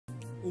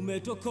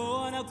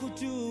Umetokoa na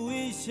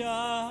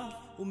kutuisha,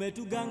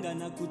 umetuganga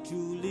na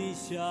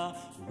kutulisha,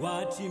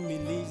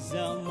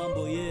 watimiliza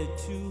mambo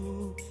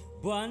yetu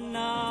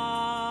Bwana.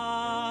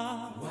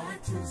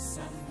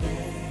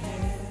 Watusamehe,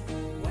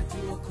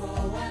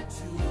 watuokoa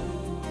tu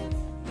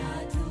na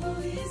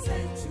adui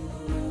zetu.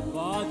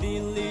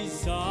 Fadhili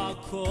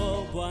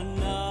zako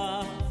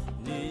Bwana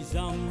ni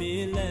za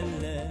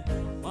milele,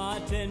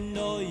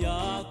 matendo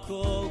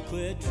yako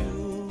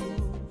kwetu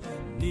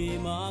ni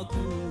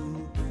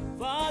makuu.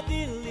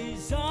 Fadhili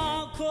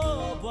zako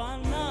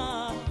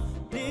Bwana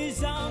ni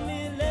za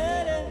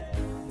milele,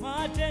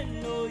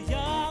 matendo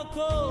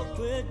yako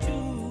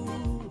kwetu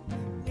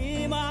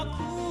ni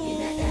makuu. Ni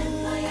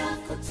neema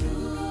yako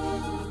tu,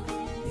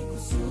 ni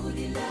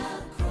kusudi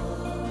lako,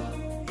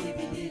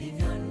 hivi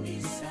nilivyo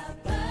ni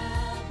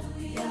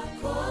sababu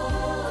yako.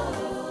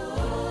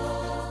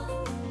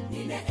 Ni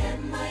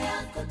neema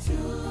yako tu,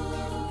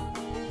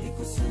 ni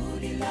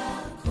kusudi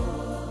lako,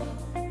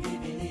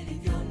 hivi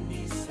nilivyo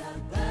ni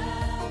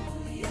sababu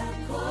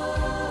yako.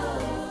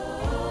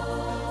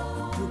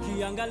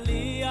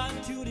 Tukiangalia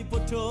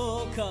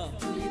tulipotoka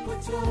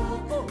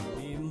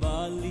ni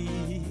mbali,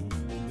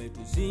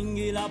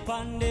 umetuzingira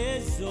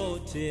pande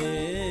zote.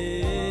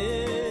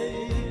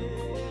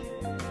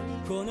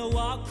 Mkono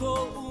wako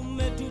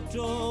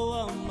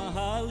umetutoa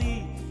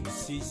mahali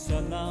si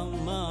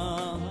salama.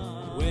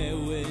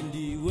 Wewe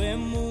ndiwe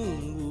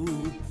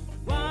Mungu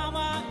wa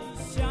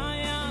maisha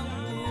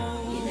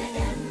yangu. Ni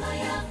neema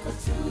yako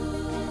tu,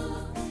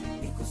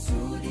 ni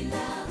kusudi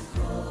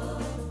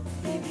lako,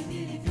 hivi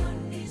nilivyo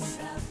ni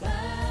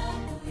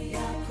sababu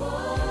yako.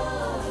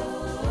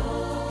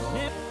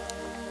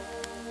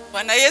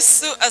 Bwana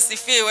Yesu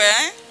asifiwe.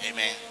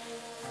 Amen.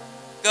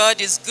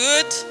 God is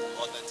good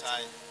All the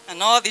time.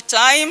 and all the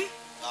time,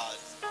 God.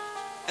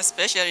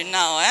 especially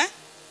now.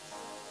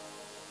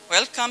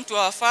 Welcome to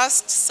our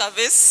first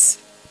service,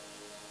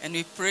 and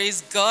we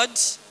praise God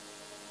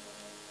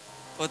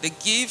for the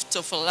gift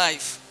of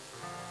life.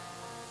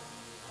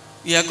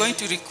 We are going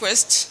to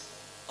request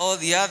all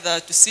the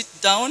others to sit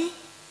down.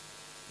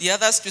 The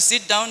others to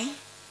sit down.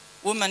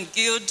 Women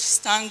Guild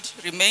stand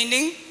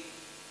remaining.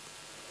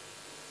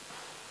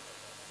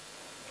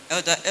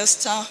 Elder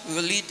Esther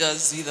will lead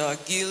us with our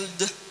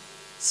guild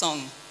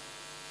song.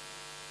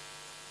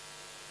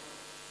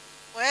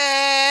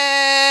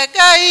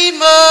 Wegai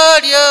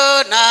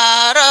morio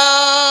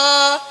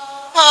naro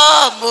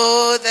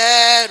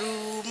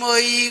hamutheru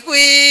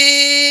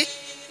moigwi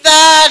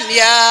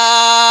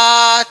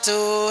thania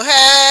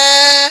tuhe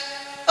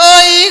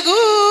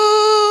oigu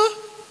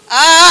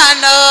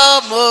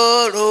ano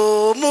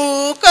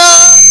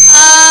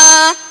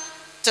murumukona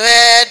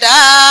twendane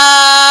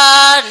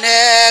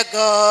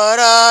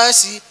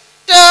ngoroci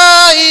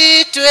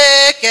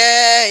toitweke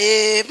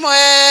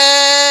imwe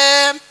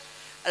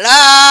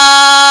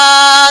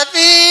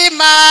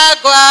lathima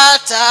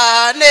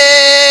gwatane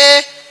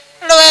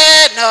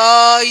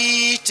lweno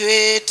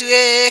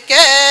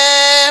itwitwike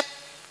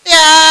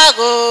ya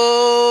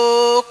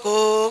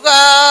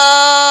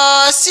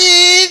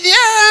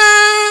gukugocithia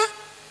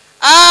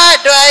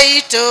andũ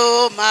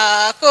aitũ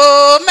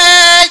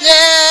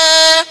makumenye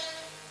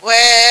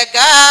we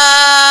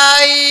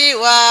Ngai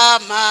wa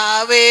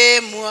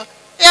mawĩmwo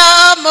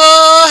ya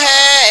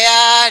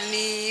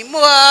mũheani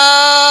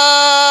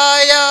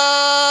muoyo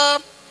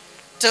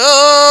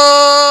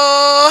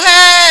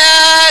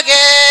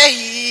tũheage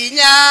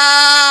hinya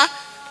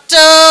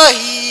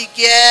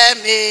tũhingie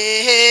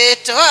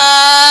mĩhĩtwa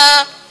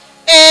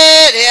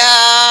ĩrĩa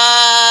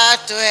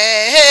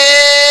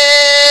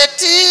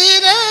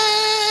twehĩtire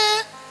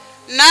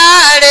na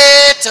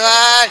rĩtwa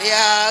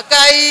rĩa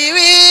Ngai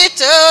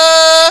witũ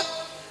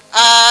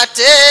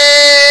atĩ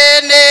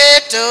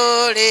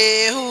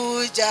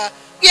nĩtũrĩhunja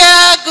gĩa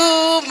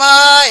ngumo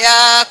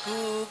yaku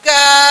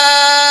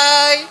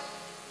Ngai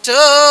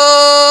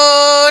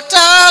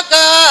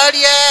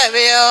tũtongorie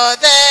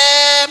wĩothe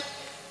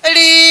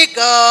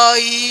ringo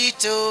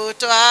itũ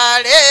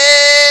twarĩkia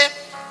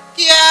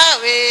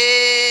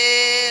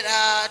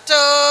wĩra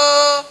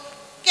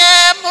tũke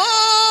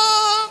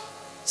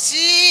mũciĩ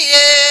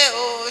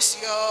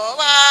ũcio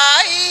wa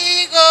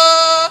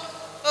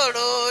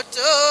igũrũ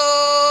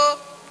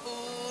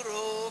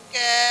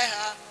tũhurũke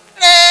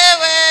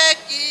harĩwe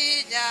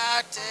nginya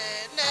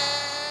tene.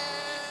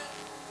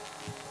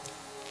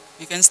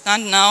 You can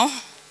stand now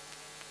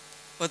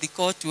for the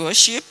call to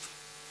worship.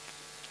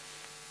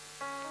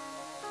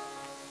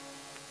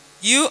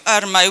 You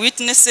are my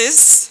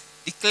witnesses,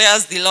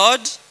 declares the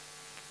Lord,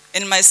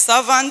 and my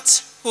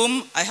servant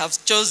whom I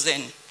have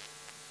chosen,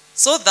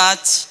 so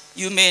that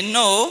you may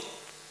know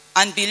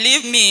and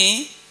believe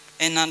me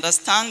and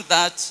understand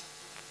that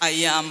I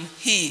am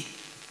He.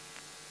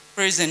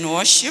 Praise and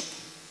worship.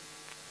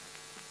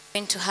 We're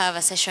going to have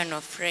a session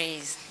of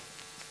praise.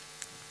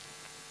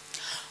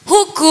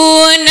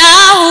 Huku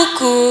na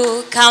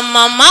huku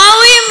kama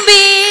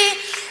mawimbi,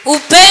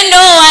 upendo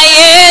wa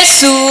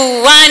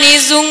Yesu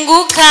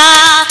wanizunguka.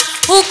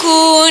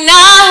 Huku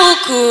na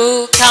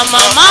huku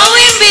kama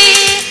mawimbi,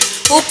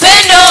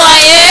 upendo wa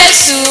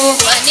Yesu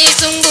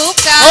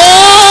wanizunguka.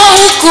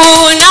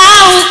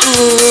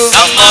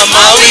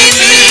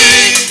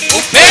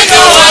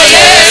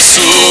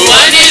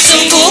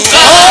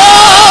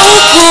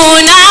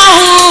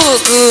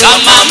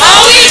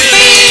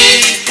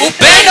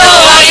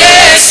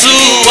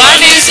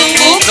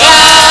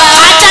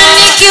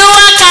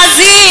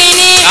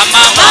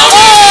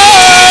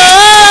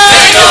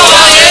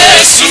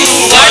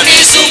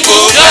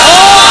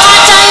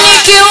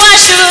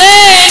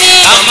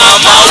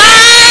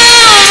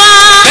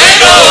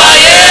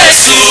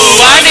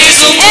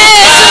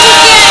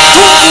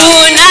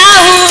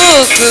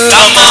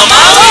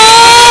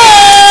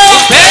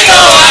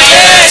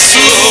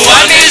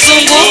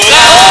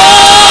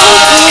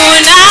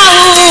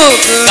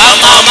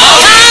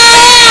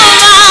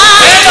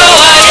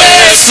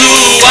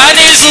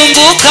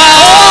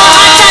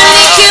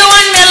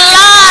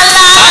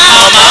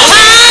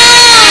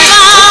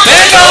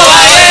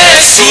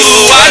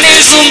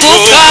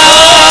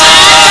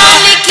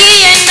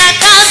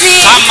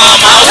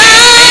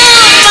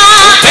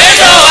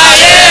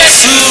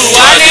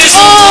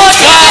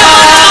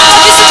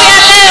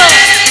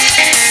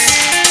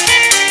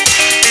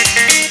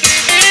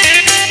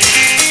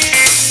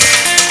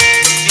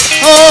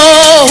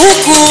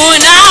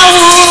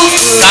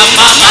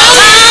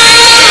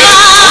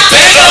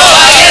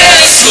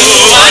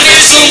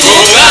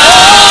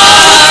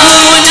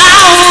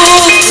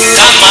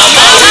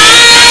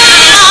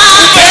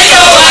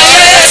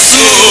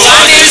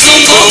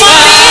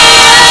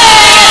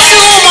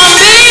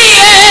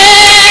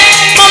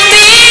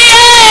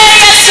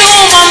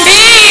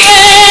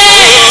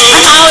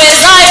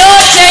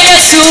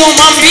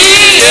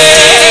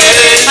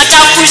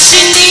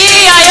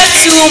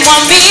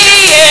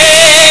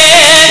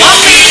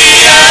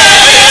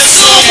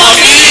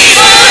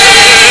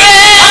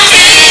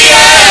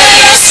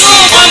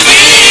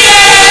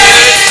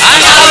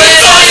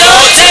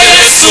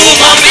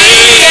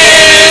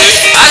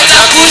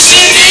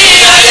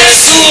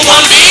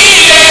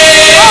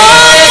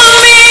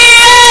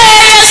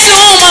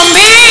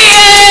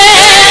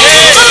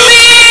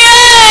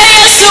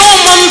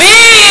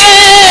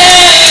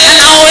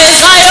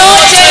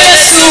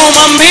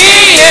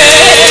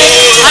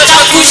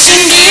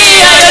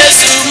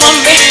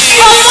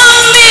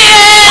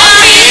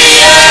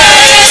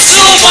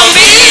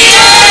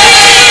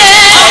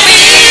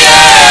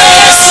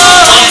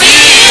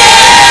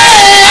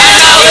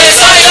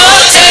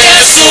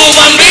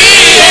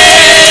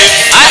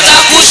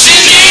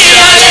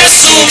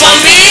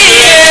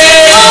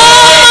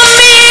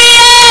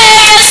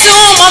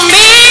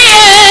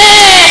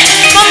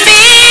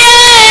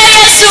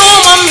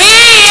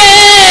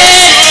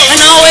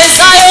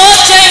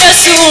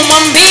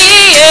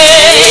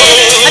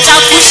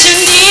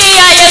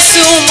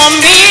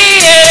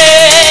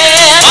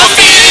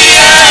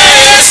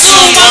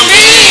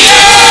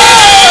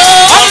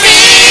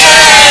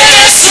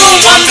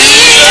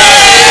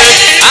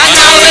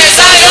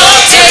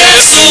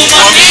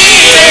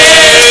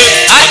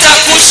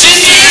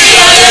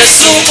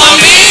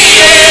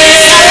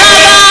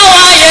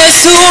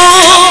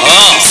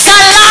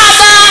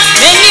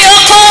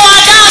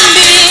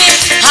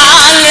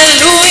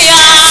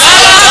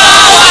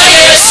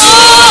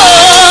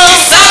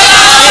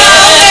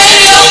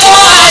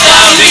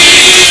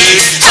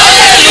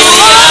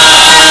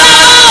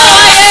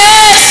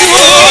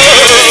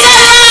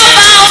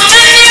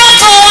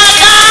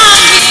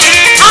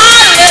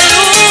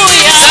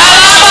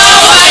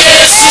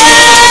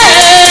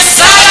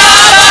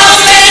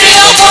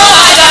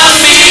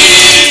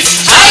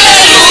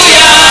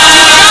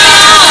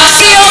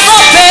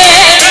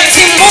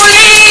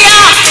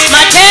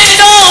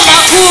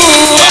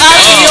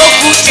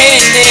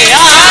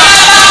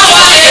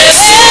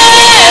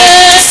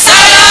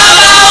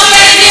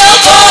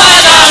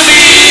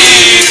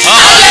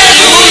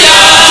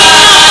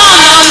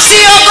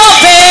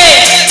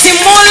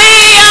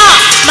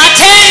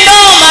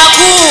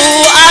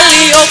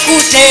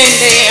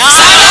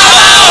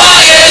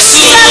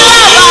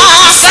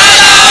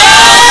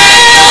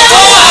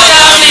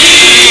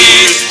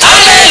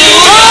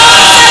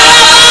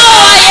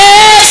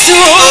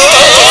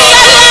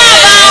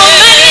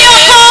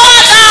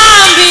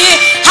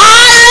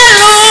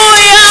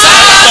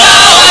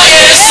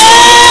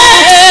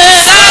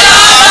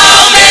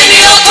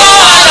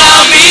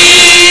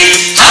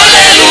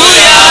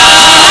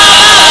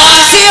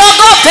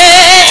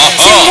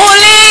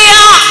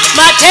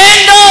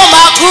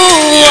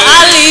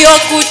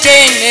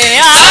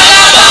 kutendea.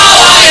 Msalaba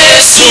wa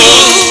Yesu,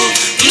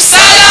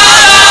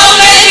 msalaba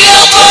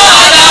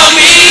umeniokoa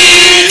dhambi.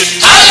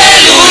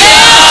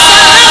 Haleluya.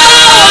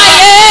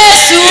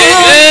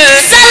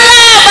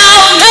 Msalaba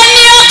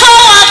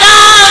umeniokoa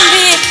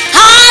dhambi.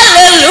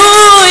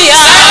 Haleluya.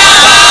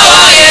 Msalaba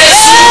wa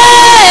Yesu,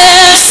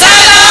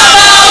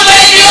 msalaba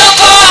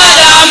umeniokoa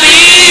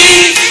dhambi.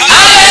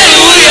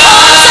 Haleluya.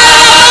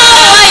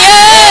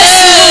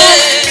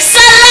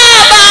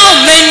 Msalaba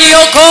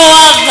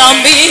umeniokoa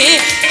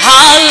dhambi.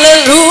 Haleluya.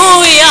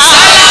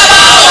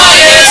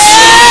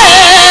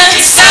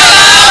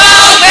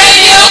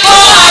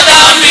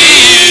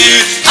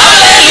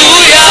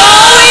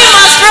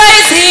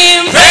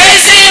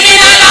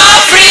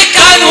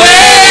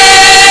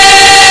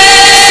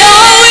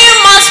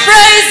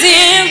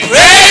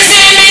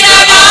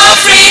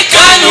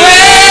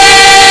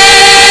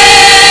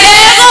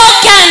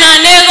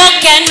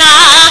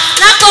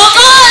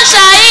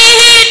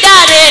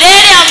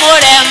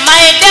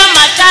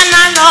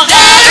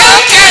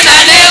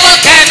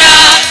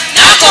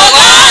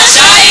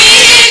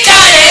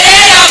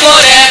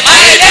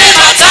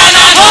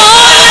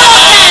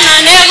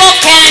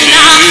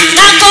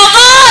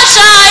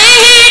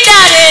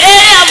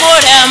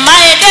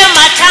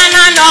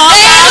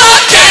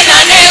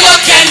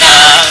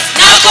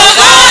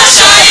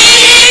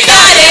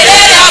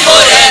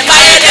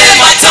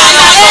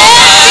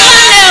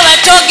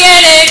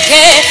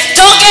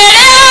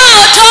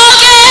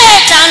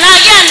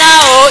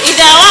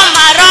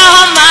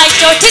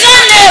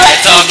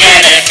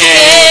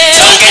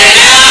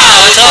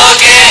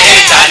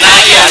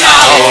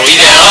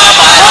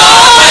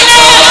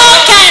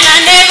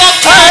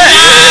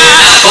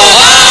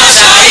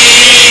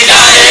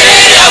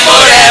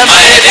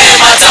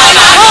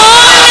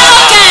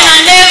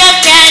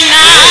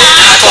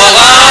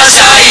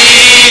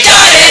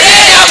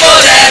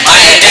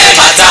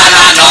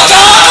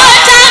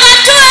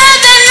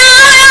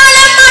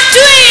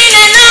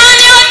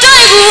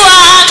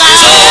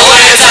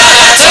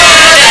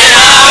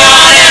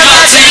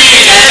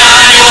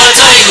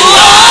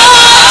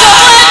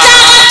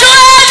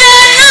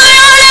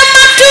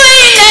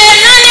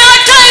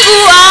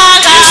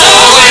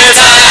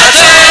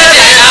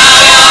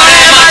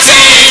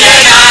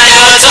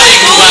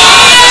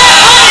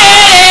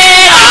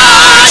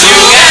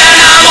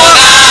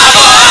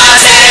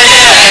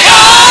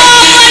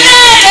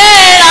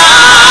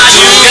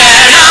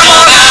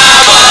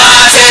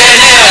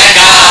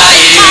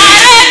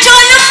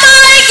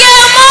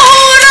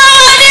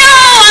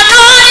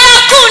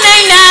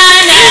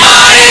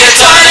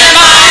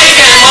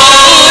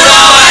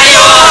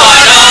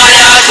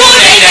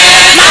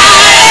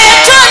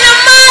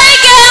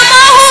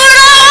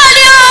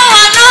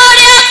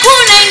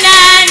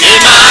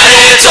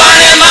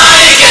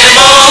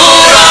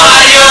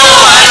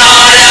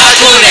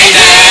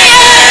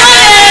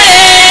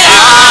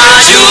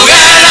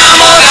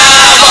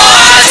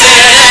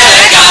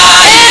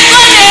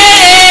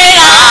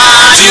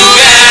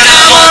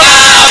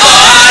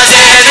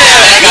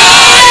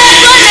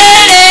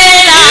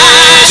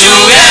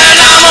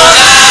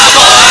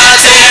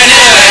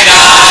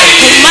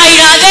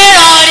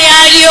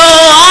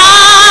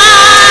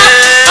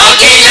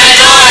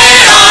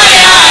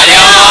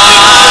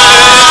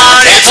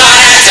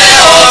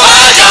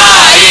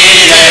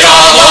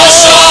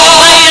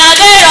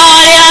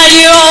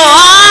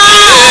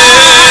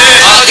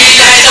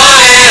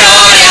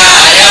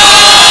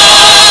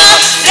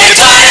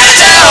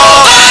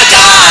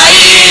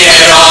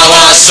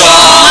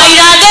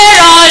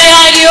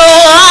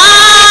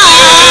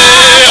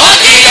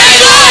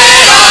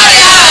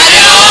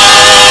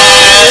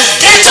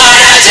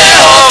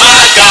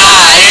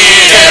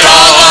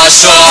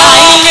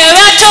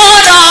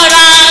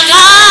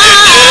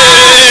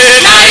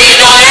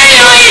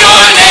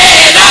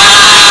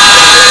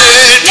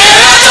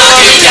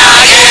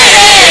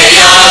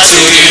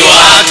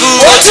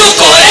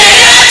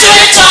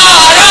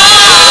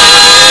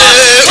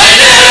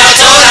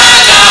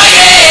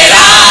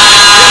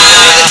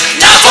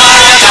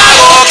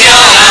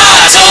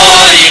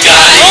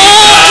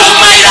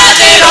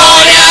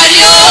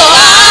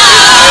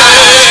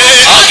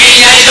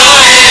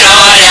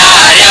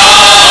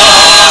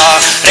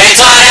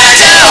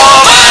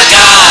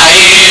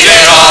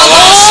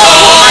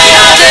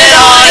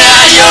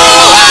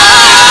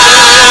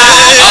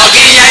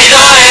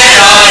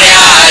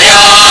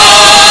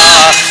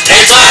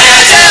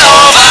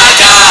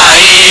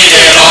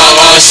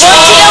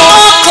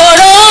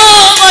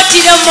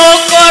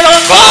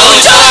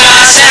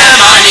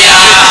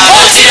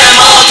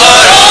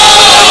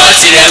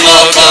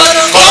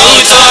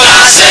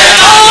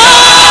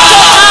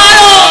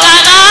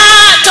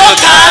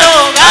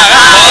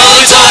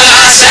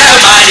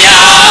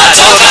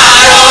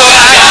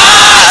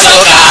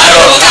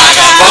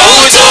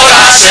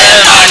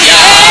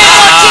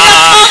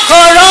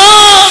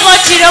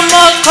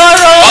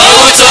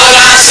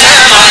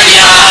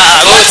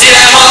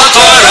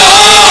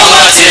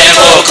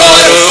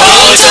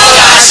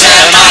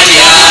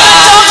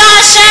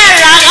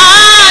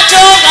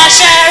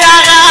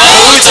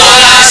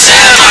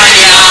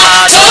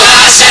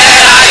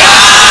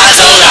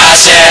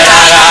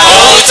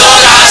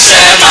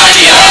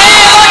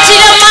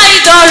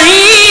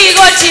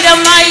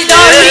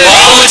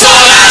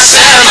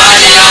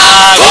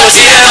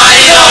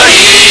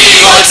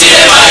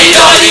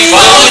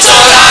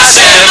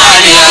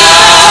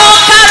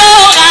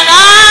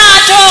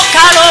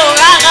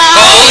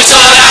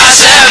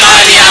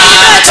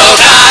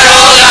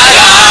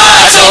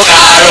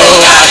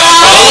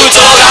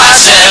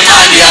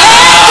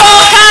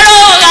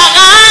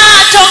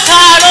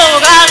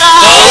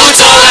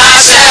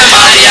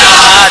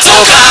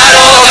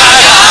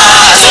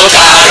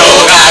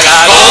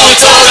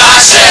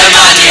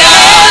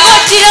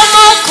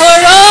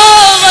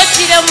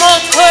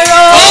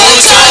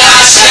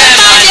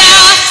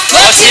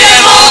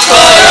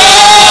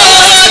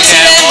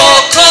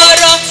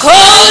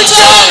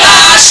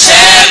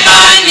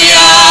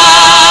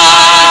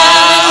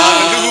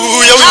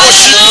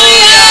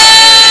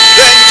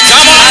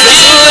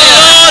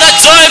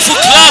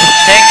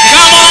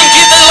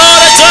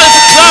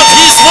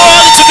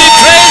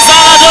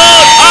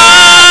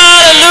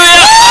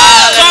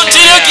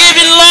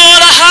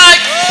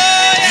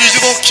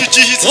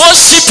 Jesus.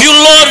 Worship you,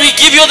 Lord. We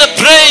give you the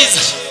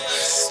praise.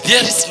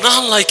 There is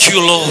none like you,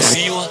 Lord.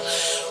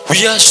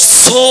 We are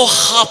so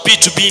happy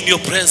to be in your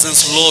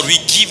presence, Lord. We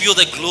give you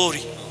the glory.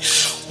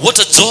 What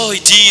a joy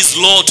it is,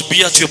 Lord, to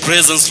be at your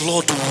presence,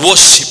 Lord, to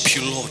worship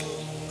you, Lord.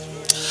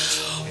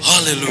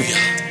 Hallelujah.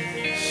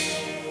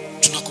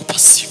 Tunakupa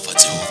sifa,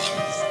 Jehova.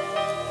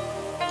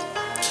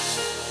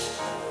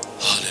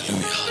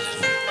 Hallelujah,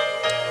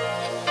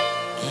 hallelujah.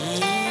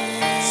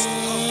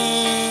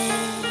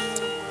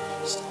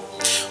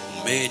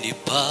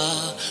 Umenipa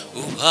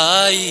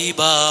uhai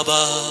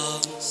Baba,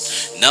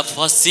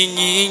 nafasi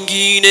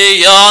nyingine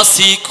ya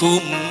siku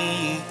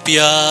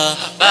mpya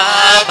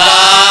Baba,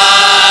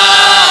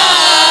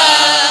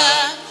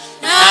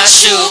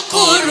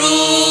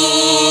 nashukuru.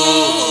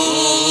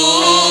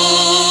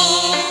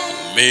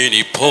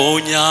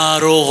 Umeniponya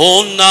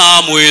roho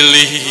na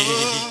mwili,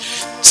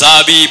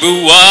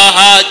 tabibu wa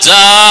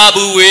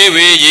ajabu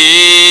wewe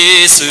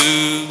Yesu.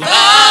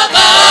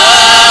 Baba,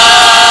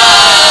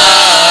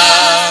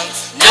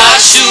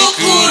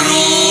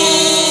 nashukuru.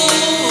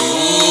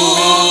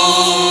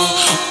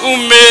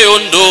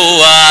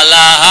 Umeondoa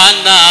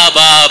laana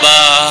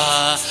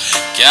Baba,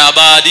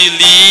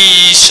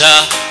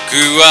 kabadilisha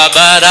kuwa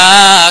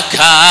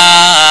baraka.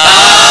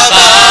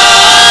 Baba,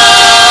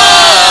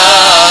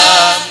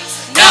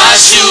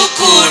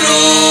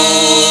 nashukuru.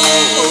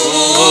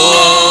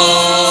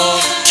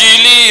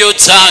 Kilio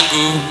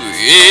changu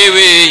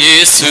ewe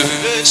Yesu,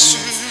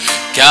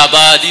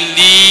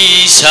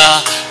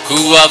 kabadilisha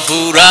kuwa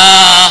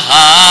furaha.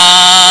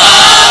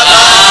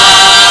 Baba,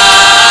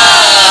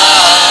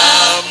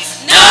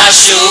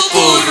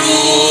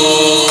 nashukuru.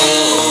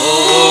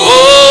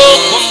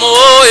 Kwa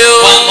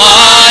moyo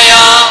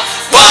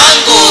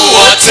wangu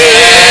wote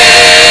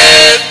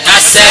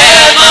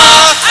nasema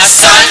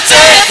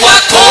asante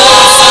kwako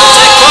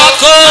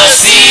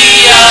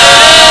Masia.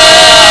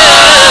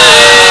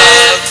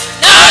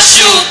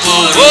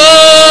 Nashukuru.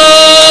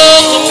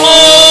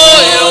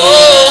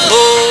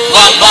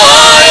 Kwa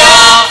moyo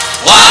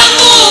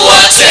wangu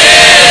wote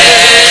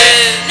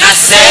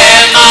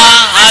nasema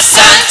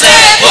asante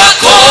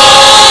kwako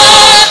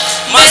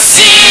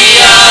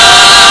Masia.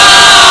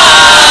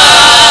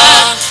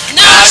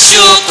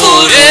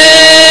 Nashukuru.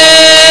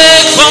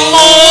 kwa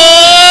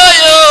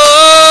moyo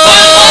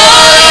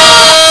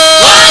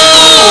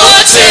Wangu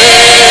wote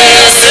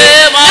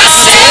nasema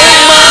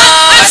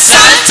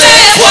asante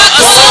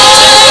kwako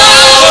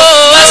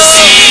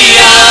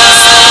Masia.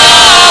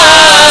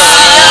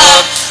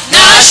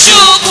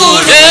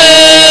 Nashukuru.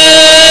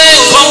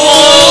 kwa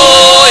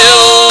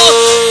moyo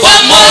Kwa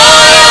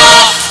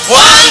moyo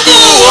wangu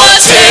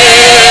wote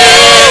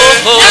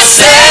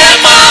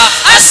nasema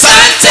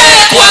asante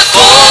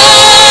kwako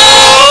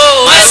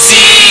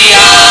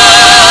Masia.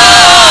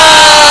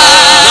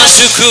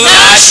 nashukuru.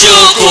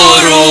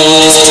 Nashukuru.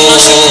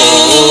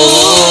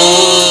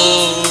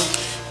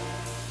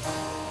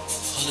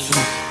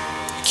 Hallelujah.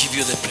 We give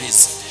you the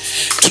praise.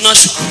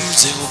 Tunashukuru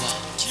Jehova.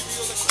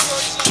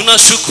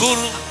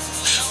 Tunashukuru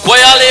kwa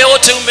yale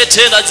yote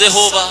umetenda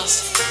Jehova.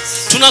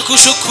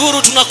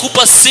 Tunakushukuru,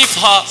 tunakupa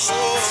sifa.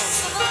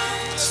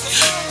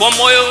 Kwa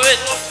moyo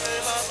wetu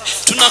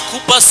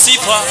tunakupa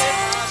sifa.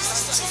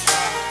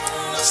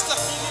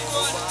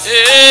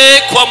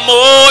 Kwa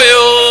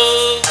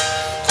moyo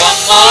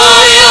Kwa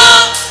moyo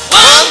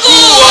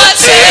wangu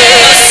wote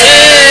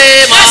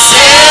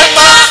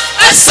nasema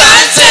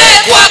asante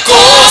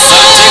kwako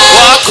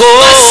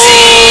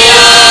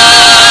Masia.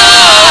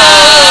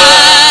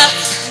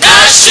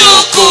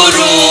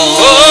 Nashukuru.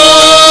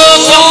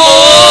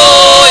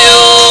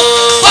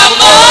 Kwa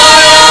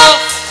moyo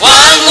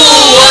wangu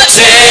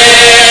wote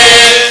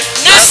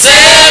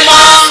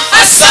nasema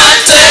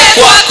asante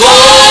kwako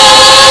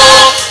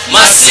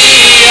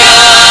Masia.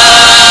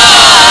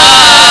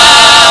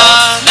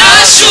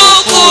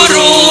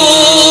 Nashukuru.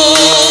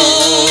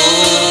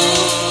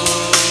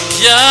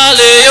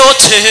 yale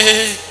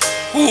yote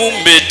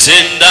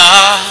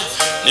umetenda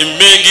ni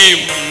mengi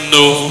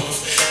mno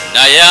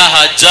na ya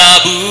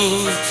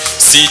ajabu,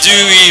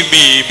 sijui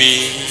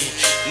mimi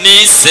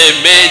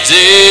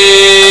nisemeje.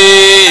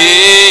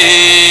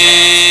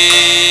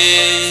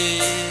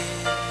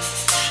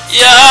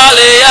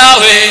 Yale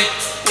yawe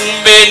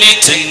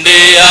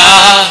umenitendea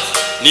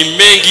ni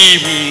mengi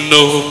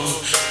mno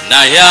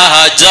na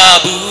ya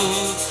ajabu,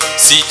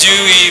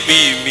 sijui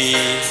mimi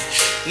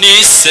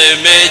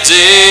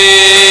nisemeje.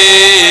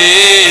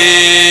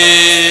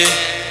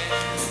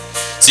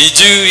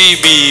 Sijui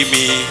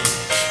mimi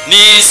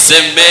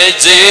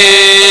nisemeje.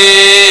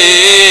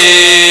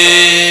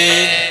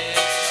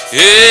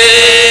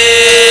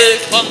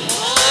 Kwa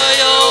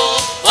moyo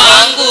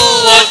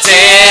wangu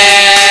wote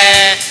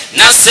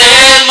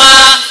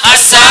nasema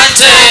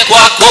asante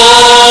kwako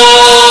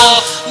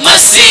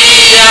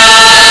Masia.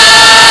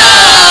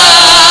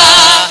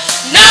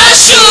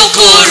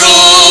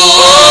 Nashukuru.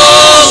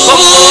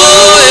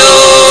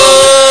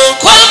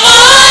 Kwa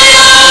moyo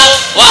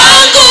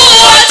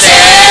wangu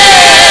wote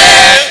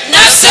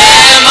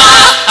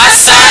nasema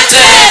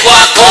asante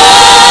kwako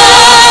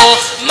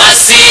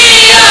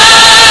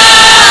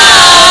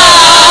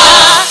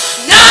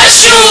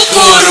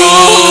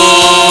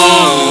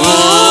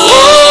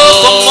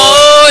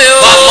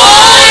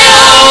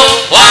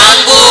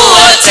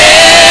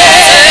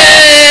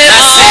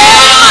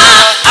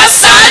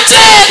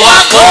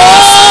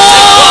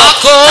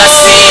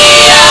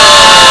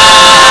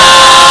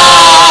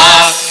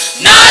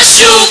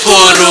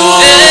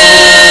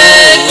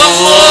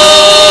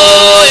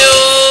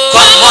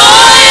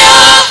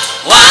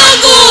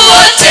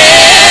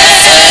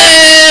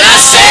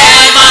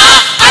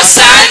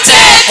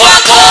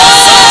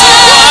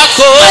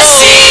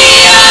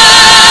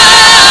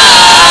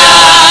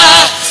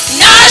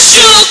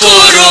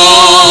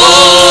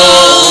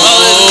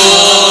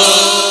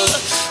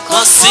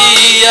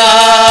Masia,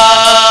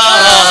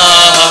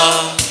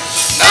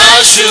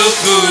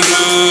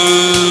 nashukuru.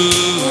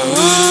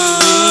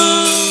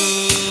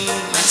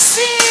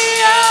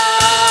 Masia,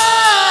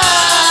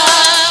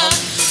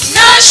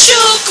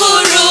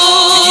 nashukuru.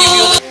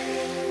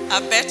 A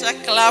better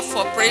clap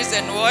for praise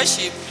and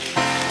worship.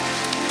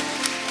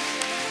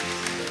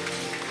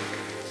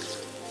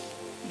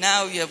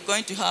 Now we are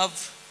going to have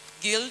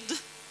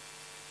guild.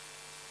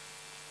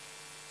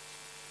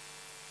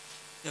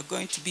 We are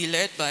going to be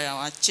led by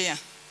our chair.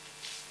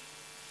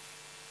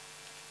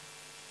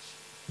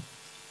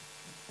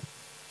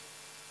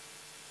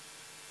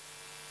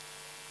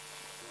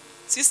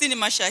 Sisi ni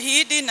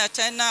mashahidi na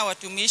tena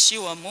watumishi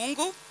wa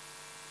Mungu.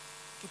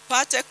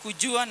 Tupate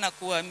kujua na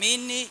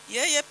kuamini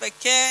yeye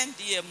pekee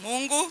ndiye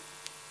Mungu.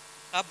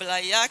 Kabla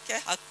yake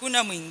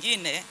hakuna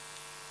mwingine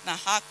na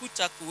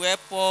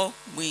hakutakuwepo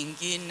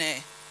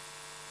mwingine.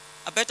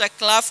 A better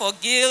clap for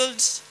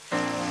guild.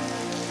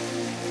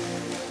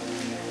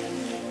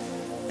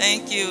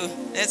 Thank you.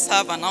 Let's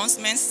have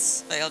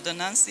announcements by Elder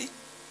Nancy.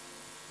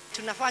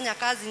 Tunafanya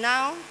kazi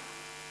nao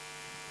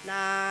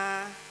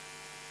na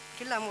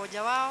kila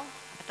mmoja wao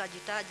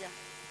atajitaja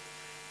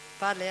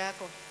pale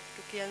yako.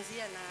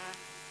 Tukianzia na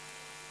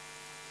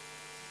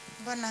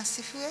Bwana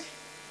asifiwe.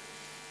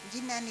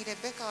 Jina ni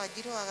Rebeka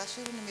Wajiro wa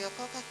Gashuru,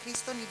 nimeokoka,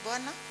 Kristo ni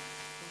Bwana,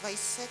 Vice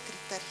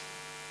Secretary.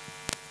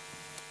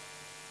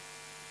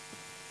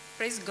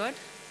 Praise God.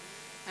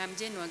 I am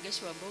Jane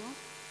Wageshi Wabogo.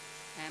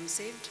 I am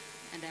saved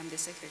and I am the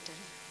secretary.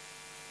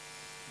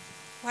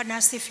 Bwana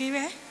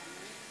asifiwe.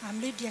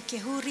 I'm Lydia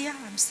Kehuria.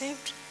 I'm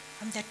saved.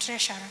 I'm the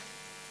treasurer.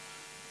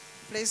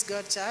 Praise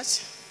God,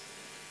 church.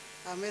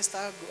 I'm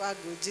Esther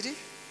Agujiri.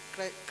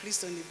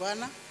 Kristo ni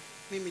Bwana,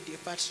 mimi ndiye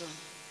patron.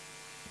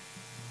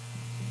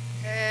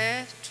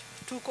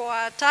 Tuko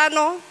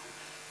watano,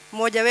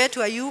 mmoja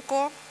wetu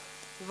hayuko,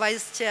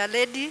 vice chair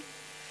lady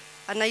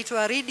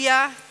anaitwa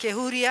Lydia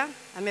Kehuria,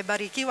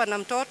 amebarikiwa na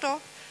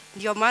mtoto,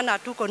 ndio maana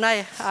tuko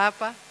naye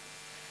hapa.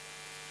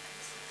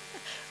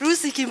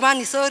 Rusi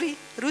Kimani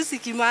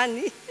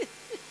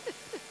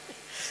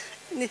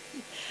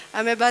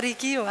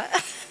amebarikiwa.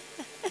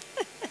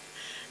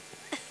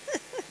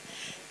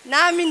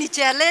 Nami ni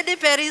chair lady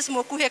Paris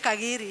Mokuhe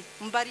Kagiri,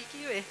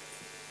 mbarikiwe.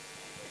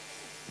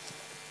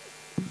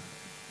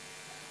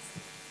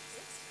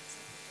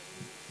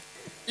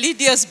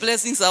 Lydia's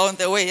blessings are on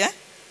the way, eh?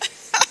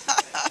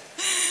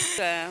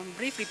 A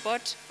brief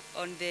report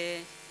on the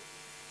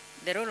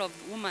role of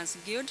Women's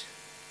Guild,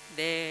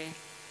 the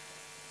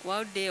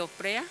World Day of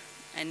Prayer,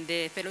 and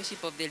the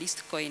Fellowship of the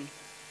Least Coin.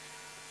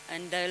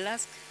 And I'll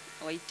ask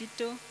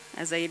Waitito,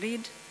 as I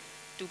read,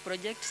 to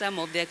project some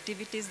of the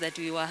activities that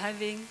we were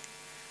having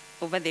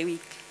over the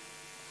week.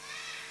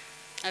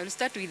 I will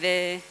start with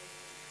the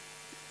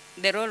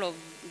role of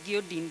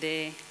Guild in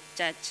the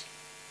church.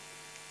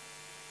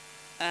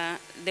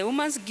 The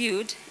Women's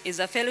Guild is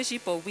a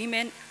fellowship of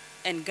women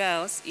and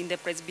girls in the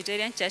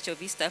Presbyterian Church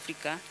of East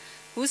Africa,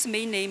 whose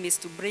main aim is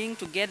to bring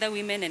together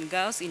women and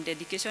girls in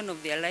dedication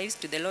of their lives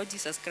to the Lord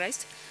Jesus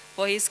Christ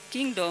for his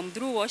kingdom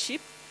through worship,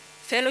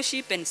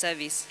 fellowship, and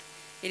service.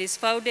 It is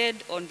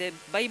founded on the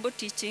Bible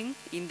teaching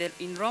in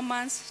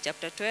Romans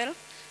chapter 12,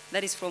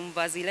 that is from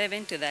verse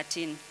 11 to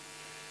 13.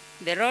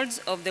 The roles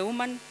of the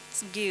Women's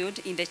Guild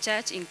in the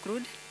church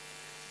include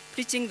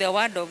preaching the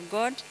word of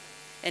God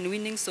and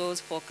winning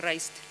souls for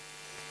Christ,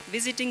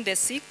 visiting the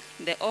sick,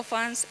 the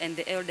orphans, and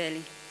the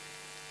elderly,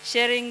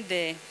 sharing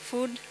the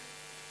food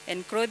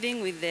and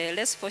clothing with the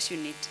less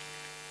fortunate,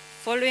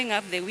 following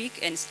up the weak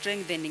and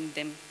strengthening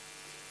them,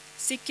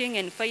 seeking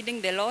and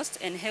finding the lost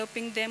and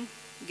helping them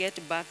get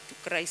back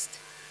to Christ,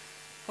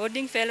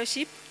 holding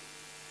fellowship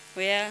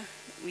where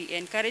we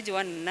encourage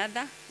one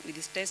another with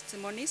these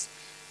testimonies,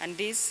 and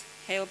this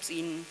helps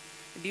in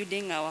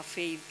building our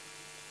faith,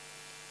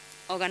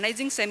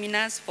 organizing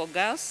seminars for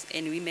girls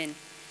and women,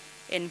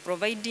 and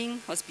providing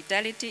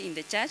hospitality in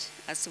the church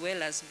as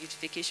well as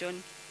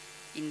beautification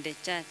in the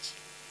church.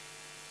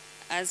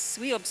 As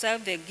we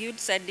observe the Guild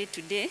Sunday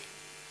today,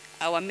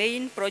 our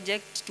main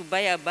project to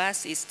buy a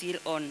bus is still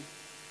on.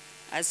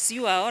 As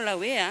you are all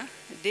aware,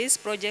 this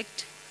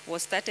project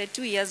was started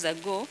 2 years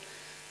ago,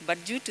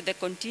 but due to the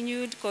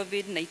continued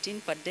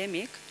COVID-19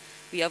 pandemic,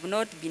 we have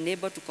not been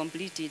able to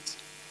complete it.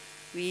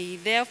 We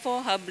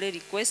therefore humbly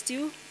request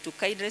you to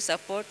kindly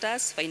support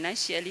us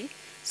financially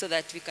so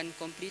that we can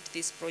complete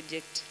this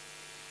project.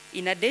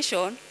 In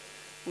addition,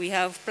 we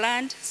have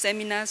planned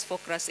seminars for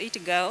class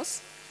 8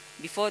 girls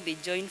before they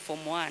join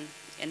Form 1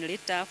 and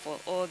later for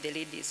all the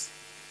ladies.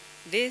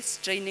 This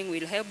training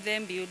will help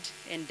them build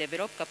and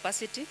develop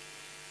capacity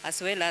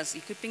as well as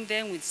equipping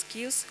them with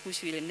skills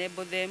which will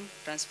enable them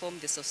transform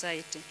the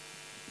society.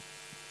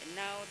 And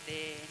now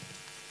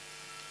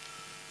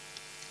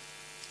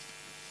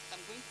I'm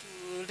going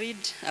to read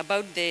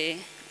about the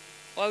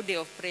World Day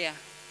of Prayer.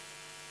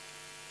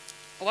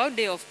 World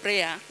Day of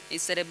Prayer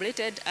is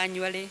celebrated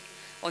annually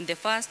on the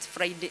first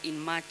Friday in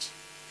March.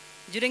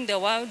 During the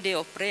World Day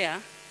of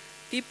Prayer,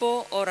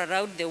 people all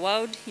around the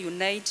world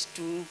unite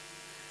to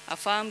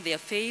affirm their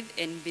faith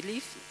and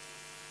belief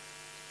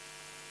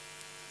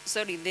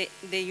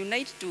they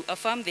unite to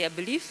affirm their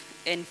belief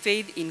and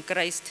faith in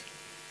Christ.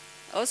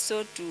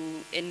 Also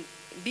to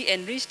be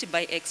enriched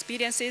by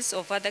experiences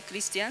of other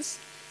Christians,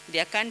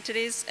 their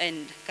countries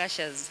and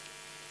cultures.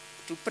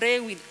 To pray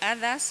with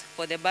others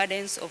for the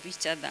burdens of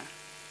each other.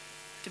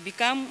 To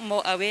become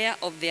more aware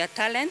of their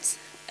talents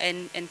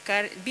and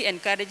be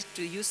encouraged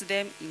to use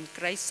them in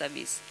Christ's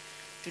service.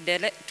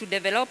 To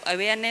develop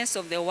awareness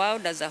of the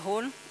world as a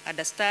whole,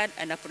 understand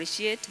and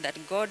appreciate that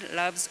God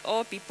loves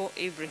all people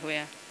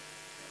everywhere.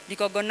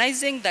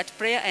 Recognizing that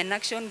prayer and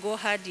action go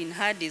hand in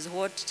hand is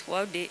what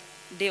World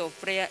Day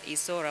of Prayer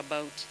is all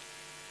about.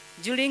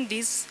 During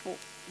this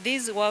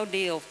World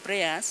Day of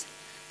Prayers,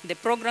 the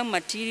program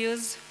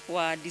materials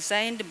were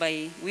designed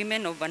by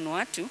women of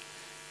Vanuatu,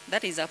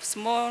 that is a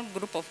small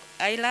group of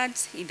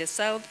islands in the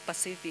South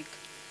Pacific.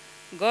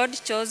 God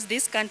chose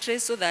this country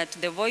so that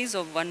the voice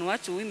of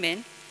Vanuatu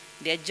women,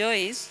 their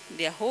joys,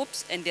 their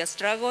hopes, and their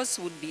struggles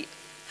would be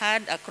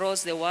heard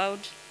across the world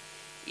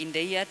in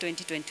the year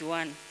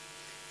 2021.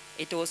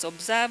 It was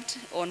observed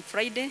on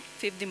Friday,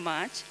 5th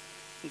March,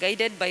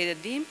 guided by the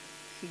theme,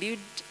 Build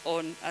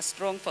on a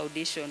Strong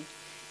Foundation.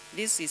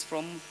 This is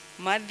from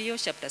Matthew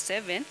chapter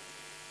 7,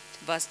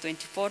 verse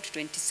 24 to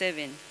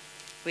 27,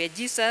 where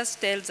Jesus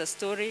tells a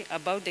story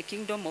about the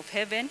kingdom of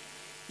heaven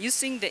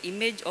using the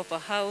image of a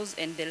house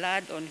and the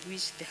land on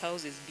which the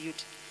house is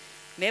built.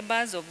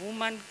 Members of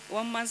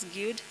Women's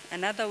Guild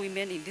and other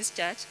women in this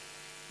church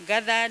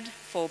gathered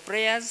for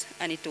prayers,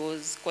 and it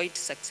was quite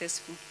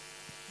successful.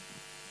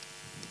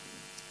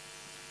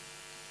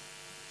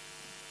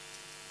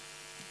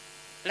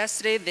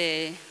 Lastly,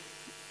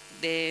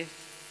 the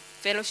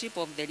Fellowship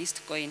of the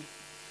Least Coin.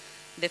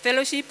 The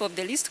Fellowship of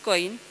the Least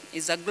Coin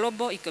is a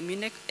global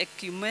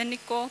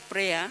ecumenical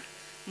prayer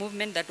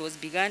movement that was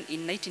begun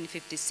in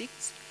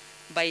 1956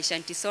 by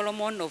Shanti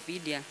Solomon of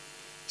India.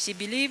 She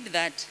believed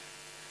that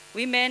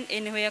women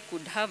anywhere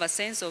could have a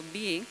sense of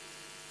being,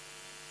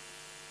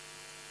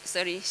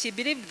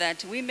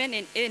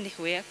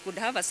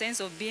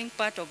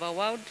 part of a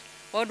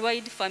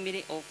worldwide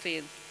family of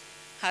faith.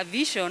 Her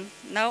vision,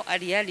 now a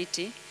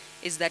reality,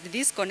 is that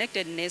this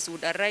connectedness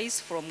would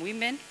arise from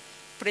women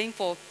praying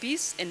for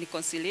peace and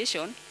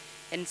reconciliation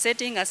and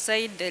setting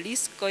aside the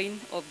least coin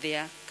of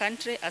their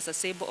country as a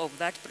symbol of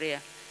that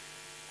prayer.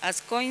 As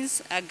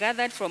coins are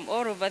gathered from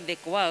all over the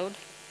world,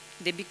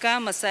 they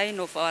become a sign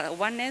of our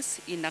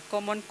oneness in a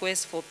common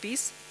quest for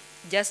peace,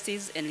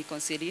 justice, and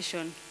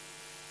reconciliation.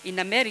 In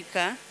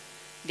America,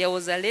 there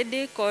was a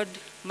lady called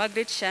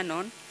Margaret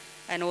Shannon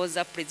and was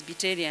a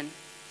Presbyterian.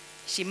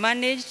 She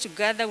managed to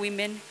gather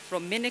women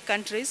from many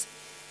countries,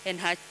 and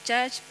her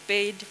church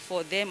paid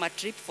for them a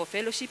trip for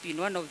fellowship in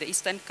one of the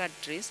eastern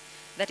countries,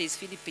 that is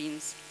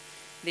Philippines.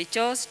 They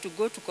chose to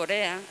go to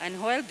Korea, and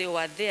while they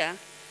were there,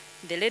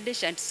 the lady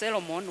Shanti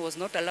Solomon was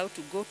not allowed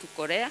to go to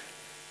Korea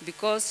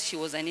because she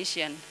was an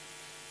Asian,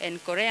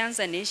 and Koreans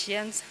and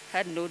Asians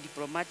had no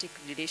diplomatic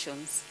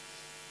relations.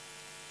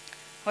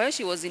 While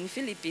she was in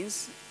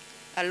Philippines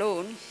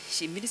alone,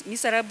 she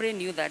miserably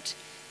knew that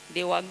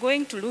they were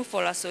going to look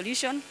for a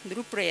solution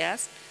through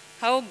prayers,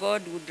 how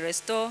God would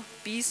restore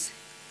peace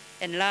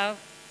and love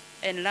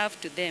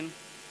to them.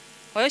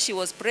 While she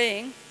was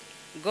praying,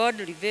 God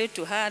revealed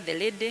to her the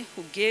lady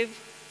who gave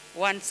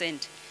 1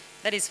 cent.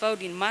 That is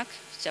found in Mark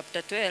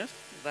chapter 12,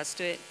 verse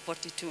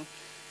 42.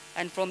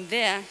 And from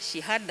there,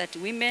 she heard that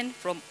when women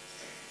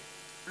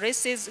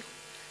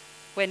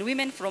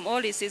from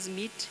all races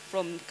meet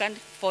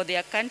for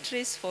their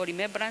countries for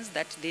remembrance,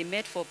 that they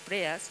met for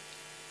prayers.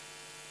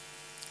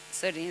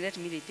 Sorry, let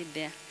me repeat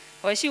there.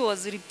 While she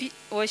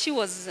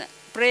was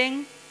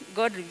praying,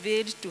 God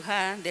revealed to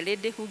her the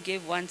lady who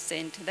gave 1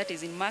 cent. That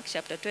is in Mark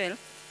chapter 12,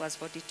 verse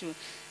 42.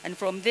 And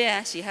from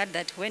there, she heard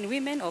that when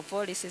women of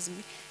all races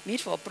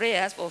meet for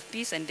prayers of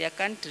peace in their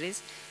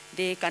countries,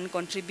 they can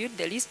contribute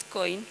the least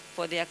coin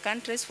for their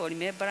countries for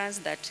remembrance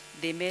that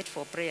they met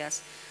for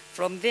prayers.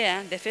 From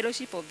there, the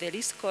Fellowship of the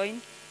Least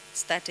Coin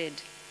started.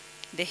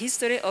 The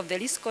history of the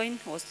least coin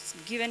was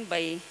given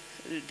by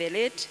the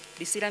late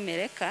Priscilla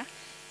Mereka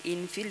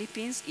in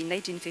Philippines in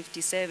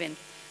 1957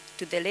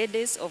 to the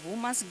ladies of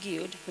Women's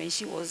Guild when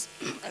she was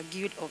a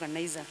guild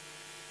organizer.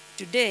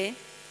 Today,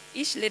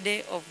 each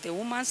lady of the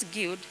Women's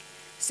Guild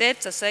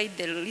sets aside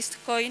the least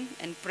coin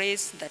and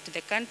prays that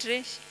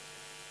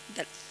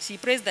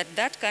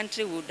that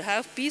country would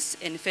have peace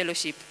and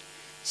fellowship.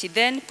 She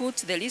then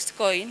puts the least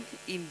coin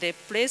in the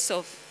place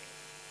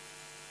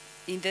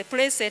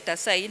set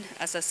aside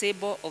as a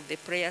symbol of the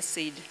prayer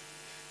seed.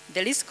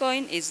 The least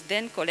coin is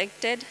then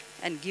collected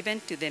and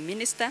given to the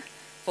minister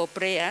for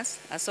prayers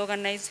as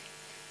organized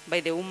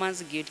by the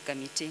Women's Guild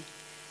Committee.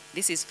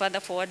 This is further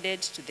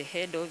forwarded to the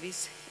head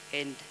office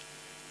and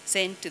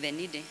sent to the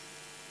needy.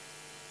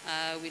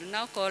 We'll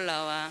now call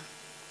our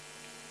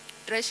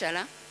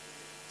treasurer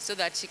so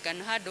that she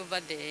can hand over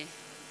the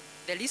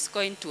least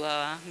coin to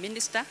our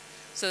minister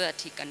so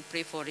that he can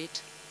pray for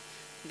it.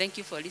 Thank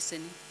you for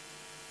listening.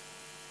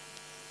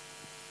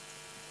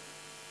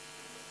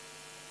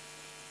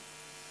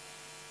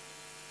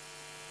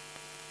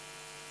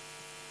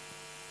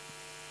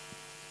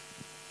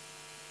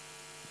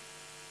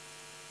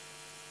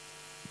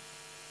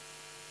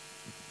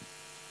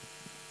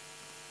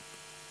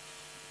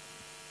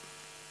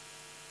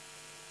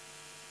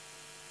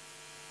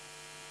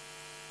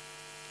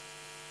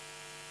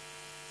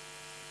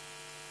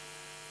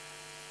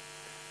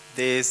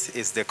 This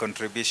is the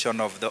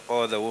contribution of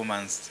all the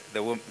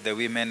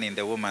women in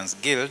the Women's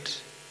Guild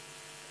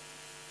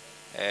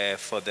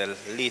for the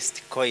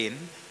least coin.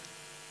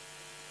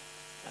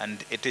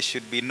 And it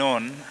should be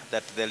known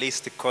that the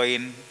least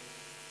coin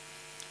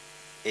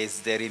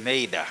is the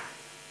remainder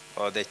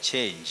or the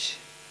change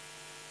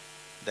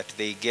that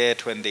they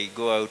get when they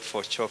go out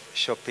for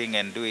shopping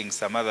and doing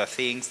some other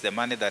things. The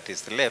money that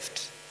is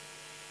left,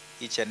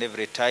 each and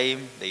every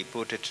time they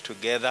put it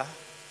together,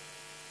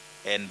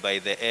 and by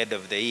the end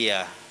of the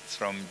year,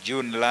 from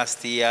June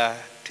last year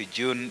to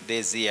June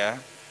this year,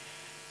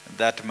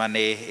 that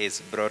money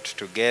is brought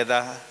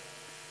together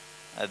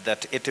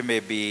that it may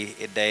be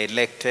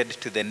directed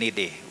to the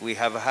needy. We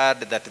have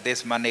heard that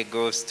this money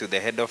goes to the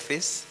head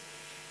office,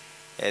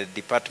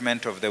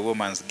 department of the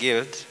Women's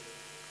Guild.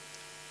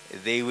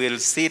 They will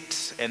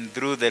sit and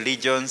through the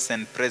legions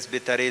and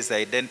presbyteries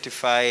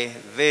identify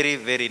very,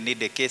 very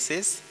needy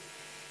cases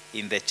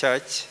in the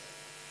church,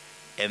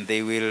 and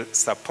they will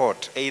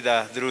support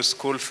either through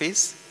school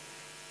fees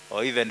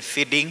or even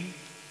feeding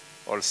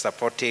or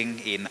supporting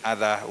in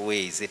other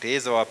ways. It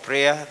is our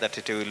prayer that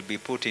it will be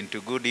put into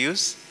good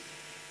use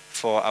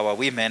for our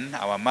women.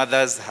 Our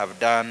mothers have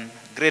done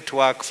great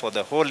work for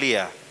the whole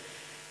year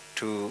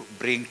to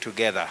bring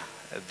together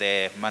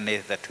the money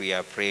that we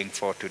are praying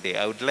for today.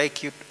 I would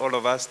like you, all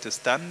of us, to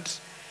stand,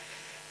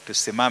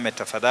 tusimame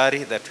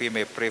tafadhali, that we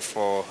may pray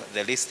for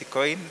the least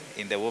coin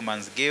in the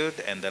Women's Guild,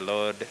 and the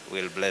Lord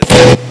will bless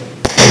them.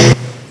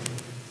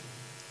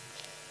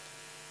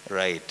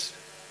 Right.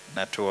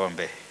 Na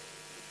tuombe.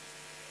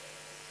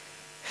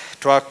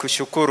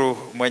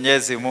 Twakushukuru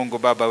Mwenyezi Mungu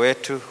Baba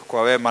wetu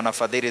kwa wema na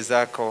fadhili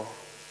zako.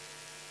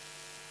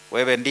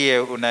 Wewe ndiye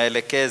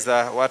unaelekeza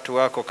watu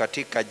wako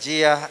katika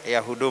njia ya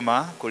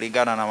huduma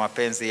kulingana na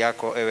mapenzi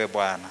yako, ewe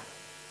Bwana.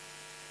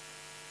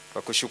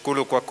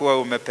 Twakushukuru kwa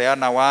kuwa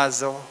umepeana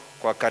wazo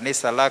kwa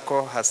kanisa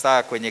lako,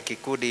 hasa kwenye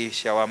kikundi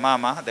cha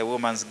wamama, the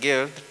Women's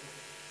Guild,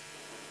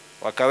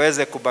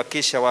 wakaweze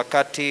kubakisha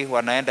wakati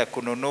wanaenda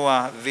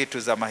kununua vitu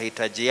za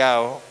mahitaji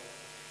yao.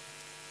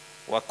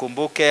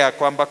 Wakumbuke ya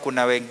kwamba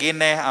kuna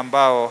wengine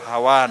ambao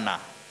hawana,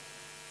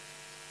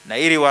 na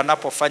ili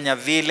wanapofanya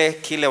vile,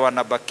 kile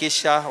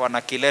wanabakisha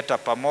wanakileta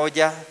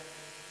pamoja,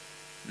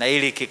 na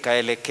ili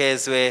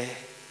kikaelekezwe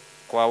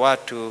kwa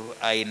watu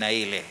aina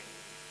ile.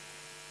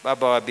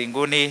 Baba wa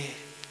mbinguni,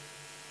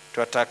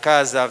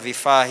 twatakaza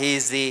vifaa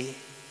hizi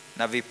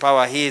na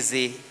vipawa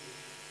hizi.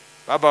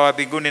 Baba wa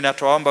mbinguni, na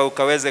tuomba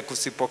ukaweze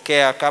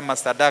kusipokea kama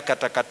sadaka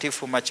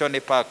takatifu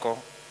machoni pako,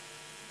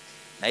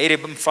 na ili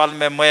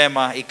mfalme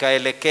mwema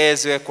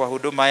ikaelekezwe kwa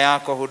huduma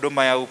yako,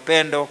 huduma ya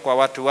upendo kwa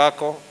watu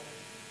wako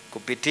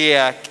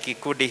kupitia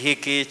kikundi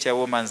hiki cha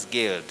Women's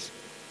Guild.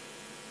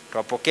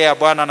 Twapokea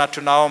Bwana, na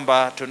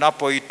tunaomba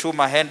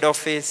tunapoituma hand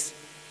office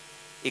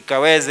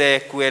ikaweze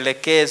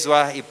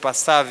kuelekezwa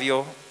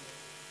ipasavyo,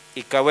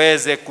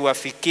 ikaweze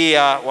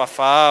kuwafikia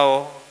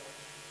wafaao,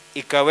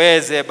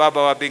 ikaweze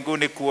Baba wa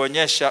mbinguni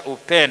kuonyesha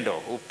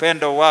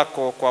upendo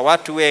wako kwa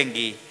watu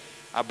wengi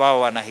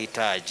ambao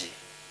wanahitaji.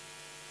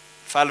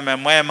 Mfalme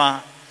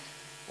mwema,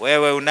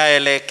 wewe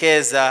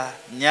unaelekeza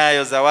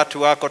nyayo za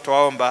watu wako,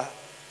 twaomba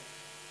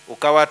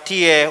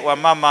ukawatie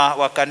wamama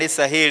wa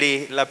kanisa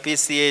hili la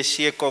PCEA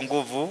Ciiko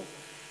nguvu,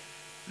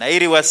 na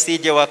ili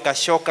wasije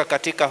wakashoka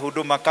katika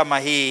huduma kama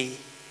hii,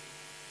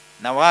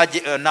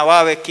 na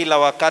wawe kila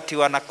wakati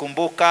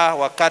wanakumbuka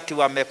wakati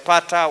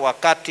wamepata,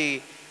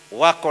 wakati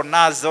wako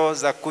nazo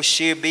za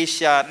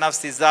kushibisha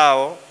nafsi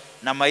zao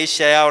na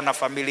maisha yao na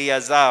familia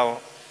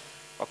zao.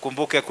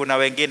 Wakumbuke kuna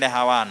wengine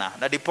hawana,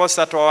 na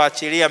diposa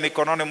tuwaachilia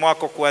mikononi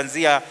mwako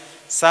kuanzia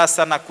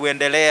sasa na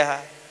kuendelea,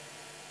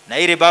 na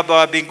ili Baba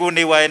wa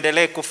mbinguni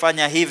waendelee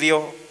kufanya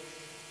hivyo,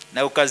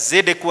 na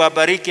ukazidi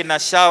kuwabariki na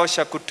shao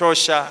cha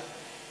kutosha,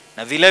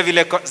 na vile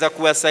vile za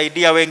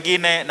kuwasaidia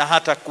wengine, na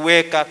hata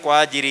kuweka kwa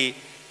ajili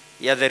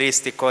ya the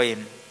least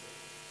coin.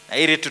 Na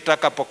ili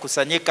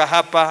tutakapokusanyika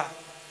hapa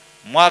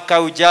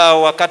mwaka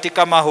ujao wakati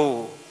kama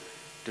huu,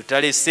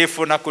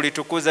 tutalisifu na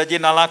kulitukuza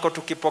jina lako,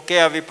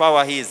 tukipokea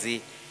vipawa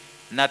hizi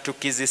na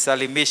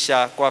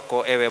tukizisalimisha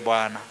kwako, ewe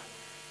Bwana.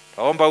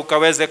 Tuomba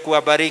ukaweze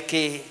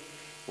kuwabariki,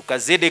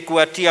 ukazidi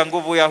kuwatia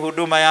nguvu ya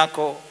huduma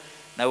yako,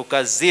 na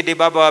ukazidi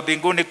Baba wa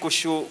mbinguni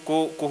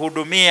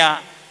kuhudumia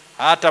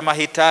hata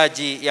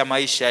mahitaji ya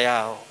maisha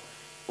yao,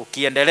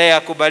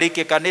 ukiendelea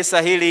kubariki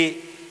kanisa hili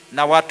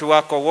na watu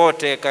wako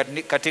wote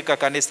katika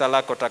kanisa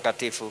lako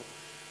takatifu.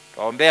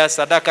 Tuombea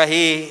sadaka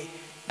hii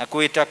na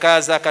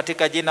kuitakaza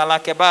katika jina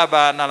lake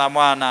Baba na la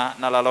Mwana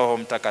na la Roho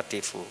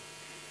Mtakatifu.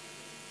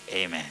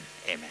 Amen.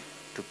 Amen.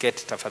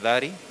 Tuketi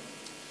tafadhali.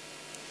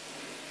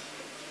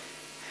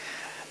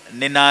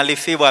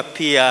 Ninaarifiwa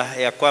pia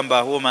ya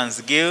kwamba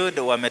Women's Guild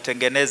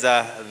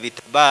wametengeneza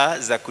vitambaa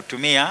za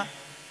kutumia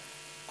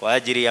kwa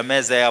ajili ya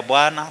meza ya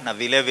Bwana na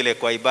vile vile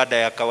kwa ibada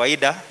ya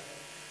kawaida.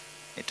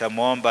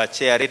 Nitamuomba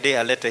Charity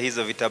alete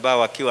hizo vitambaa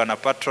wakiwa na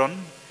patron,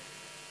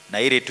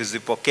 na ili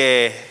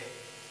tuzipokee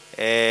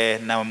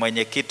na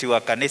mwenyekiti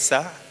wa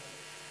kanisa.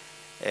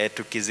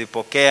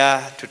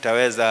 Tukizipokea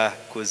tutaweza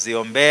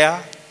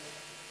kuziombea,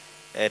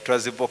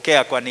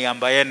 Twazipokea kwa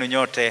niaba yenu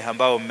nyote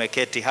ambao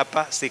mmeketi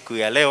hapa siku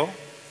ya leo,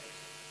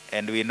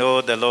 and we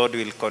know the Lord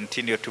will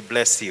continue to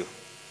bless you.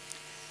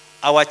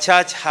 Our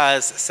church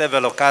has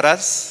several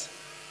colors.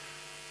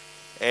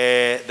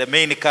 The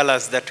main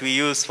colors that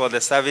we use for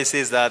the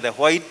services are the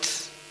white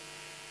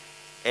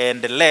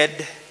and the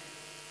red,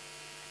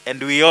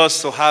 and we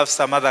also have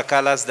some other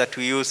colors that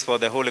we use for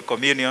the Holy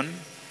Communion: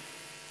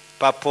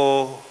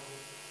 purple,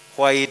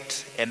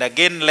 white, and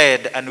again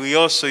red, and we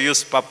also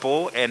use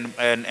purple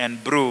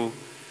and blue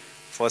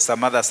for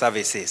some other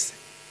services.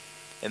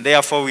 And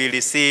therefore we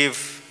receive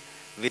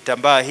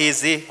vitambaa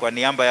hizi kwa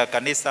niaba ya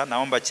kanisa.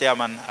 Naomba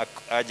chairman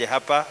aje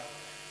hapa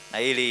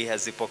na ili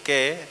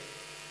azipokee,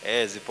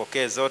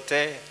 zipokee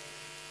zote.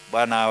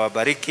 Bwana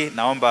awabariki.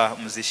 Naomba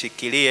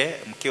mzishikilie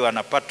mkiwa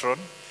na patron.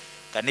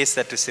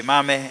 Kanisa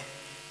tusimame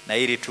na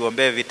ili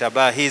tuombee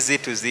vitambaa hizi,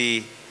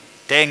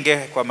 tuzitenge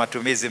kwa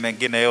matumizi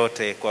mengine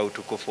yote kwa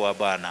utukufu wa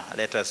Bwana.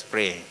 Let us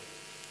pray.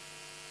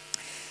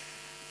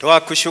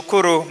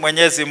 Tunakushukuru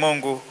Mwenyezi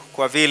Mungu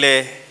kwa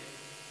vile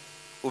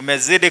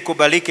umezidi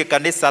kubariki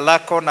kanisa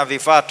lako na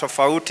vifaa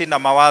tofauti na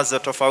mawazo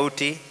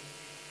tofauti,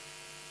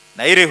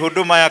 na ili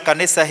huduma ya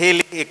kanisa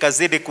hili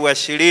ikazidi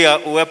kuashiria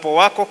uwepo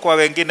wako kwa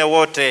wengine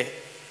wote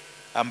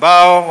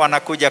ambao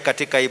wanakuja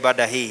katika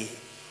ibada hii.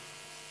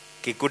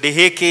 Kikundi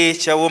hiki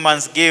cha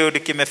Women's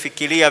Guild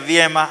kimefikiria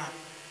vyema,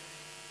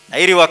 na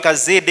ili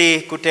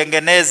wakazidi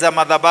kutengeneza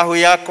madhabahu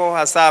yako,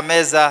 hasa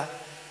meza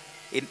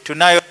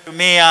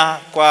tunayotumia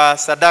kwa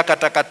sadaka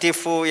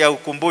takatifu ya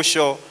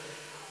ukumbusho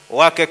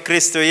wake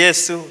Kristo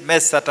Yesu,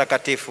 meza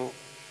takatifu.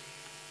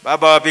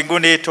 Baba wa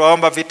mbinguni,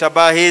 tuomba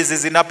vitambaa hizi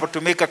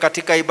zinapotumika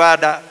katika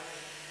ibada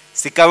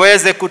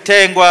sikaweze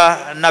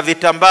kutengwa na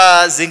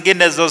vitambaa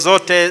zingine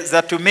zozote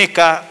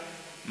zatumika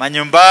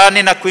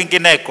manyumbani na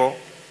kwingineko,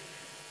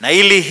 na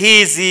ili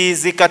hizi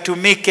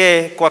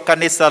zikatumike kwa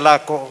kanisa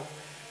lako.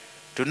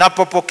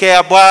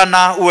 Tunapopokea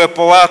Bwana,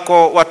 uwepo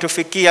wako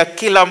watufikia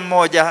kila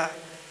mmoja.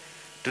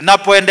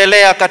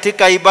 Tunapoendelea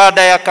katika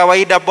ibada ya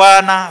kawaida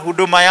Bwana,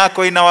 huduma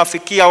yako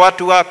inawafikia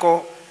watu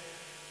wako.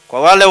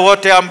 Kwa wale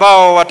wote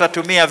ambao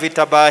watatumia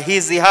vitambaa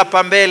hizi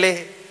hapa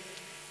mbele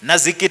na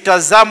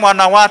zikitazamwa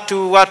na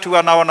watu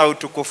wanaona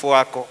utukufu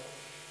wako,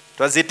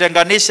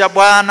 twazitenganisha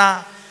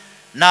Bwana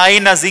na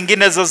aina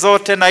zingine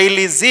zozote, na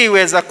ili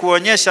ziwe za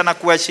kuonyesha na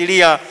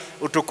kuashiria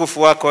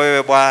utukufu wako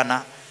wewe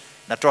Bwana.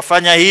 Na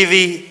twafanya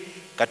hivi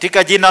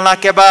katika jina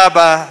lake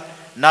Baba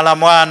na la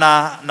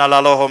Mwana na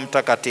la Roho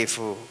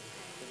Mtakatifu.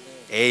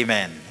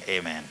 Amen.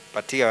 Amen.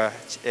 Patia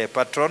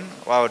patron,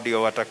 wao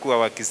ndio watakuwa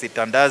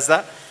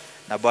wakisitandaza,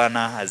 na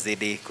Bwana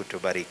azidi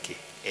kutubariki.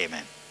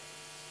 Amen.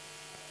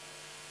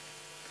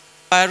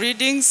 Our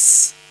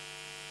readings,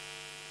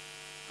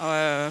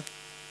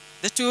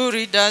 the two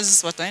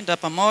readers wataenda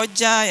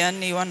pamoja,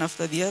 yani one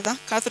after the other.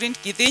 Catherine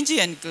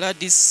Kithinji and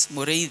Gladys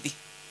Mureithi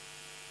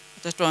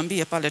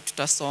watatuambia pale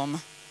tutasoma.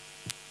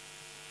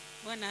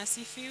 Bwana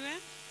asifiwe.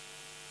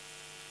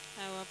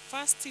 Our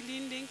first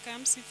reading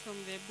comes from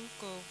the book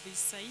of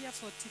Isaiah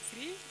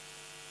 43.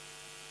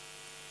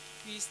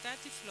 We start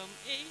from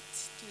 8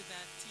 to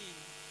 13.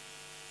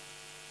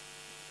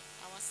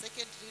 Our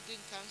second reading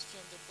comes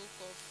from the book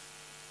of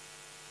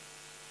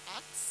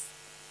Acts,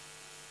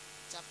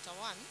 chapter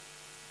 1,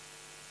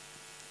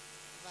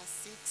 verse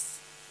 6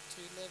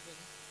 to 11.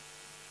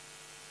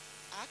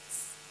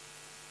 Acts,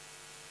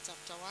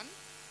 chapter 1,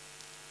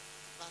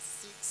 verse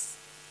 6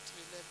 to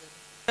 11.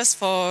 As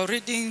for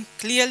reading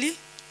clearly,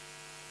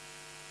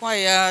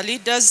 choir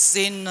leaders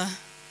sing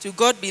 "To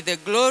God Be the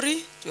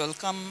Glory" to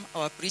welcome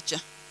our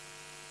preacher.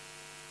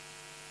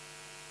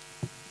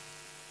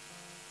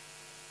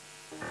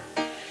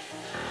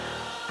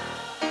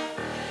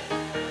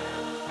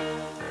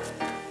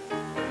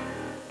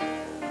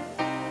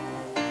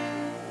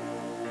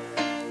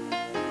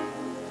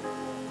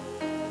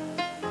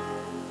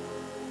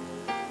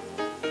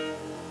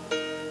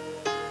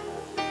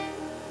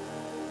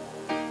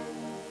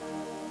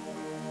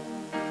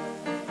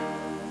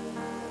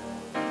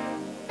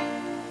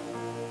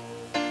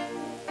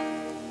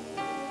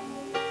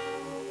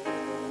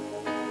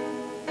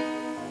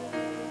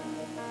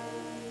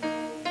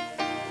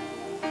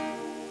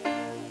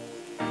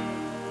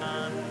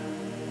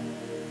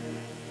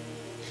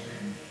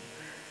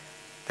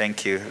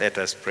 Thank you. Let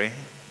us pray.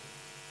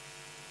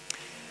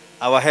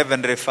 Our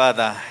Heavenly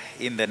Father,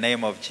 in the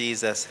name of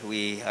Jesus,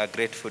 we are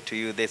grateful to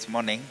you this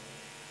morning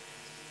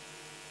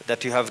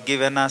that you have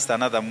given us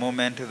another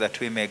moment that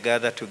we may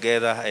gather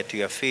together at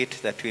your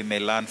feet, that we may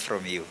learn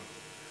from you.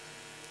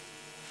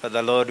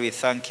 Father Lord, we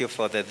thank you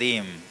for the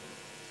theme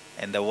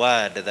and the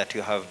word that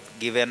you have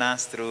given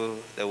us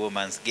through the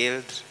Women's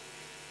Guild.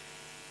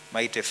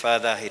 Mighty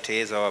Father, it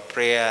is our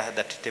prayer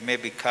that it may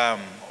become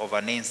of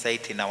an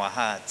insight in our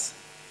hearts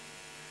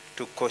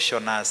to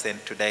caution us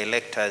and to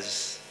direct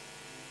us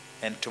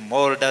and to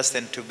mold us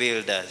and to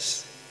build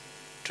us,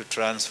 to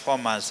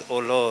transform us, O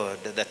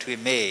Lord, that we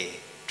may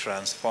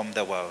transform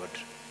the world.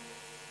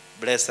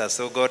 Bless us,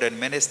 O God, and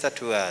minister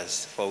to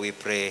us, for we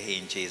pray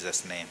in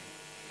Jesus' name.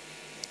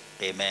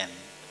 Amen.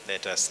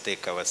 Let us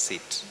take our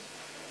seat.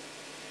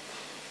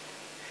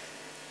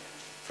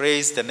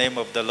 Praise the name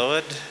of the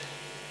Lord.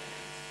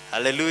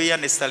 Hallelujah.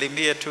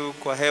 Nisalimie tu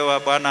kwa hewa.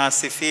 Bwana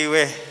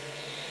asifiwe.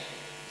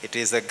 It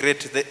is a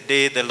great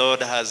day the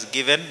Lord has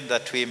given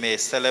that we may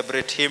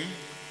celebrate him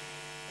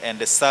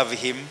and serve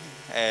him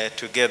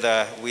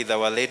together with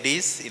our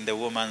ladies in the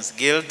Women's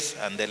Guild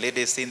and the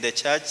ladies in the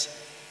church.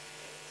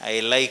 I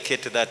like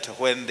it that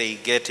when they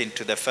get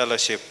into the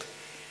fellowship,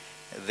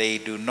 they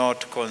do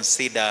not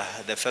consider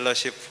the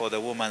fellowship for the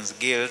Women's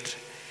Guild.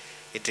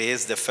 It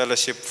is the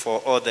fellowship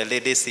for all the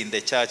ladies in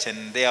the church,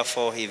 and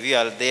therefore if you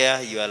are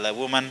there, you are a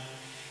woman.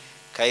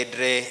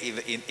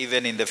 Kaidre,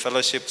 even in the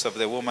fellowships of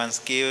the Women's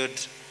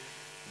Guild,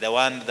 the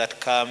one that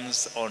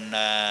comes on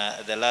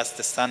the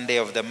last Sunday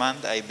of the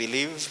month, I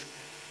believe,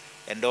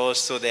 and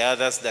also the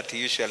others that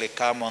usually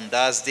come on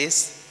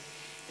Thursdays.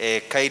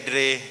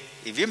 Kaidre,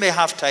 if you may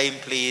have time,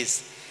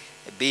 please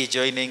be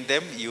joining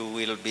them. You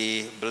will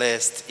be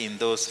blessed in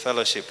those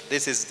fellowship.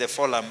 This is the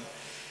forum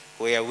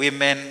where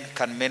women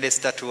can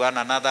minister to one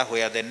another,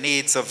 where the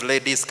needs of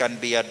ladies can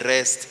be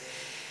addressed,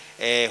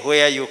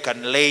 where you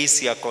can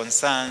lace your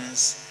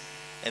concerns.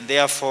 And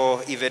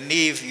therefore, even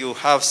if you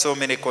have so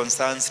many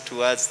concerns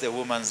towards the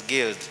Women's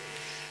Guild,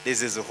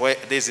 this is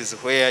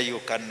where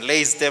you can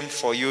lace them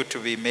for you to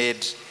be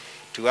made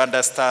to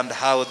understand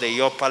how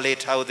they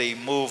operate, how they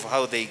move,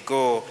 how they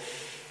go,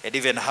 and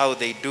even how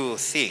they do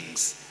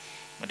things.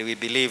 And we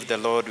believe the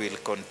Lord will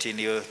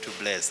continue to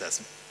bless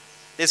us.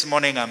 This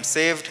morning I'm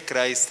saved.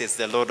 Christ is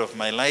the Lord of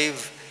my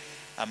life.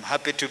 I'm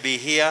happy to be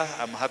here.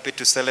 I'm happy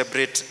to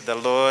celebrate the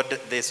Lord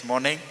this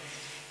morning.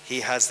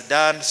 He has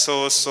done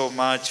so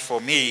much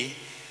for me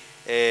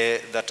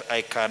that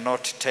I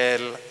cannot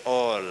tell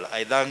all.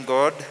 I thank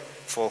God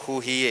for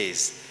who he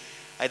is.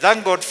 I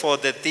thank God for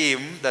the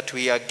theme that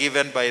we are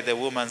given by the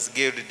Women's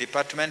Guild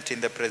Department in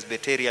the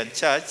Presbyterian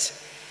Church,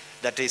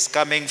 that is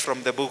coming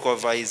from the book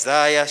of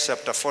Isaiah,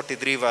 chapter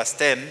 43, verse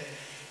 10,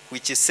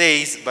 which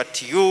says,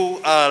 "But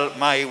you are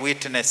my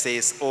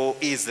witnesses, O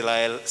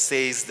Israel,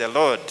 says the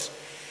Lord.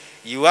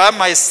 You are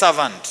my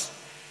servant.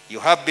 You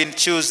have been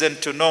chosen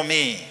to know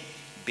me,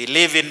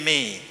 believe in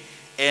me,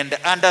 and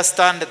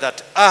understand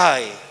that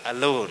I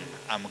alone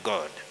am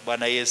God."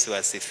 Bwana Yesu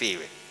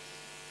asifiwe.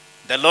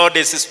 The Lord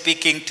is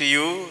speaking to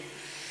you.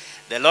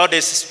 The Lord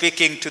is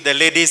speaking to the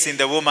ladies in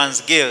the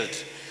Women's Guild.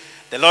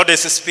 The Lord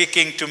is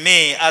speaking to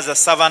me as a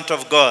servant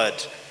of God.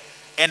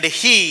 And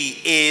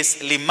he is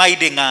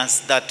reminding us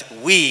that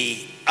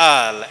we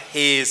are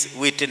his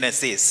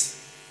witnesses.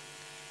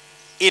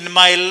 In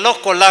my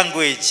local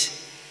language,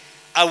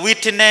 a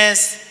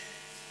witness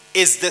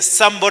is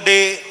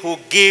somebody who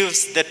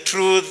gives the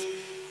truth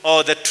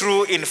or the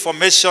true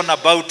information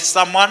about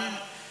someone.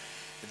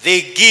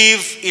 They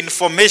give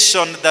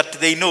information that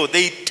they know.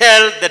 They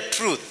tell the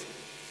truth.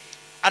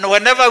 And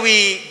whenever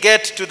we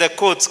get to the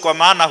courts, kwa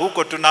maana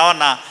huko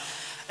tunaona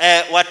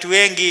watu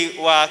wengi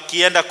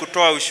wakienda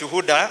kutoa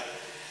ushuhuda,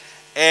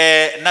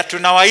 na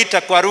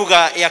tunawaita kwa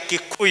lugha ya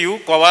Kikuyu,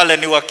 kwa wale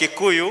ni wa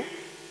Kikuyu,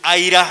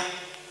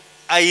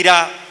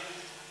 aira,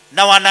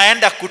 na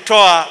wanaenda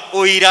kutoa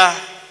uira,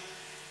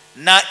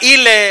 na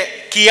ile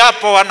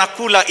kiapo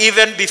wanakula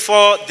even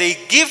before they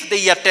give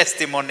their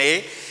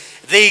testimony.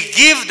 They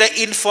give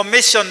the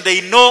information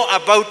they know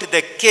about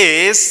the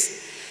case.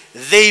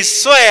 They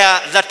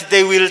swear that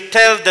they will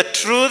tell the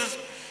truth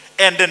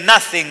and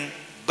nothing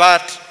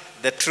but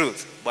the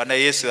truth. Bwana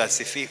Yesu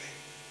asifiwe.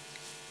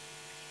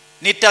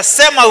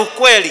 Nitasema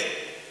ukweli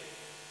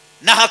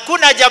na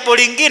hakuna jambo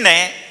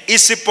lingine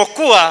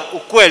isipokuwa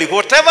ukweli.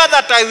 Whatever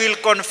that I will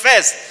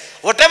confess,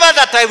 whatever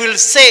that I will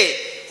say,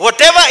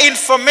 whatever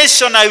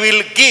information I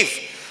will give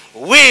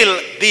will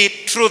be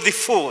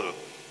truthful.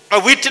 A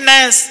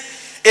witness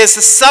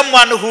is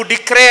someone who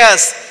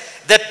declares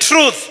the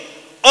truth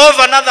of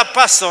another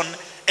person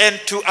and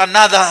to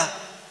another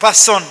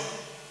person.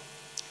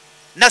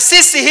 Na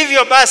sisi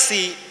hivyo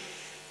basi,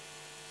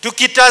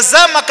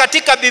 tukitazama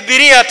katika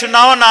Biblia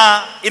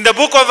tunaona in the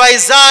book of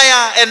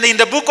Isaiah and in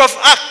the book of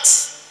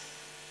Acts,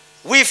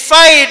 we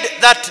find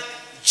that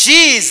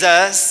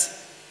Jesus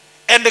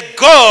and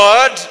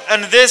God,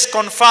 and this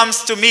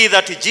confirms to me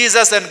that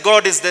Jesus and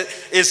God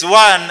is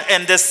one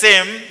and the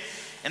same.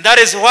 And that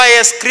is why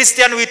as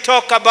Christian we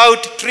talk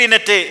about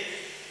Trinity.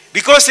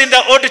 Because in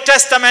the Old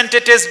Testament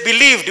it is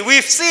believed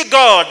we see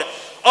God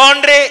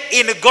only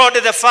in God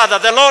the Father,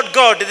 the Lord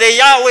God, the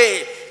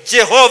Yahweh,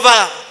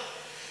 Jehovah.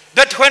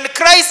 But when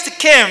Christ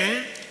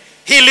came,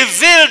 he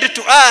revealed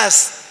to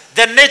us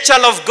the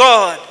nature of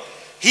God.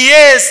 He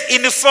is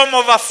in the form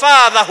of a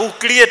Father who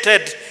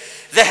created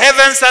the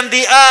heavens and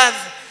the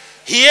earth.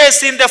 He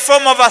is in the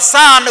form of a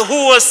Son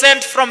who was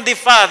sent from the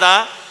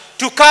Father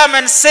to come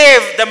and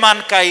save the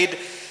mankind.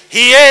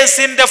 He is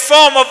in the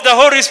form of the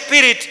Holy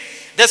Spirit,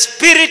 the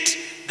Spirit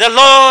the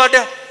Lord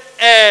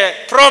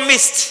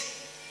promised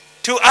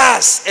to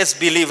us as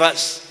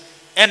believers.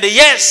 And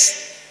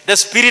yes, the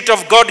Spirit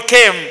of God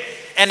came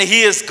and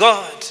he is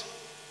God.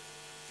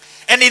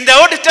 And in the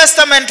Old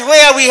Testament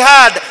where we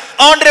had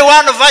only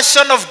one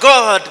version of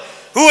God,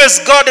 who is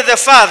God the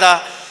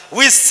Father,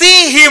 we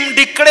see him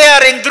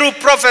declaring through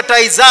prophet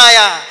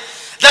Isaiah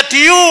that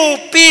you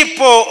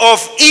people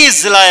of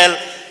Israel,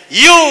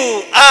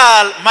 you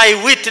are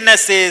my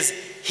witnesses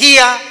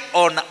here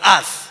on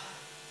earth.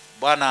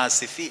 Bwana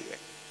asifiwe.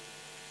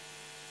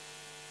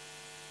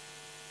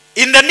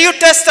 In the New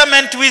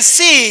Testament we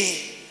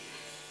see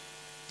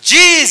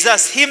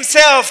Jesus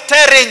himself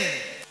telling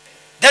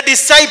the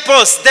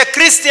disciples, the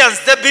Christians,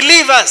 the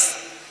believers,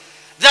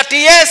 that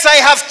yes, I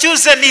have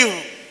chosen you,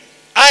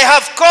 I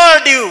have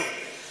called you,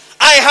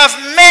 I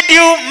have made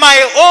you my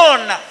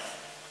own,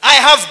 I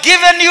have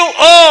given you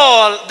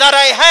all that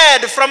I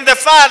had from the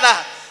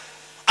Father,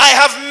 I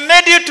have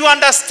made you to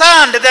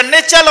understand the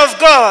nature of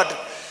God,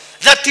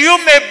 that you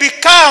may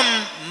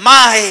become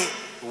my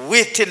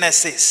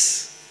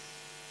witnesses.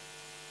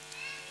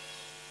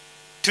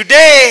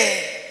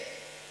 Today,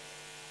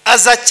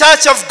 as a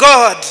church of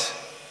God,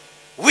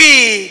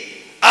 we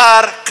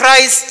are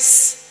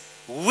Christ's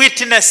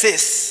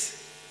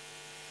witnesses.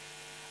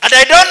 And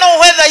I don't know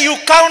whether you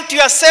count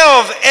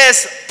yourself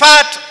as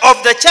part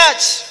of the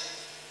church.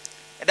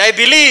 And I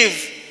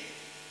believe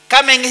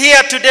coming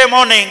here today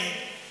morning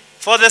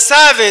for the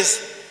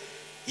service,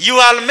 you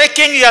are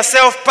making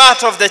yourself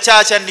part of the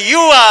church and you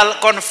are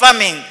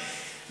confirming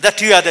that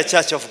you are the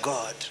church of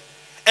God.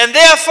 And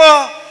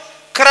therefore,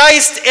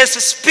 Christ is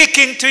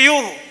speaking to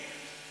you.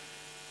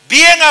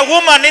 Being a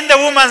woman in the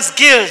woman's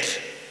guild,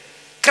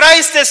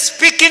 Christ is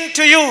speaking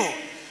to you.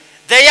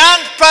 The young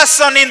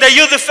person in the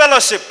youth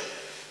fellowship,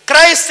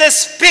 Christ is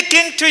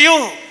speaking to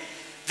you.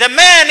 The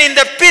man in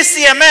the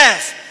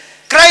PCMF,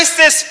 Christ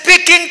is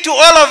speaking to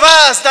all of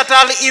us that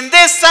are in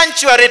this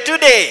sanctuary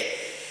today,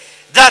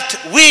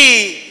 that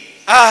we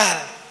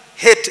are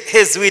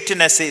his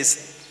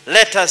witnesses.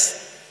 Let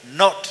us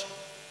not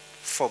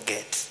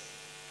forget.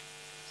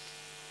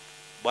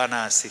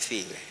 Bwana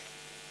asifiwe.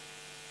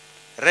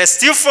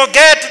 Lest you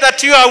forget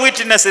that you are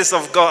witnesses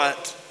of God.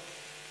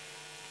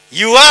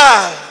 You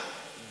are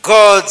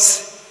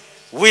God's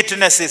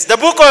witnesses. The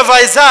book of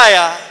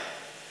Isaiah,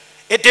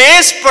 it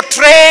is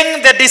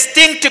portraying the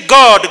distinct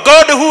God,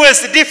 God who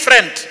is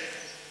different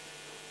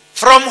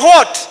from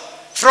what?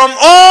 From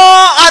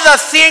all other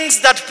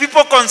things that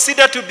people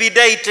consider to be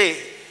deity,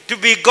 to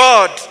be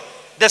God,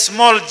 the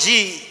small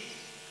g.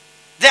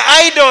 The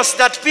idols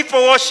that people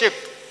worship,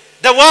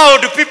 the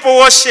world people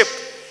worship.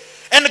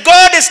 And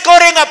God is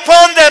calling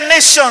upon the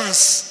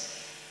nations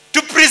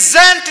to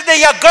present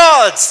their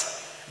gods,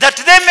 that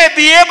they may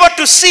be able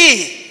to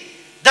see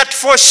that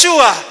for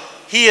sure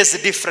he is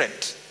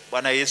different.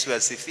 Bwana Yesu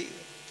asifiwe.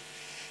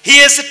 He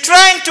is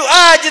trying to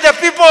urge the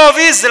people of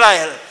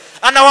Israel.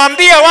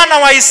 Anawaambia wana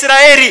wa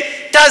Israeli,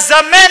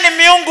 tazameni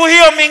miungu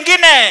hiyo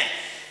mingine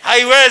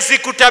haiwezi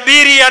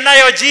kutabiri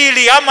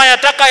yanayojili ama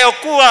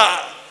yatakayokuwa,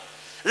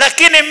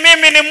 lakini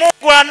mimi ni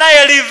Mungu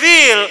anaye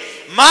reveal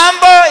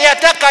mambo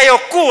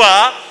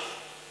yatakayokuwa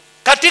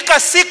katika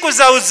siku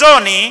za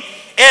uzoni,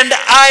 and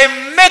I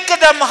make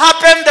them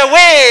happen the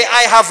way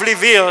I have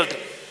revealed.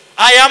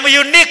 I am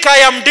unique,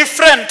 I am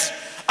different,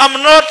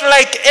 I'm not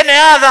like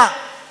any other.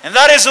 And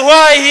that is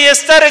why he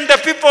is telling the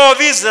people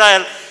of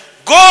Israel,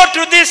 go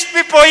to these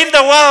people in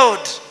the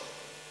world,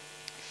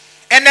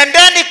 and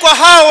endeni kwa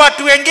hao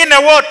watu wengine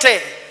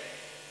wote,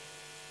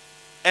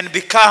 and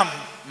become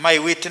my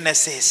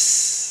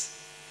witnesses.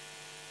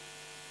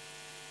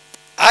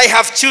 I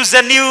have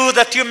chosen you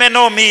that you may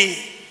know me.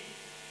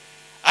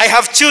 I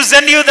have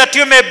chosen you that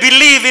you may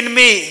believe in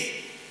me.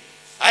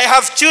 I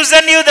have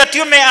chosen you that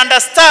you may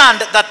understand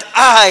that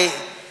I,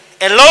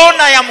 alone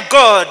I am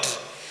God,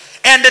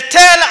 and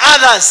tell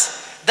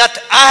others that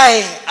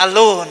I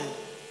alone,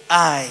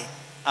 I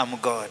am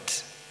God.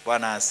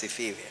 Bwana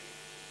asifiwe.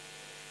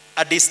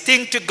 A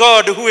distinct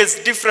God who is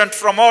different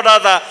from all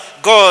other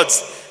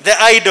gods, the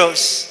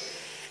idols.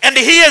 And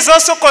he is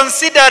also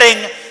considering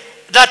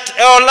that,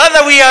 or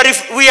rather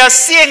we are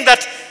seeing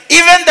that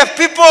even the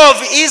people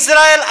of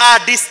Israel are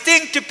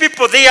distinct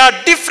people. They are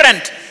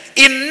different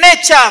in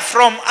nature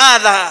from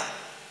other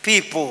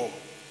people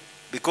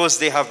because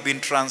they have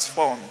been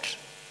transformed.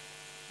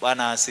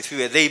 Bwana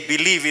asifiwe. They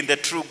believe in the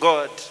true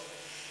God.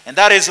 And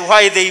that is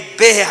why they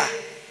bear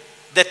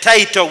the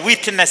title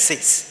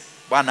witnesses.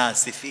 Bwana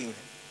asifiwe.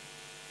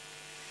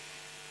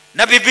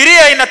 Na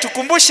Biblia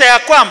inatukumbusha ya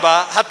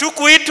kwamba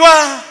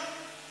hatukuitwa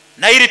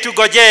na ili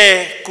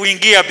tugojee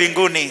kuingia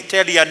binguni.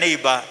 Tell your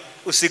neighbor,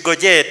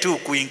 usigojee tu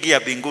kuingia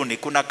binguni.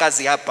 Kuna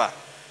kazi hapa.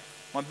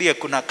 Mwambie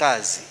kuna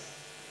kazi.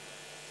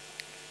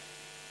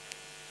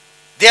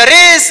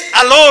 There is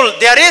a role,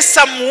 there is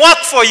some work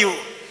for you.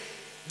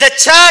 The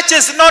church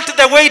is not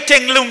the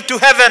waiting room to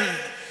heaven.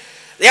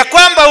 Ya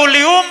kwamba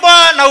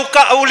uliumbwa na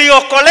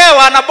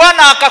uliokolewa na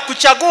Bwana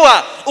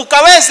akakuchagua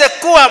ukaweze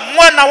kuwa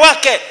mwana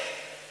wake.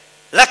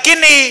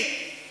 Lakini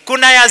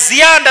kuna ya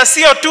ziada,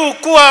 sio tu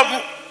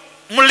kuwa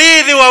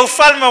mlithi wa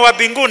ufalme wa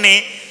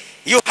binguni.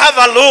 You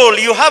have a role,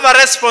 you have a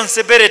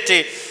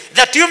responsibility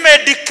that you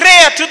may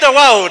declare to the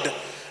world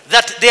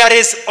that there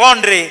is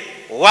only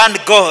one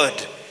God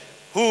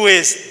who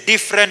is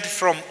different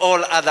from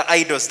all other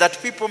idols,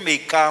 that people may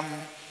come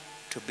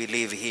to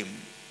believe him.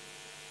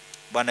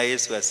 Bwana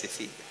Yesu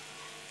asifiwe.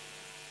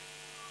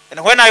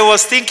 And when I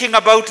was thinking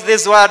about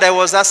this word, I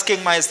was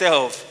asking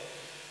myself,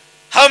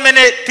 how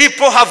many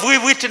people have we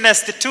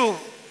witnessed to?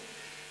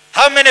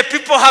 How many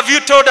people have you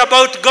told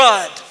about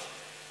God?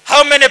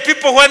 How many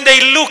people when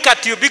they look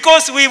at you,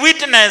 because we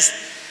witness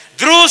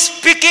through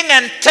speaking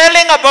and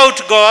telling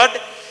about God,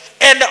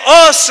 and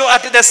also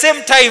at the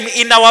same time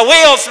in our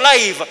way of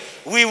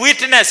life, we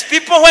witness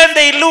people when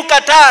they look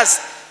at us,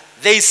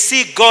 they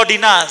see God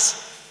in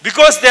us.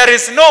 Because there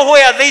is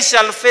nowhere they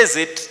shall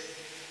visit,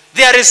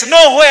 there is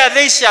nowhere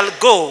they shall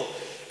go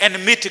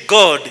and meet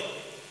God,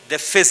 the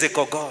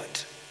physical God.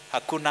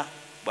 Hakuna.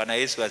 Bwana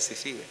Yesu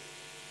asifiwe.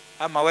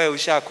 Ama wewe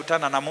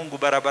ushakutana na Mungu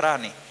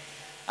barabarani,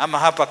 ama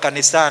hapa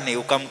kanisani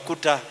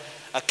ukamkuta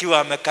akiwa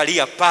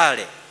amekalia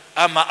pale,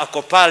 ama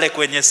ako pale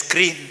kwenye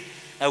screen,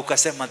 na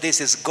ukasema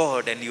this is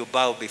God, and you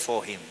bow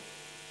before him.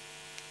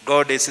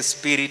 God is a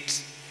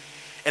spirit,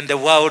 and the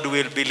world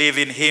will believe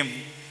in him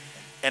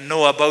and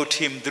know about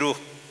him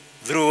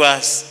through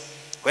us.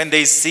 When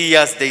they see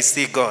us, they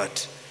see God.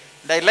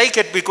 And I like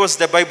it because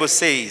the Bible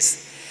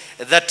says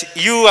that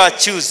you are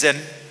chosen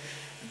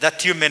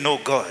that you may know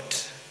God.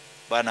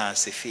 Bwana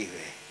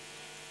asifiwe.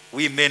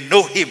 We may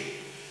know him.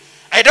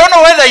 I don't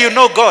know whether you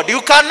know God.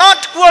 You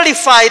cannot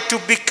qualify to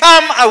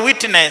become a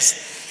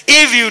witness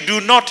if you do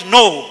not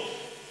know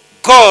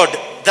God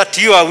that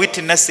you are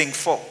witnessing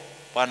for.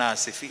 Bwana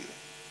asifiwe.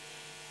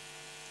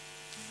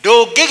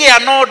 Ndũngĩgĩa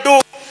na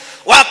ũndũ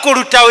wa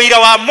kũruta wĩra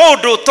wa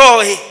mũndũ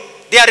ũtoĩ.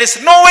 There is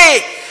no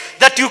way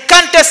that you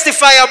can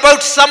testify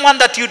about someone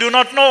that you do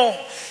not know.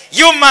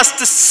 You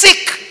must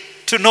seek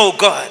to know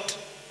God.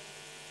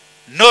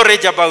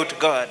 Knowledge about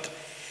God.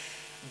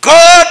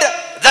 God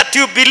that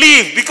you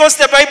believe, because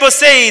the Bible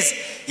says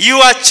you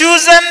are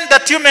chosen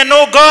that you may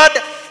know God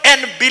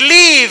and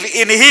believe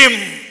in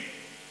him.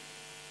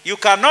 You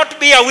cannot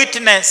be a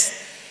witness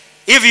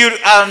if you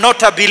are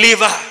not a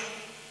believer.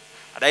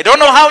 And I don't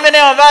know how many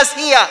of us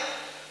here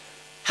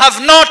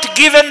have not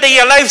given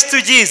their lives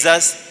to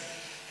Jesus,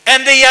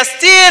 and they are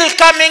still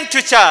coming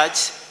to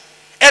church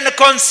and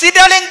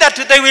considering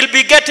that they will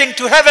be getting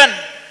to heaven.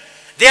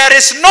 There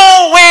is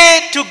no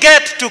way to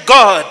get to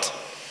God,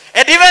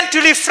 and even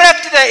to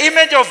reflect the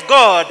image of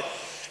God,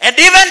 and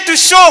even to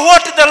show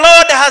what the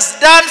Lord has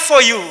done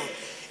for you,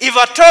 if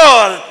at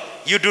all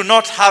you do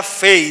not have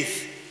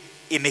faith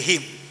in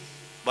him.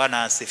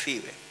 Bwana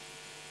asifiwe.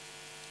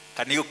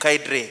 Can you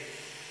kindly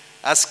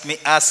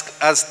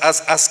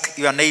ask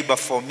your neighbor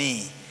for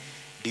me,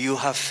 do you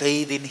have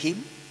faith in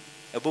him?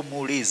 Hebu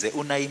muulize,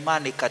 una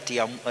imani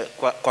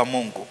kwa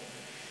Mungu?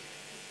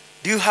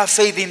 Do you have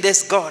faith in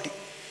this God?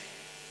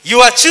 You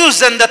are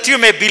chosen that you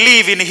may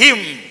believe in him.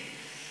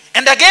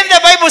 And again the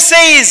Bible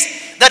says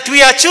that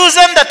we are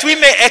chosen that we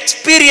may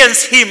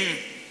experience him.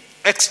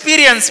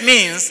 Experience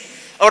means,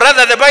 or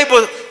rather the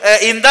Bible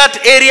in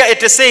that area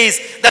it says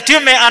that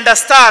you may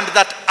understand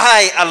that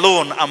I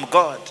alone am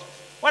God.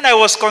 When I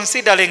was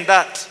considering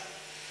that,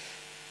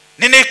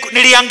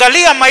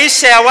 niliangalia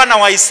maisha ya wana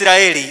wa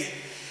Israeli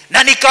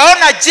na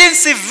nikaona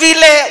jinsi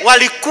vile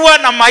walikuwa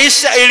na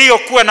maisha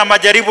iliyokuwa na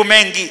majaribu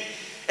mengi,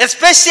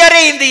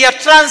 especially in their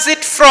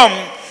transit from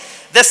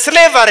the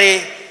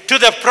slavery to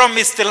the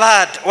promised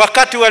land,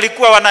 wakati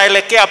walikuwa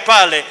wanaelekea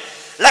pale.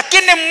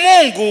 Lakini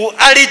Mungu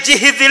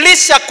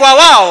alijihidhilisha kwa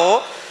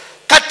wao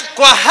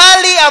kwa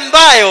hali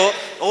ambayo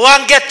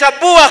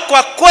wangetabua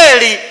kwa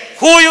kweli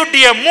huyu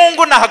ndiye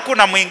Mungu na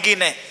hakuna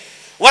mwingine.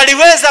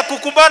 Waliweza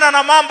kukumbana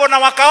na mambo na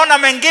wakaona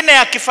mengine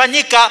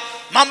yakifanyika,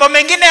 mambo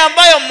mengine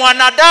ambayo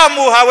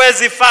mwanadamu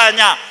hawezi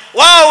fanya,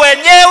 wao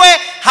wenyewe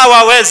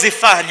hawawezi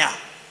fanya.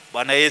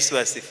 Bwana Yesu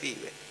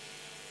asifiwe.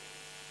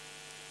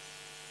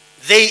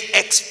 They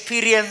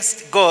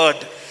experienced God,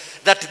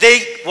 that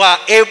they were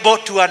able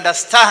to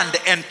understand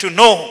and to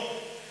know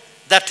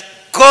that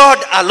God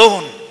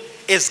alone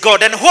is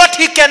God, and what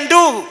he can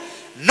do,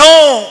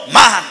 no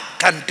man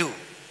can do.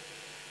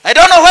 I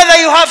don't know whether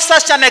you have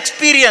such an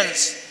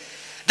experience,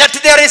 that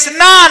there is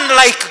none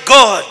like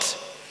God,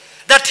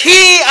 that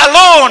he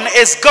alone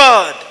is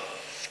God,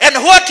 and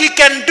what he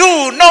can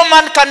do, no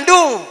man can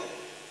do.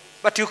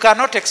 But you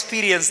cannot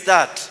experience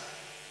that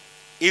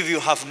if you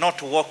have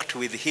not walked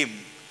with him,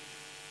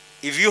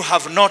 if you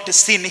have not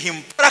seen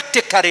him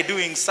practically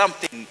doing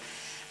something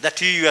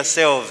that you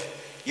yourself,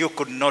 you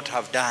could not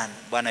have done.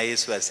 Bwana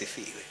Yesu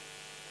asifiwe.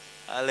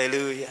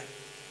 Hallelujah.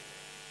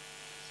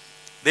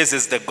 This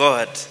is the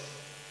God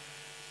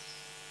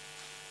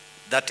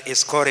that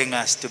is calling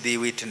us to be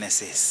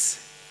witnesses.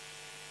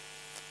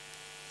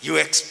 You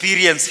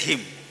experience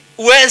him.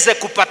 Uweze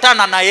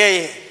kupatana na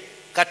yeye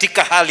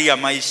katika hali ya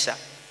maisha.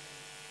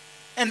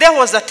 And there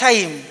was a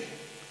time,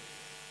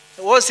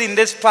 I was in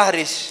this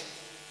parish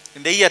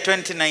in the year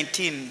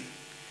 2019,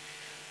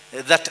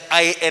 that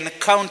I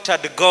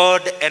encountered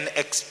God and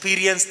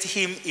experienced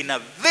him in a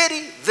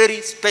very,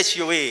 very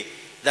special way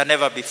than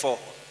ever before.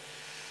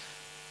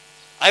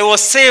 I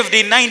was saved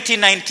in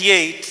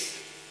 1998.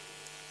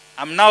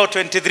 I'm now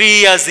 23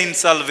 years in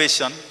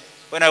salvation,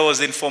 when I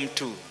was in Form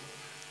 2.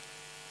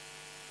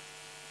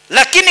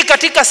 Lakini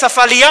katika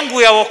safari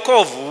yangu ya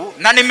wokovu,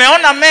 na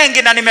nimeona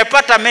mengi na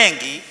nimepata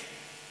mengi,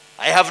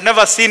 I have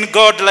never seen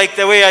God like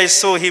the way I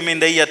saw him in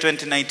the year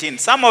 2019.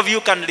 Some of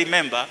you can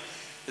remember,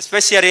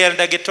 especially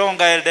Elder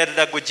Gitonga,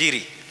 Elder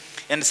Gujiri,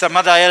 and some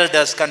other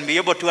elders can be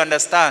able to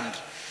understand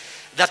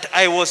that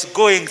I was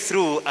going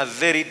through a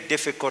very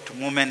difficult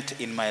moment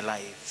in my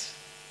life.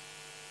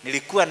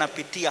 Nilikuwa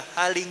napitia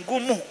hali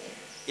ngumu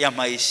ya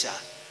maisha.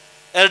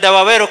 Elder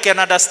Wawero can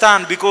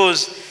understand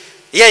because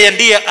yeye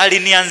ndiye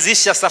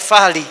alinianzisha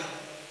safari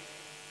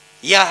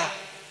ya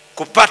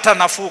kupata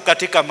nafuu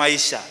katika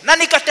maisha. Na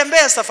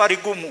nikatembea safari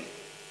gumu.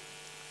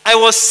 I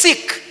was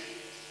sick.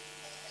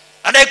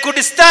 And I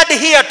could stand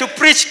here to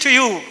preach to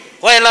you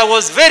while I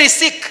was very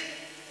sick.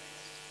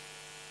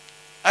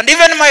 And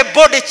even my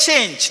body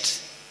changed.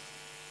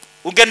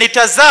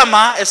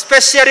 Ugenitazama,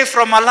 especially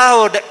from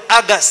allowed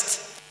August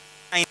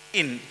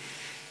 19,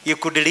 you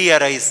could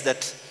realize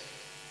that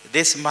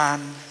this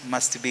man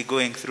must be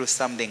going through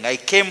something. I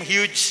came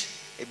huge,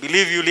 I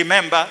believe you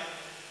remember,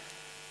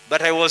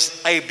 but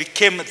I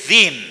became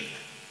thin.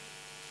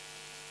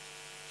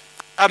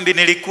 Ambi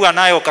nilikuwa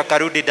nayo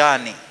kakarudi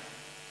ndani.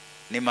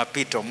 Ni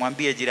mapito.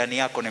 Mwambie jirani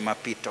yako ni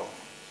mapito.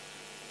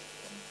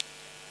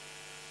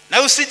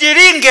 Na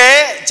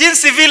usijiringe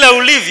jinsi vile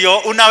ulivyo,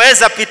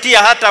 unaweza pitia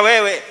hata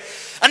wewe.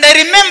 And I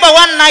remember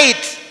one night,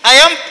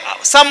 I am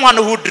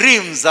someone who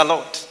dreams a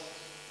lot.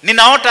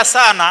 Ninaota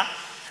sana,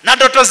 na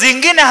ndoto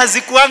zingine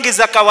hazikuangi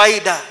za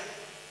kawaida.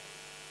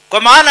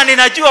 Kwa maana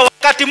ninajua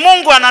wakati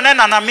Mungu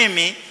ananena na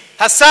mimi,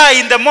 hasa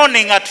in the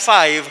morning at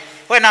 5,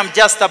 when I'm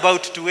just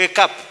about to wake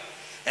up.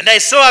 And I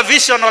saw a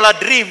vision or a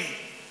dream.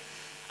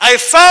 I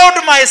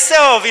found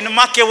myself in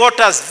murky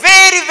waters,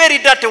 very, very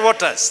dirty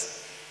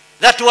waters,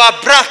 that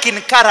were black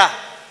in color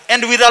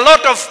and with a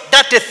lot of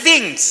dirty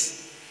things.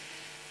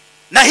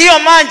 Na hiyo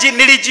maji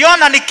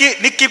nilijiona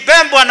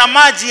nikibembwa na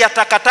maji ya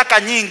takataka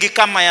nyingi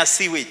kama ya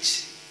sewage.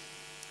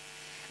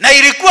 Na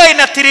ilikuwa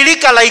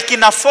inatiririka like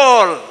ina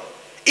fall,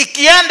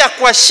 ikienda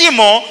kwa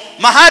shimo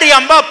mahali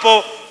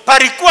ambapo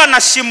palikuwa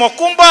na shimo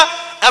kubwa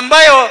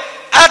ambayo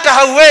hata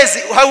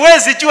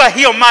hauwezi jua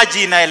hiyo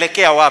maji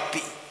inaelekea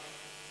wapi.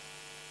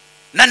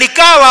 Na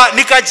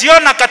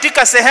nikajiona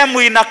katika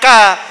sehemu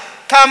inakaa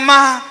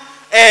kama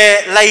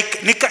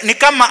ni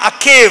kama a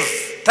cave,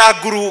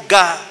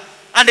 taguruga,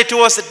 and it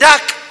was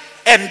dark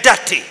and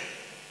dirty.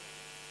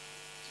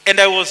 And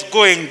I was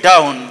going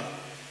down,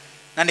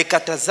 na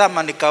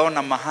nikatazama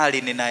nikaona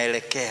mahali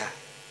ninaelekea.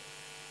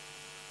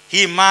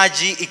 Hii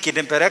maji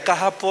ikinipeleka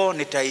hapo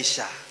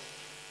nitaisha.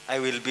 I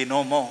will be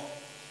no more.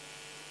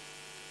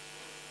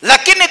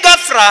 Lakini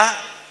ghafla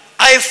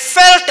I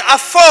felt a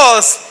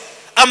force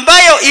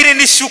ambayo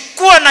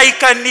ilinishukua na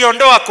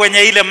ikaniondoa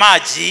kwenye ile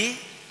maji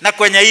na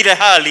kwenye ile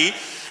hali,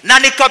 na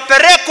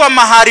nikapelekwa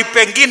mahali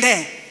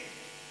pengine.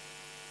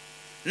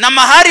 Na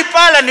mahali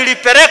pale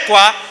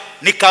nilipelekwa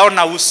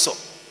nikaona uso.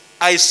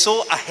 I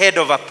saw a head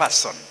of a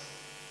person.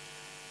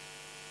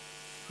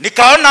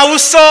 Nikaona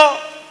uso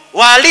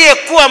wa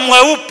aliyekuwa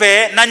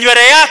mweupe na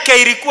nywele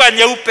yake ilikuwa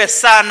nyeupe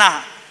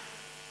sana.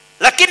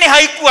 Lakini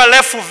haikuwa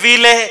refu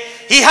vile.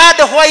 He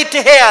had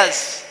white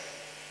hairs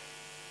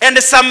and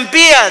some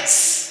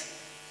beards,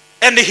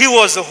 and he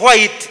was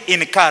white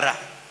in color.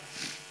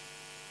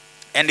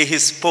 And he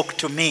spoke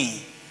to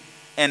me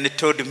and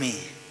told me,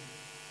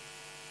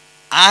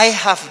 I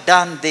have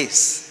done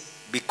this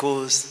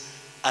because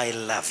I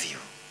love you.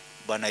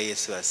 Bwana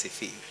Yesu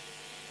asifiwe.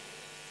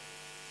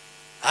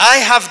 I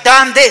have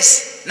done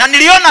this. Na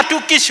niliona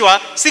tu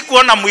kichwa,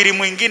 sikuona mwili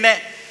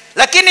mwingine.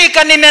 Lakini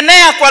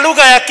ikaninenea kwa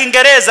lugha ya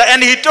Kiingereza,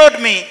 and he told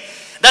me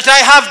that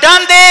I have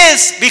done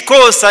this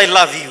because I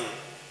love you.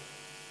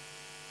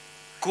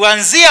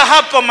 Kuanzia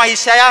hapo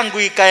maisha yangu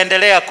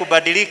ikaendelea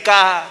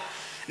kubadilika,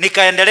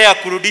 nikaendelea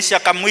kurudisha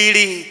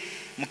kamwili.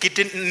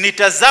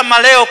 Nitazama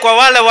leo kwa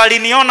wale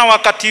waliniona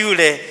wakati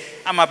ule,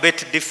 I'm a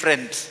bit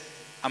different.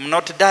 I'm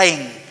not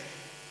dying,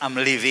 I'm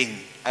living.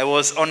 I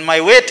was on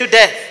my way to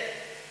death,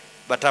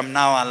 but I'm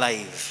now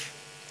alive.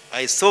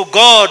 I saw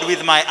God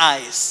with my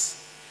eyes.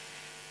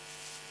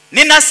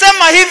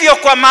 Ninasema hivyo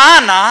kwa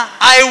maana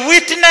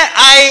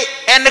I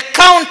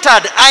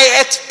encountered, I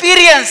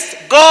experienced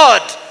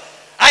God.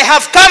 I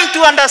have come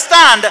to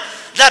understand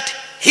that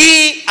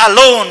He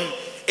alone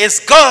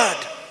is God.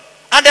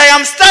 And I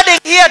am standing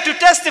here to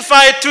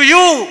testify to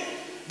you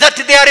that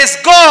there is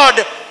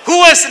God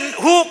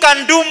who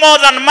can do more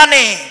than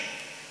money,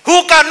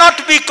 who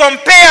cannot be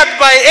compared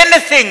by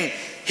anything.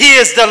 He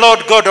is the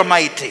Lord God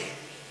Almighty.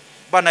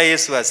 Bwana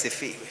Yesu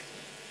asifiwe.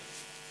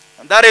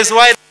 And that is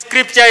why the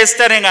scripture is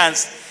telling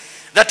us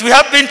that we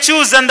have been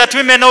chosen that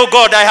we may know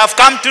God. I have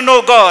come to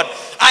know God.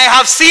 I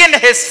have seen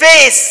His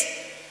face.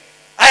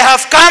 I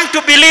have come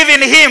to believe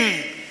in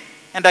Him.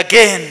 And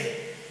again,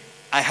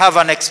 I have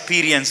an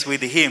experience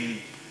with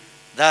Him.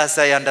 Thus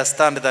I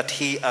understand that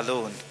He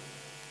alone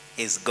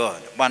is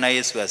God. Bwana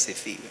Yesu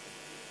asifiwe.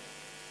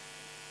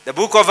 The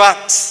book of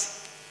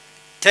Acts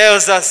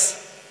tells us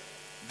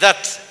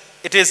that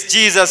it is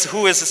Jesus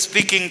who is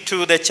speaking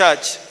to the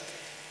church.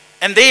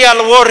 And they are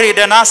worried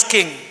and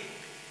asking,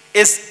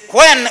 is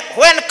when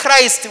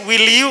Christ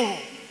will you?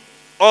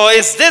 Or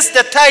is this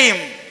the time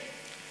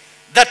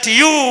that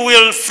you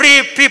will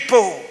free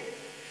people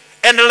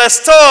and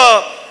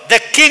restore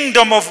the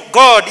kingdom of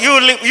God.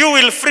 You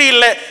will free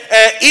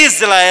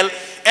Israel,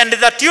 and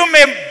that you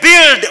may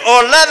build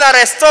or rather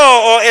restore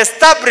or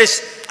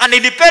establish an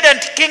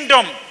independent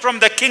kingdom from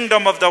the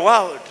kingdom of the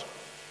world.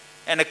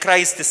 And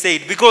Christ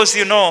said, because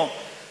you know,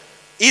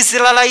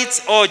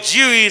 Israelites or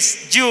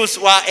Jews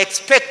were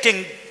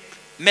expecting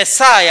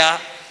Messiah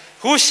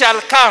who shall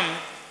come,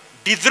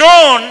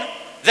 dethrone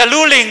the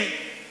ruling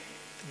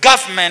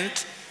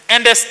government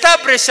and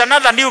establish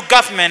another new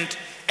government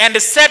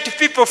and set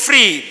people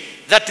free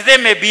that they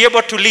may be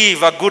able to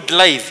live a good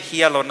life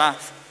here on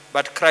earth.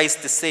 But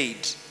Christ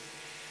said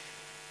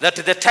that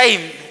the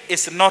time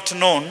is not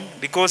known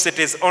because it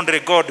is only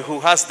God who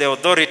has the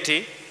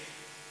authority,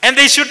 and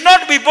they should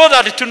not be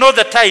bothered to know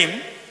the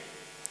time,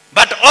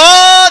 but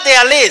all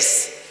their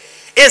lives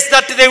is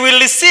that they will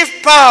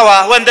receive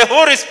power when the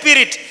Holy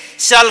Spirit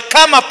shall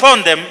come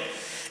upon them,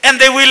 and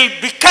they will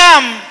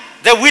become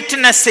the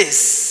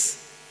witnesses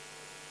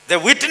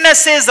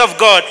of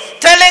God,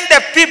 telling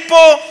the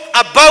people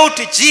about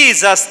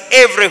Jesus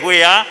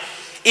everywhere,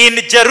 in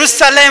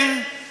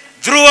Jerusalem,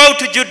 throughout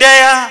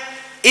Judea,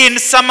 in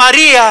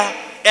Samaria,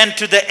 and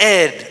to the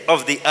end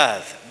of the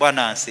earth.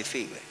 Bwana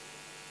asifiwe.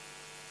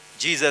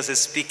 Jesus is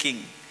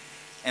speaking,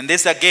 and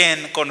this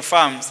again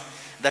confirms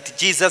that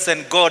Jesus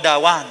and God are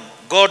one.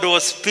 God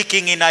was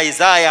speaking in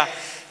Isaiah.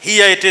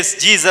 Here it is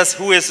Jesus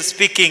who is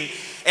speaking,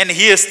 and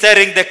he is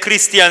telling the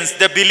Christians,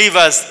 the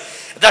believers,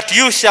 that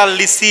you shall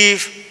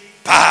receive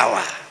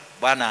power.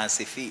 Bwana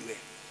asifiwe.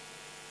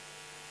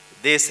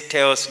 This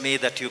tells me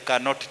that you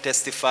cannot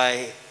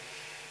testify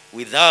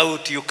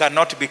without, you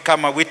cannot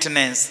become a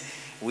witness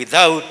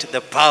without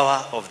the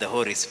power of the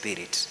Holy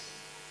Spirit.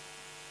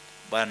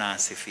 Bwana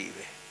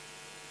asifiwe.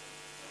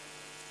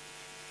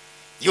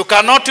 You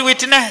cannot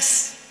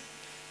witness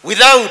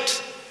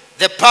without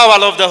the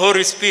power of the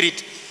Holy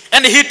Spirit.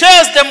 And he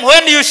tells them,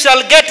 when you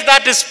shall get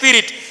that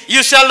Spirit,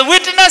 you shall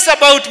witness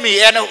about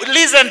me. And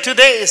listen to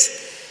this.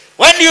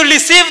 When you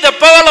receive the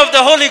power of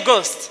the Holy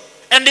Ghost,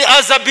 and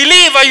as a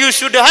believer you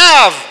should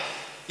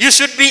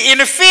be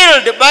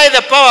infilled by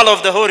the power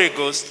of the Holy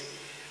Ghost.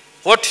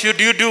 What should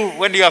you do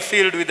when you are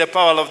filled with the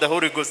power of the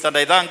Holy Ghost? And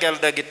I thank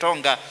Elder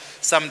Gitonga,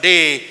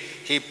 someday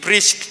he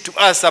preached to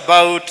us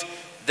about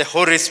the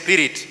Holy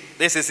Spirit.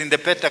 This is in the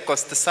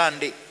Pentecost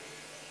Sunday.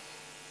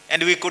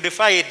 And we could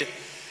find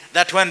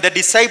that when the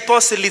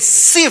disciples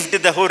received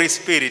the Holy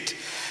Spirit,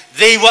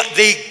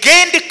 they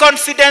gained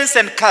confidence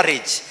and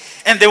courage.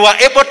 And they were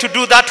able to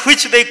do that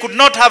which they could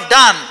not have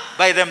done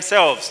by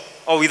themselves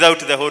or without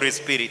the Holy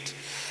Spirit.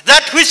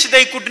 That which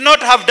they could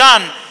not have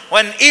done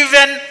when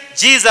even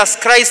Jesus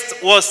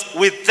Christ was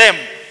with them.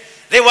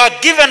 They were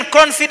given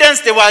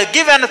confidence, they were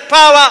given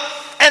power,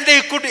 and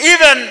they could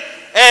even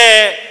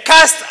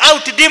cast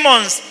out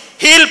demons,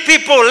 heal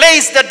people,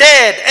 raise the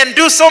dead, and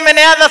do so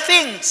many other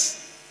things.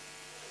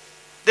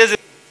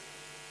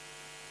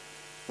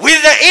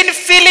 With the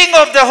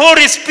infilling of the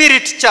Holy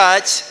Spirit,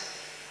 church,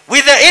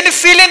 with the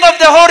infilling of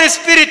the Holy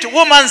Spirit,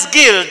 Women's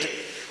Guild,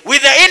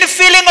 with the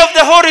infilling of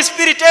the Holy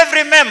Spirit,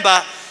 every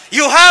member,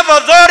 you have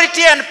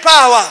authority and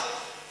power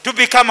to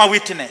become a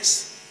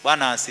witness.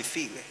 Bwana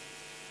asifiwe.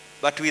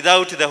 But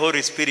without the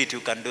Holy Spirit, you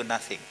can do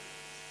nothing.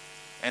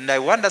 And I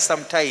wonder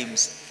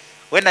sometimes,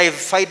 when I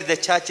find the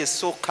church is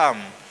so calm,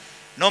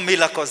 no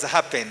miracles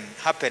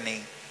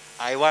happening,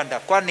 I wonder,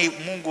 kwani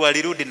Mungu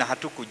alirudi na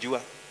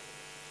hatukujua?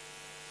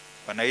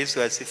 Bwana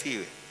Yesu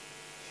asifiwe.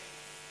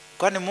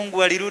 Kwani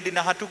Mungu alirudi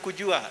na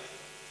hatukujua?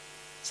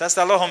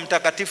 Sasa Roho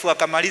Mtakatifu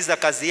akamaliza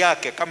kazi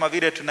yake, kama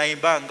vile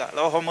tunaimbanga,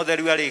 Roho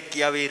Mutheru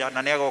arikia wira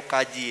na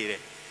niagoka njire.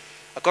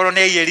 Akorwo ni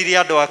ayerire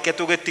andu ake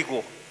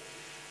tugetigwo.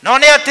 No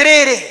ni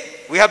atiriri,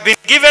 we have been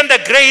given the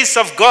grace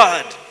of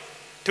God.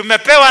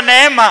 Tumepewa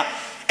neema,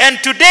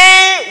 and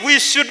today we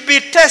should be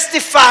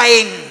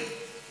testifying.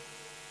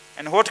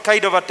 And what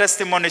kind of a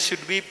testimony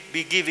should we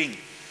be giving?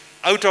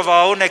 Out of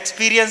our own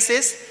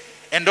experiences,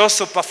 and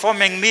also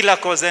performing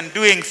miracles and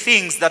doing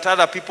things that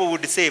other people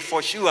would say,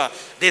 for sure,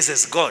 this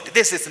is God.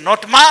 This is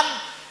not man,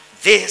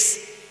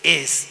 this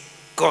is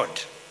God.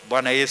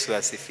 Bwana Yesu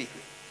asifiwe.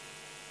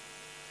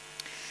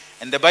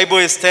 And the Bible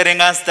is telling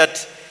us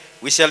that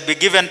we shall be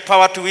given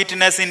power to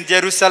witness in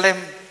Jerusalem,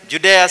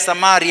 Judea,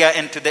 Samaria,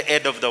 and to the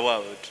end of the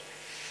world.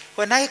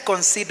 When I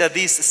consider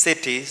these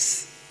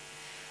cities,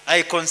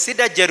 I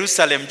consider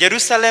Jerusalem.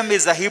 Jerusalem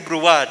is a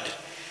Hebrew word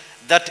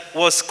that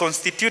was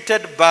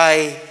constituted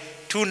by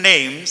two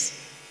names,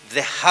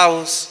 the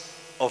house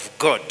of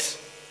God.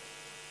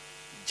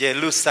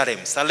 Jerusalem.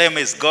 Salem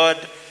is God.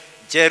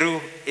 Jeru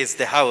is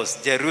the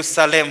house.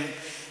 Jerusalem,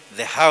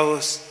 the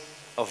house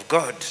of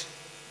God.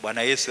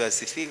 Bwana Yesu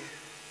asifiwe.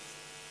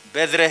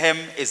 Bethlehem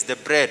is the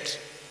bread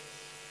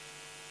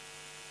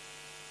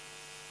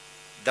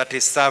that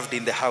is served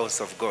in the house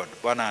of God.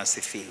 Bwana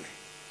asifiwe.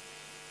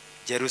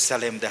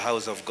 Jerusalem, the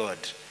house of God.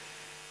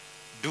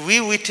 Do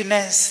we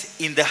witness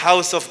in the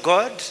house of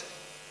God?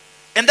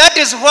 And that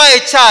is why,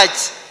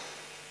 church,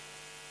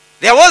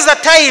 there was a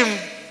time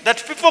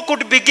that people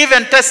could be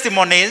given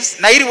testimonies,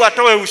 na ili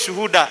watoe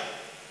ushuhuda.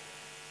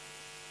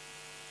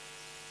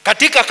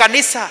 katika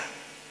kanisa.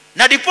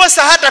 Na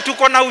diposa hata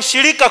tuko na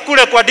ushirika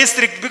kule kwa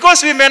district,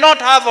 because we may not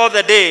have all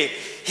the day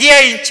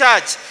here in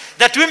church,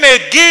 that we may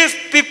give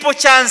people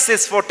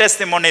chances for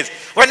testimonies.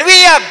 When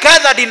we are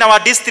gathered in our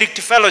district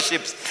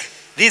fellowships,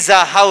 these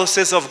are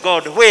houses of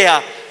God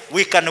where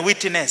we can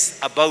witness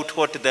about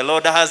what the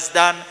Lord has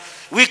done.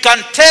 We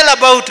can tell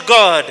about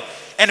God,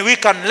 and we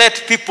can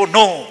let people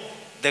know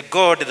the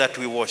God that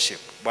we worship.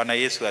 Bwana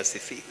Yesu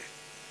asifiwe.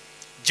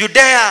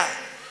 Judea,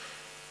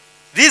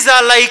 these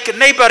are like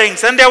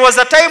neighborings. And there was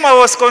a time I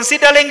was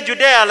considering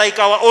Judea like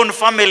our own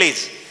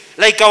families,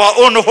 like our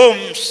own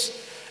homes,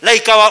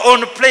 like our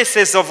own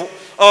places of,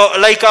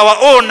 like our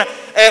own,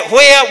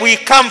 where we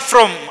come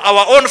from,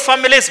 our own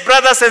families,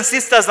 brothers and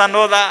sisters and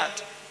all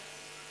that.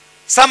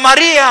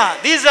 Samaria,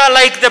 these are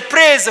like the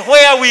place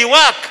where we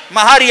work,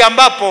 mahali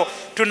ambapo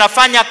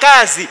tunafanya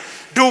kazi.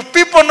 Do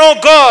people know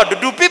God?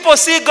 Do people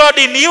see God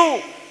in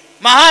you?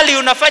 Mahali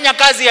unafanya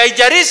kazi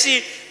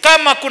haijalishi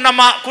kama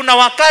kuna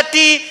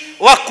wakati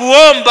wa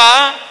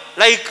kuomba,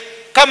 like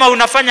kama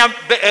unafanya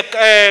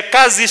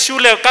kazi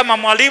shule kama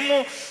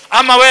mwalimu,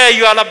 ama where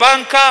you are a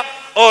banker,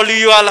 or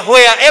you are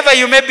wherever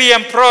you may be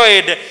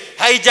employed.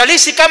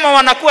 Haijalishi kama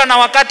wanakuwa na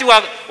wakati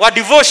wa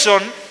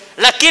devotion,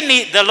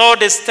 lakini the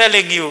Lord is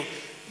telling you,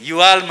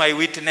 you are my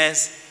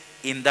witness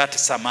in that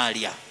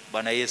Samaria.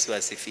 Bwana Yesu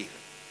asifiwe.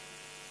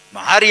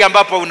 Mahali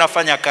ambapo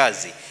unafanya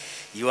kazi,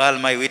 you are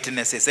my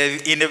witnesses,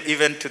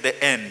 even to the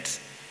end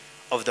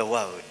of the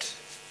world.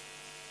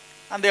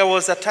 And there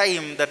was a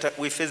time that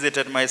we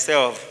visited,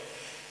 myself,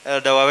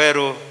 Elder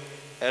Waweru,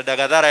 Elder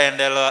Gadara, and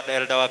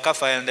Elder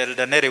Wakafa, and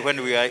Elder Neri,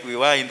 when we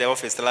were in the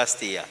office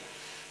last year.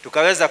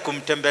 Tukaweza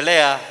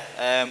kumtembelea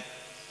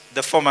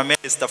the former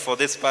minister for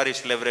this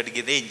parish, Reverend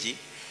Githinji.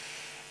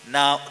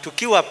 Na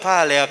tukiwa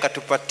pale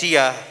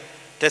akatupatia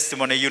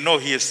testimony. You know,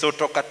 he is so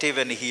talkative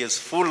and he is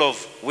full of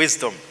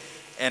wisdom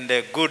and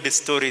good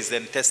stories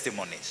and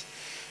testimonies.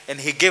 And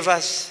he gave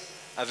us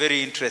a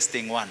very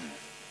interesting one.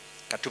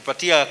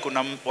 Katupatia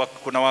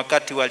kuna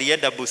wakati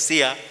walienda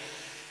Busia,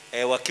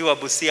 wakiwa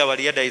Busia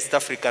walienda East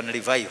African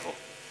Revival.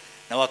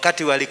 Na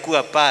wakati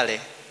walikuwa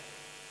pale,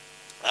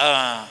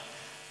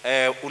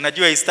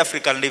 unajua East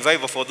African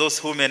Revival, for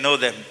those who may know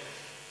them,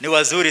 ni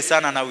wazuri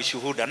sana na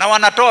ushuhuda. Na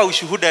wanatoa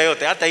ushuhuda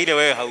yote, hata ile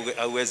wewe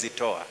hauwezi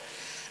toa.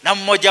 Na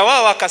mmoja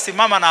wao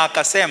akasimama na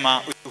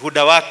akasema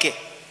ushuhuda wake.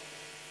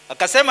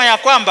 Akasema ya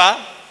kwamba,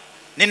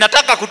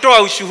 ninataka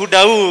kutoa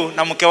ushuhuda huu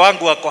na mke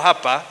wangu wako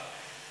hapa,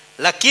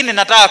 lakini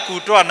nataka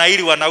kutoa na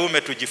ili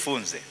wanaume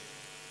tujifunze.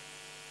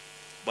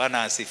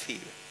 Bwana asifiwe.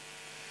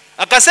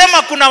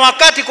 Akasema kuna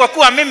wakati, kwa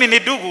kuwa mimi ni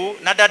ndugu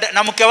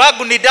na mke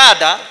wangu ni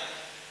dada,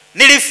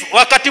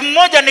 wakati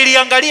mmoja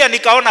niliangalia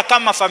nikaona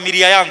kama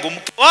familia yangu,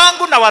 mke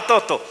wangu na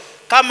watoto,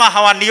 kama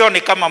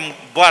hawanioni kama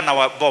bwana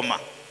wa boma,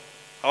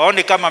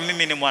 hawaoni kama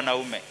mimi ni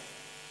mwanaume.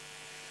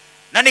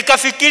 Na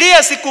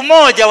nikafikiria siku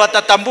moja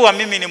watatambua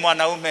mimi ni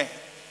mwanaume.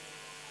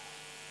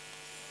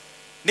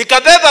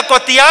 Nikabeba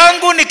koti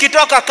yangu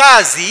nikitoka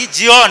kazi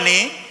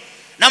jioni,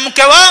 na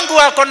mke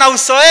wangu ako na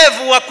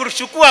uzoefu wa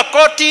kuchukua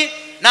koti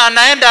na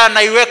anaenda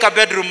anaiweka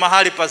bedroom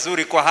mahali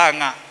pazuri kwa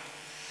hanga.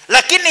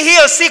 Lakini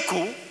hiyo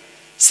siku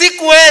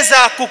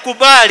sikuweza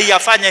kukubali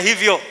afanye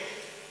hivyo.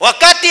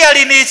 Wakati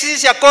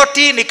aliniitisha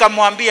koti,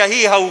 nikamwambia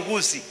hii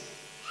hauguzi.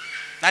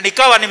 Na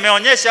nikawa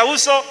nimeonyesha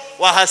uso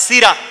wa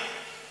hasira.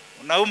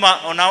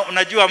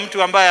 Unajua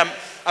mtu ambaye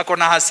ako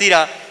na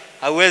hasira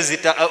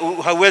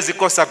hauwezi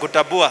kosa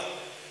kutabua.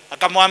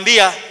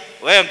 Akamwambia,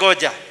 wewe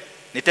ngoja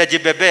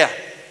nitajibebea.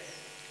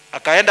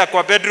 Akaenda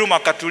kwa bedroom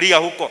akatulia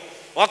huko.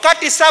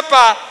 Wakati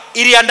sapa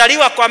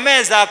iliandaliwa kwa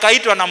meza,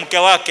 akaitwa na mke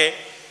wake.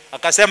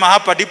 Akasema,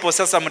 hapa ndipo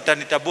sasa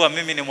mtanitabua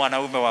mimi ni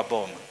mwanaume wa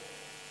boma.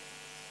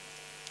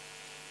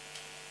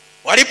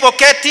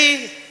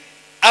 Walipoketi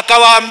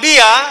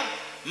akawaambia,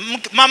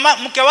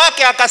 mke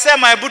wake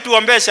akasema, hebu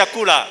tuombee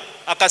chakula.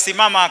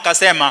 Akasimama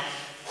akasema,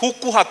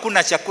 huku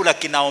hakuna chakula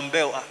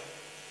kinaombewa.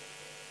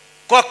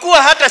 Kwa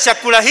kuwa hata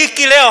chakula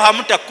hiki leo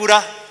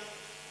hamtakula.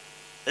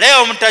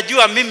 Leo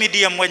mtajua mimi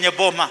ndiye mwenye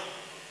boma.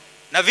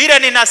 Na vile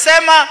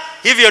ninasema,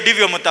 hivyo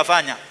ndivyo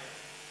mtafanya.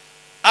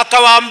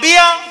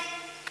 Akawaambia,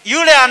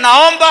 yule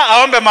anaomba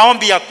aombe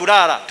maombi ya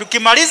kulala.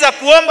 Tukimaliza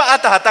kuomba,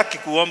 hata hataki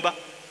kuomba.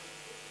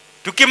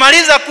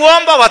 Tukimaliza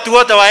kuomba, watu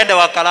wote waende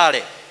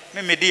wakalale.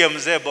 Mimi ndiye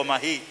mzee boma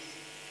hii.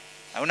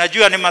 Na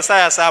unajua ni masaa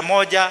ya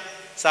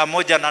saa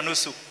moja na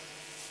nusu.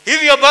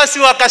 Hivyo basi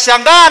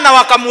wakashangaa na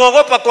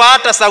wakamuogopa, kwa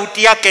hata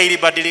sauti yake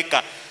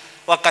ilibadilika.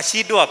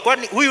 Wakashindwa,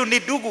 kwani huyu ni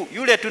ndugu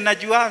yule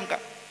tunajuanga.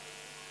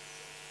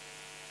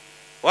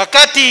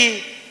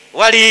 Wakati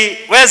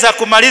waliweza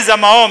kumaliza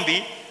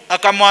maombi,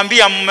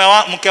 akamwambia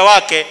mke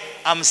wake,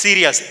 I'm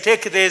serious,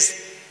 take this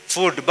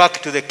food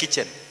back to the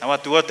kitchen. Na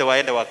watu wote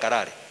waende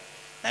wakalale.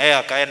 Na yeye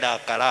akaenda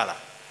akalala.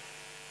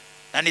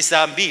 Na ni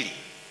saa 2.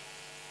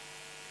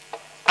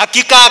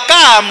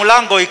 Akikaakaa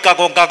mlango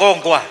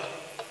ikagongagongwa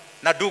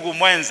na ndugu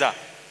mwenza,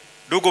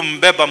 ndugu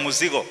mbeba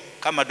mzigo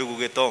kama ndugu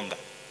Gitonga.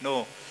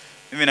 No,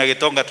 mimi na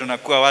Gitonga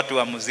tunakuwa watu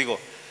wa mzigo.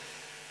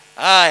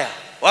 Haya,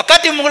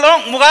 wakati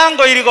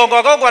mlango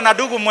iligongagongwa na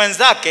ndugu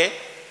mwenzake,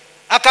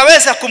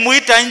 akaweza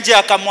kumuita nje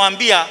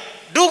akamwambia,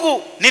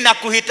 ndugu,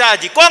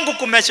 ninakuhitaji, kwangu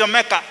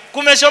kumeshomeka.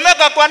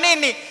 Kumeshomeka kwa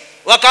nini?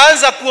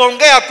 Wakaanza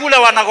kuongea kule,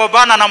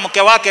 wanagobana na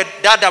mke wake,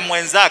 dada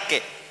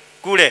mwenzake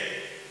kule,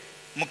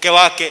 mke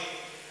wake.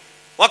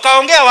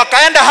 Wakaongea,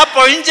 wakaenda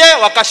hapo nje,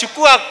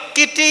 wakashukua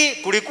kiti,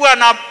 kulikuwa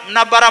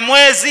na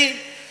baramwezi,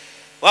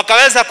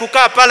 wakaweza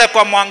kukaa pale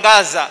kwa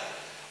mwangaza.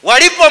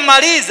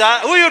 Walipomaliza,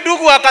 huyu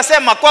ndugu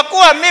akasema, kwa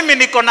kuwa mimi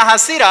niko na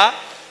hasira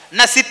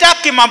na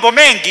sitaki mambo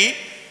mengi,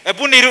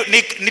 hebu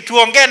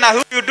nituongee na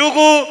huyu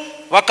ndugu.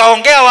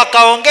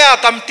 Wakaongea,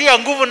 akamtia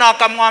nguvu na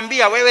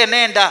akamwambia, wewe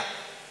nenda.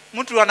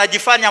 Mtu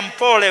anajifanya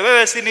mpole,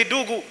 wewe si ni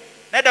ndugu,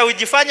 nenda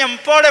ujifanye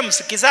mpole,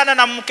 msikizane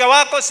na mke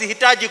wako,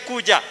 sihitaji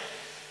kuja.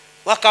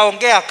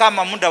 Wakaongea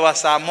kama muda wa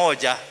saa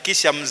moja,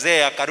 kisha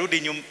mzee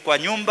akarudi kwa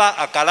nyumba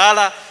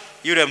akalala.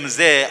 Yule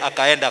mzee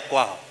akaenda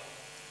kwao.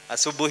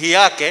 Asubuhi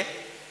yake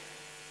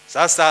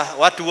sasa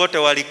watu wote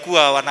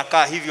walikuwa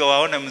wanakaa hivyo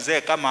waone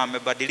mzee kama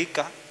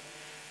amebadilika.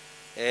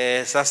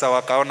 Sasa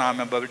wakaona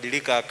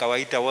amebadilika,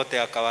 akawaita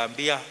wote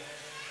akawaambia,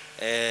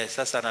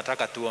 sasa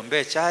nataka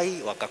tuombe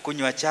chai.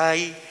 Wakakunywa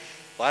chai.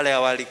 Wale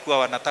walikuwa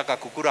wanataka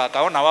kukula,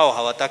 akaona wao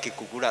hawataki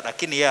kukula,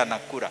 lakini yeye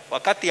anakula.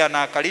 Wakati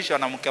anakalishwa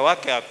na mke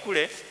wake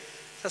akule,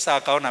 sasa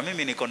akaona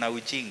mimi niko na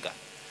ujinga.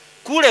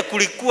 Kule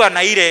kulikuwa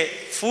na ile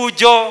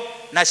fujo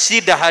na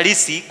shida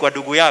halisi kwa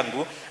ndugu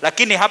yangu,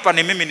 lakini hapa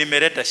ni mimi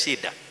nimeleta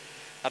shida.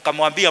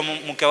 Akamwambia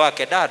mke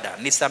wake, dada,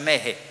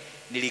 nisamehe,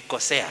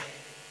 nilikosea.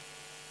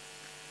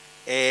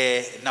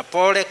 Na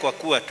pole kwa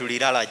kuwa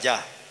tulilala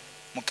njaa.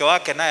 Mke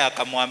wake naye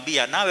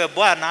akamwambia, nawe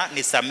bwana,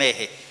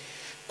 nisamehe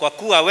kwa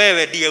kuwa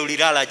wewe ndiye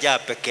ulilala njaa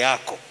peke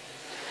yako.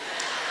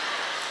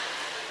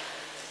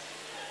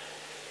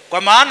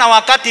 Kwa maana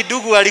wakati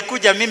ndugu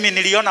alikuja, mimi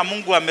niliona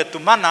Mungu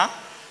ametumana.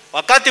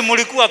 Wakati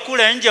mlikuwa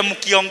kule nje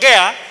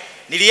mkiongea,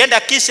 nilienda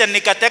kisha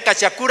nikateka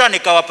chakula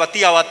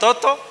nikawapatia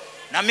watoto,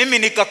 na mimi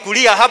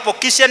nikakulia hapo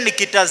kisha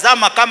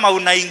nikitazama kama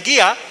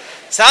unaingia.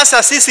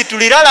 Sasa sisi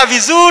tulilala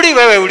vizuri,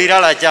 wewe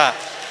ulilala njaa.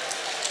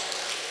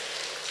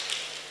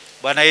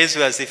 Bwana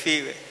Yesu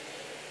asifiwe.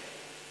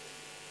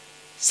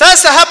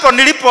 Sasa hapo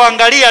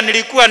nilipoangalia,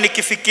 nilikuwa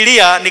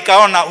nikifikiria,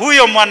 nikaona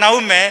huyo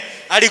mwanaume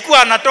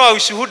alikuwa anatoa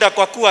ushuhuda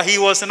kwa kuwa he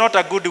was not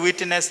a good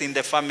witness in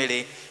the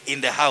family,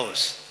 in the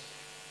house.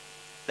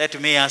 Let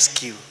me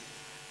ask you,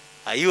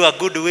 are you a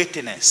good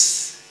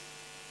witness?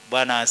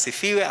 Bwana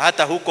asifiwe.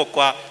 Hata huko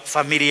kwa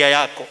familia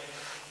yako,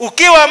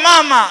 ukiwa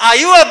mama,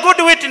 are you a good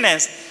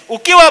witness?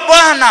 Ukiwa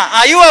bwana,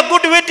 are you a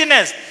good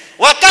witness?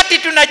 Wakati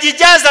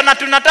tunajijaza na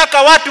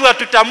tunataka watu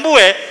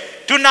watutambue,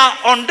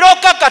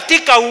 tunaondoka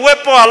katika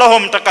uwepo wa Roho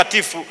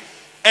Mtakatifu,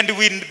 and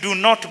we do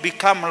not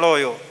become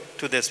loyal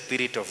to the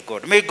Spirit of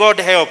God. May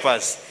God help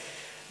us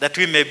that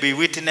we may be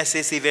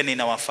witnesses even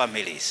in our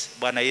families.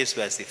 Bwana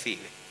Yesu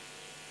asifiwe.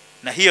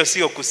 Na hiyo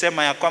sio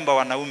kusema ya kwamba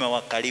wanaume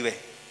wakaliwe,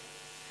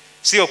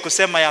 sio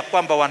kusema ya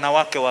kwamba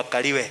wanawake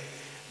wakaliwe,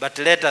 but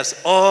let us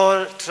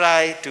all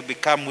try to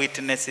become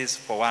witnesses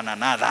for one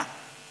another.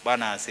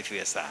 Bwana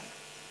asifiwe sana.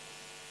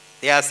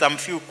 There are some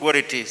few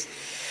qualities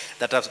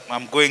that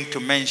I'm going to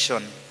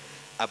mention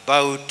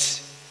about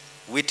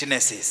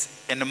witnesses,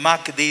 and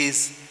mark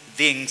these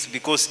things,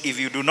 because if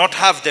you do not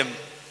have them,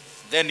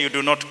 then you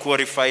do not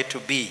qualify to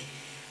be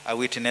a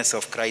witness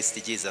of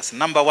Christ Jesus.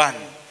 Number one,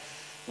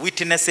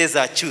 witnesses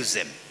are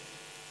chosen.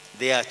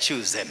 They are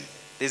chosen.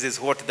 This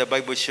is what the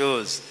Bible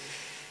shows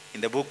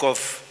in the book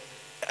of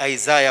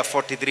Isaiah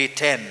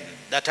 43:10,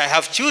 that I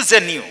have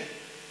chosen you.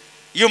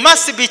 You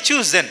must be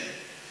chosen.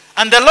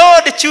 And the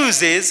Lord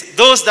chooses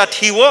those that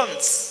he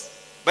wants.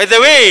 By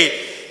the way,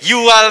 you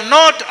are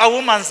not a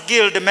Women's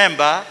Guild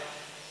member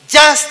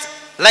just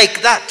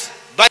like that,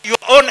 by your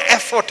own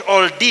effort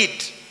or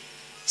deed.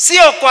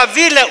 Sio kwa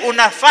vile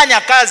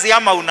unafanya kazi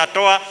ama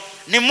unatoa,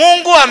 ni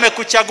Mungu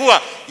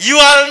amekuchagua. You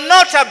are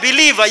not a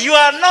believer, you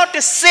are not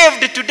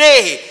saved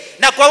today.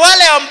 Na kwa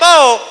wale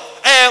ambao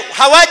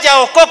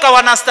hawajaokoka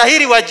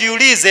wanastahili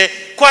wajiulize,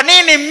 kwa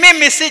nini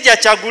mimi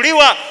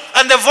sijachaguliwa?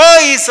 And the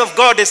voice of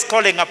God is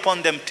calling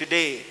upon them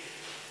today,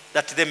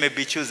 that they may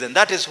be chosen.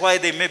 That is why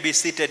they may be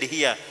seated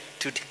here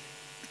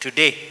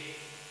today.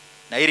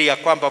 Na ili ya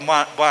kwamba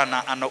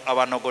Bwana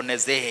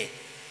awanogonezee.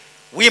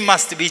 We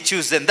must be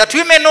chosen, that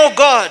we may know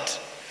God.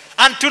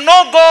 And to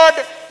know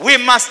God, we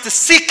must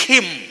seek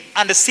him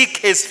and seek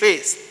his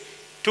face.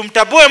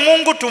 Tumtabue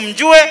Mungu,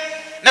 tumjue,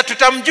 na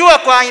tutamjua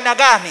kwa aina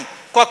gani?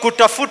 Kwa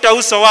kutafuta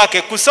uso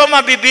wake,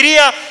 kusoma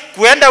Biblia,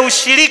 kuenda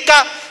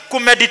ushirika,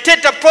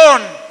 kumeditate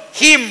upon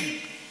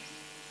him,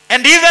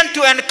 and even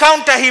to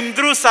encounter him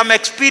through some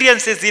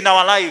experiences in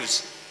our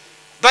lives.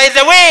 By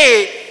the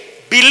way,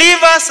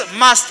 believers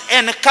must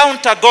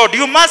encounter God.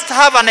 You must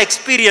have an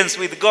experience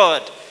with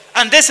God.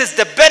 And this is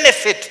the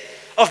benefit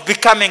of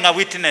becoming a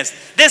witness.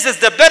 This is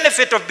the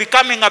benefit of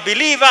becoming a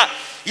believer.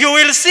 You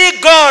will see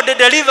God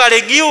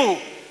delivering you,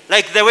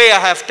 like the way I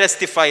have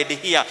testified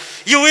here.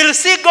 You will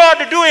see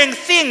God doing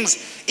things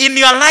in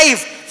your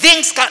life,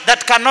 things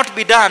that cannot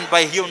be done by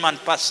a human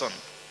person.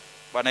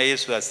 Bwana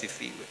Yesu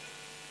asifiwe.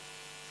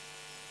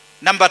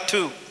 Number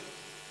two,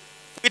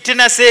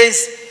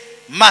 witnesses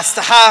must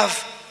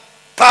have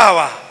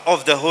power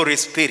of the Holy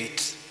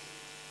Spirit.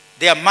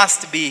 There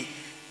must be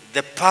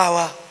the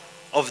power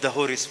of the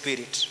Holy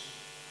Spirit.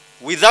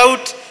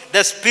 Without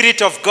the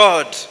Spirit of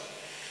God,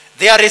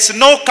 there is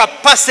no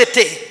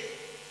capacity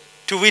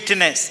to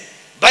witness.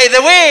 By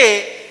the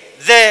way,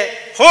 the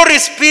Holy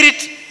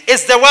Spirit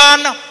is the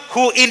one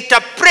who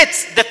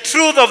interprets the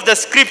truth of the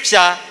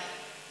scripture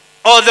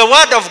or the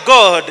word of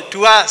God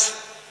to us.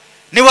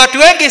 Ni watu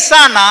wengi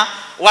sana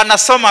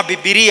wanasoma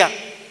Biblia,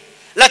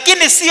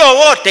 lakini sio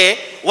wote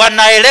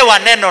wanaelewa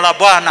neno la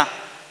Bwana.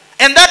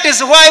 And that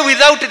is why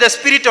without the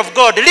Spirit of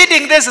God,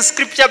 reading this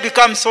scripture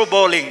becomes so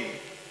boring.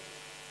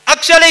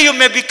 Actually, you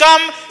may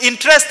become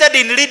interested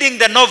in reading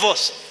the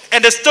novels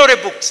and the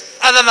storybooks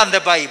other than the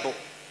Bible.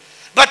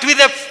 But with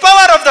the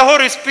power of the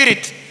Holy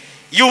Spirit,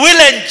 you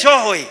will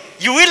enjoy,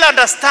 you will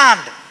understand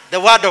the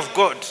word of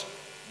God.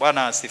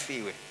 Bwana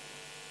asifiwe.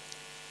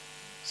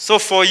 So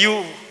for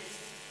you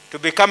to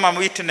become a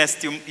witness,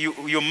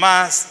 you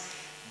must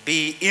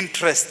be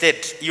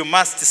interested. You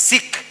must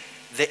seek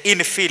the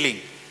infilling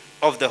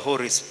of the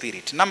Holy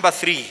Spirit. Number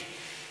 3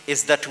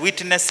 is that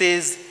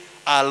witnesses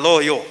are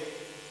loyal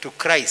to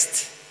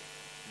Christ.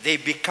 They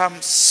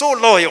become so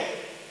loyal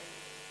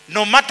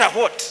no matter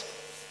what.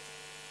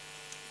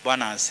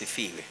 Bwana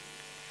asifiwe.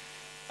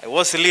 I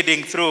was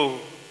reading through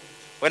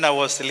when I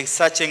was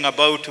researching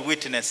about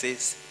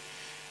witnesses,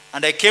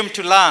 and I came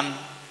to learn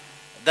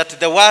that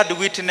the word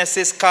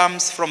witnesses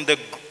comes from the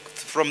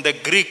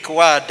Greek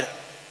word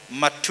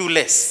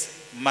matules.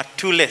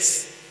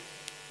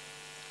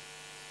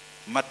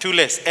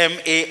 Matules,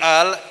 M-A-R-T-U-R-E-S.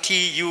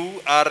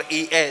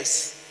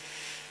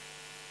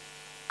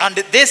 And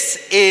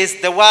this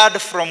is the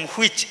word from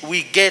which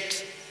we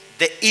get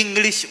the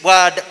English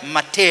word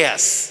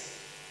Matthias.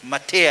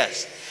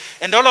 Matthias.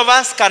 And all of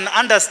us can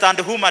understand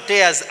who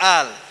Matthias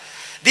are.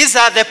 These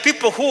are the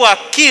people who are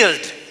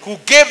killed, who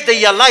gave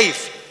their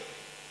life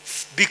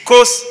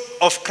because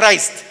of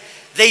Christ.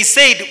 They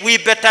said, we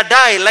better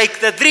die like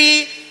the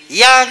 3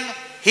 young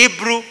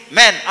Hebrew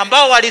men,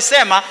 ambao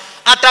walisema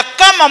hata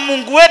kama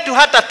Mungu wetu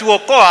hata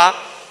tuokoa,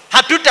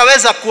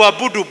 hatutaweza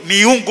kuabudu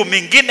miungu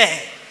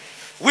mingine.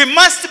 We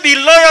must be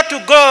loyal to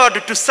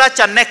God to such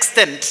an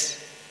extent.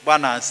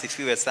 Bwana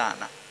asifiwe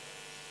sana.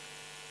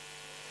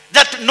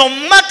 That no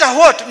matter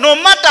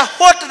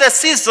what the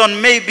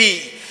season may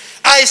be,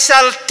 I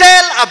shall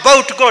tell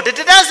about God. It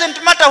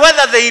doesn't matter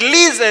whether they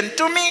listen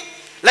to me,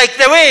 like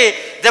the way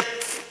the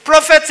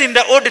prophets in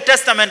the Old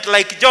Testament,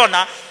 like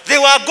Jonah, they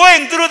were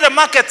going through the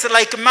markets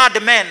like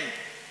madmen,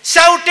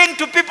 shouting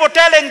to people,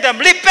 telling them,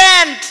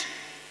 repent,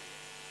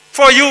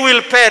 for you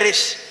will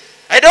perish.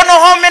 I don't know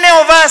how many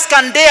of us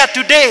can dare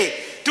today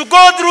to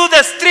go through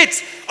the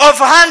streets of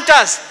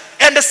Hunters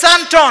and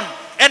Santon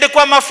and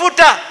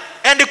Kwamafuta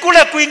and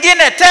kule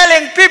kwingine,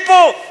 telling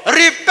people,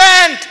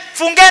 repent,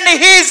 fungeni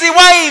hizi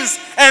wines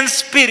and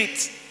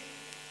spirits.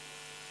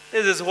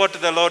 This is what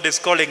the Lord is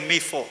calling me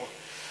for.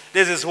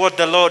 This is what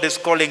the Lord is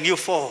calling you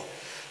for.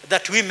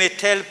 That we may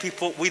tell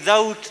people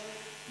without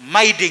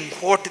minding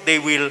what they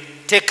will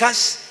take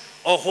us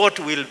or what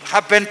will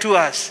happen to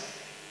us.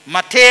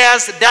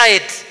 Matthias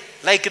died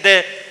like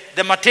the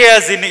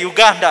Matthias in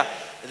Uganda.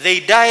 They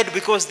died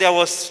because there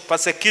was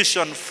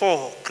persecution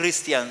for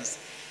Christians.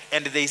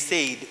 And they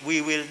said,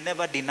 we will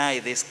never deny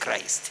this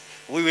Christ.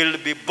 We will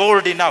be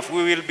bold enough.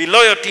 We will be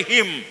loyal to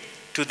him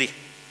to the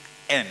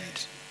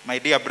end. My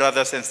dear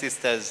brothers and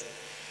sisters,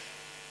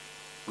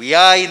 we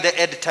are in the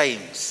end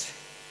times.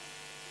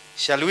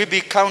 Shall we be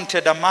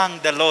counted among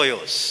the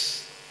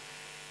loyals?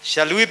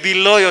 Shall we be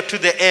loyal to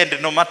the end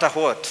no matter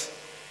what?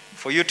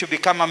 For you to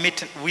become a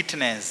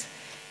witness,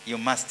 you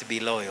must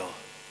be loyal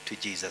to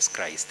Jesus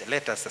Christ.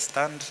 Let us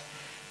stand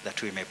that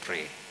we may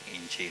pray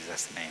in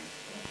Jesus' name.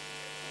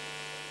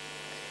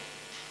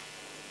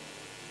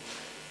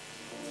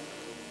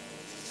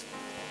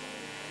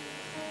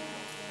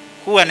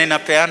 Huwa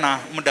ninapeana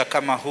muda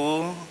kama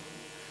huu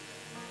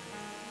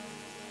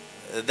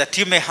that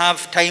you may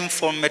have time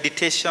for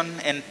meditation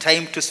and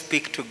time to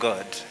speak to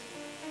God.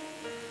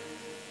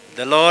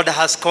 The Lord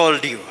has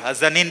called you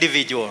as an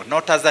individual,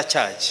 not as a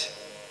church.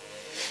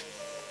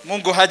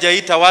 Mungu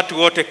hajaita watu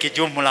wote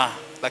kijumla,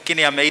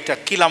 lakini ameita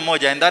kila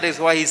moja, and that is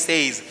why he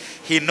says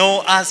he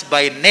knows us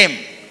by name,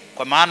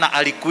 kwa maana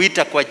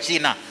alikuita kwa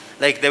jina,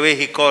 like the way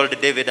he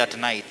called David at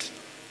night.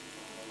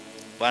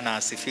 Bwana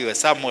asifiwe.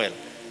 Samuel,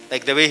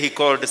 like the way he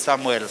called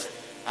Samuel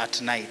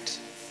at night.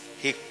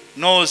 He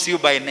knows you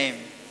by name.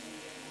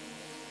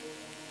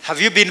 Have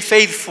you been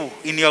faithful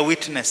in your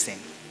witnessing?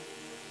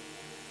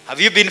 Have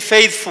you been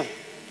faithful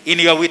in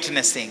your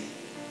witnessing?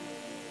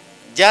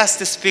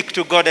 Just speak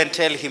to God and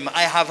tell him,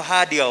 I have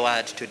heard your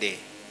word today.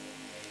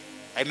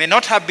 I may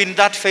not have been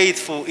that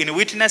faithful in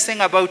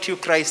witnessing about you,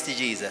 Christ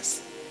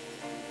Jesus.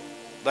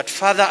 But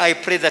Father, I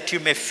pray that you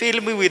may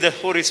fill me with the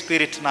Holy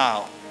Spirit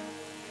now.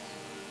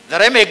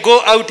 That I may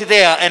go out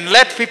there and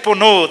let people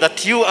know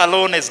that you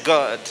alone is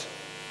God.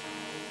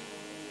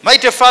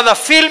 Mighty Father,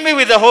 fill me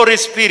with the Holy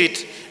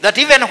Spirit, that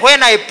even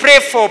when I pray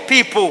for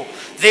people,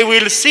 they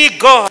will see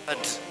God.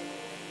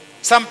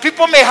 Some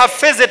people may have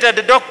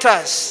visited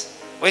doctors,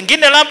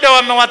 Wengine labda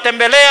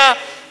wamewatembelea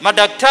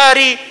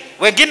madaktari,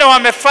 wengine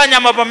wamefanya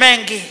mambo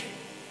mengi,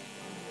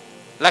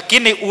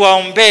 lakini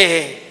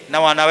uwaombee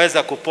na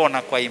wanaweza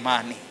kupona kwa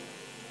imani.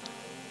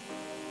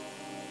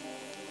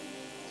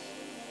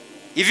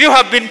 If you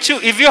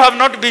have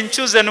not been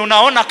chosen,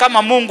 unaona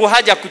kama Mungu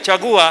haja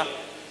kuchagua,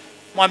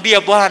 mwambie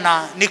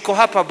Bwana, niko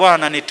hapa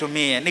Bwana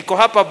nitumie. Niko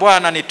hapa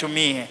Bwana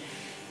nitumie.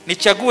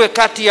 Nichague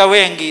kati ya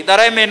wengi, that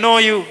I may know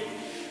you,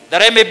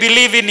 that I may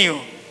believe in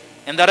you,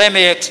 and that I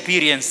may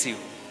experience you.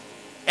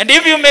 And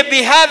if you may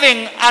be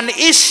having an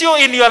issue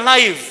in your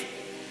life,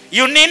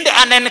 you need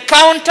an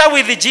encounter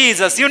with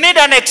Jesus, you need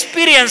an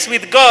experience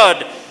with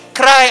God,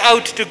 cry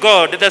out to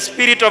God. The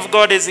Spirit of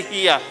God is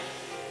here,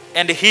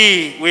 and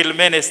He will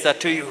minister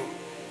to you.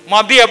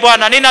 Mwambie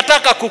Bwana,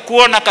 ninataka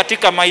kukuona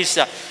katika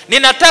maisha.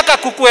 Ninataka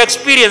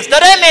kuku-experience,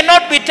 that I may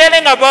not be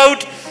telling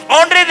about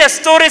only the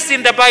stories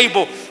in the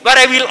Bible, but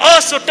I will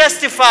also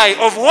testify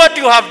of what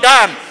you have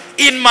done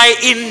in my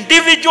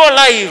individual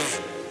life.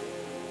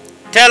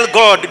 Tell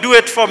God, do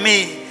it for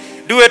me.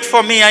 Do it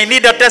for me. I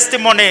need a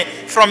testimony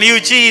from you,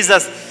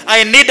 Jesus.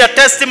 I need a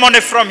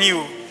testimony from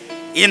you.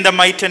 In the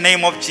mighty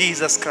name of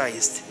Jesus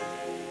Christ.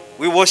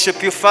 We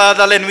worship you,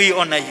 Father, and we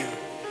honor you.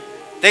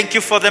 Thank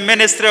you for the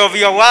ministry of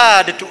your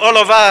word to all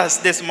of us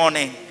this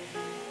morning.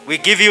 We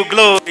give you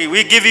glory.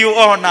 We give you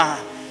honor.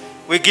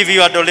 We give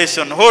you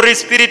adoration. Holy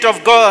Spirit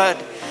of God,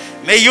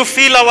 may you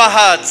fill our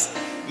hearts.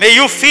 May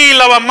you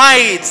fill our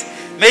minds.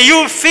 May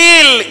you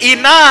fill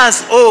in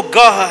us, oh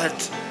God,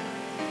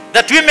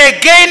 that we may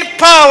gain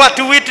power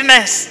to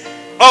witness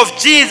of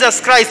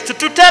Jesus Christ,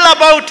 to tell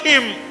about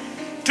Him,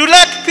 to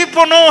let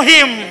people know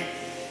Him,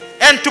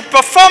 and to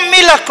perform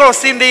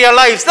miracles in their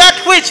lives,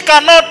 that which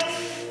cannot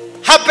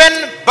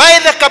happen by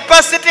the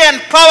capacity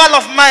and power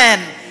of man.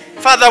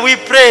 Father, we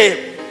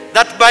pray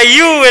that by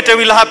you it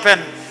will happen.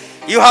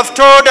 You have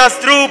told us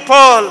through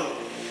Paul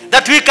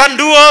that we can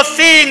do all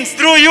things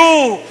through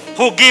you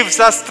who gives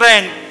us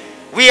strength.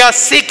 We are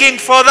seeking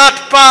for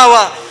that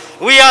power.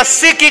 We are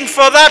seeking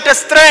for that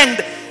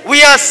strength.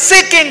 We are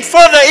seeking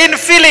for the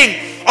infilling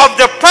of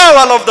the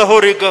power of the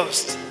Holy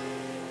Ghost,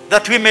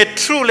 that we may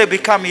truly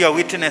become your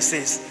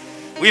witnesses.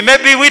 We may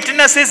be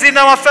witnesses in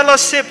our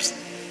fellowships.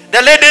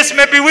 The ladies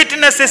may be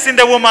witnesses in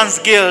the women's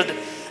guild.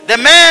 The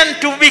men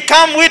to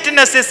become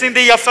witnesses in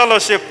their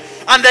fellowship.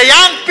 And the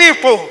young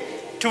people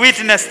to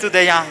witness to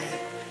the young.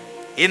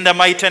 In the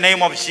mighty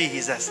name of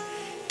Jesus.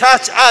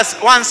 Touch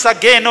us once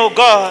again, oh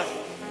God.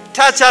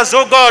 Touch us,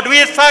 oh God.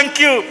 We thank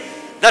you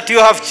that you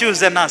have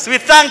chosen us. We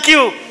thank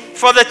you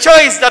for the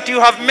choice that you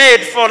have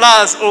made for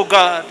us, oh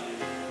God.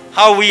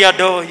 How we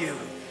adore you.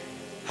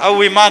 How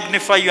we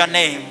magnify your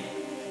name.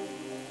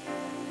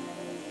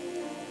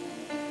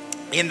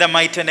 In the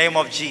mighty name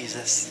of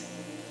Jesus.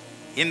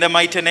 In the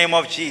mighty name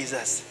of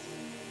Jesus.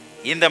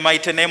 In the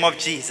mighty name of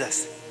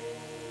Jesus.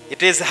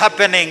 It is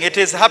happening. It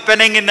is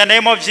happening in the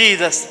name of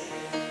Jesus.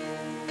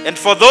 And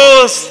for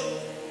those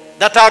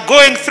that are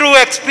going through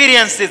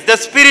experiences, the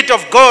Spirit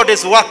of God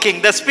is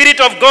working. The Spirit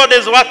of God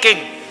is working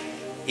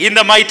in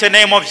the mighty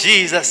name of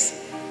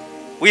Jesus.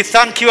 We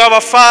thank you,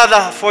 our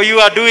Father, for you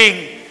are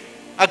doing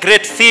a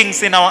great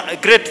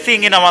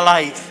thing in our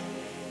life.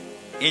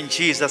 In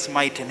Jesus'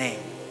 mighty name.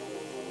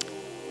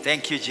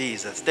 Thank you,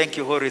 Jesus. Thank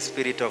you, Holy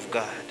Spirit of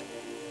God.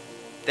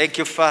 Thank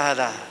you,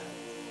 Father.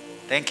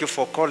 Thank you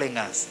for calling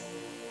us,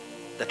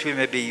 that we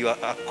may be your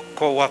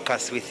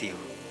co-workers with you.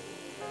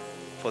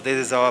 For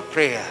this is our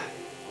prayer.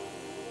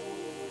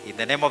 In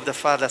the name of the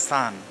Father,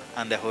 Son,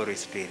 and the Holy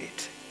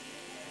Spirit.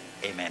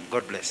 Amen.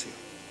 God bless you.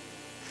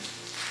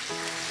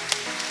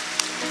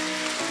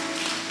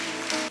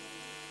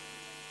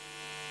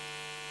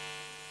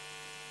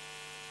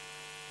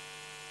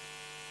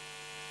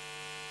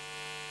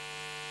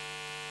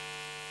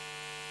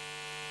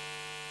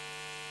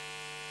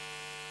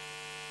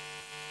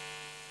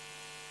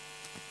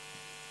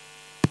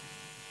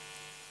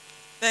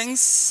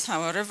 Thanks,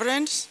 our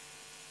Reverend.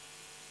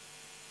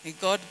 May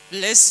God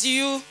bless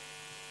you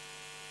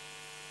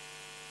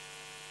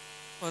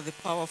for the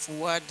powerful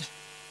word.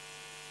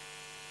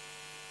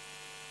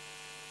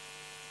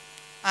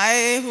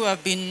 I, who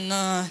have been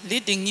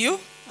leading you,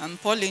 I'm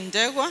Paul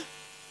Indegwa,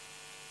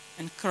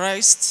 and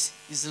Christ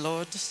is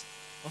Lord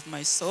of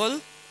my soul.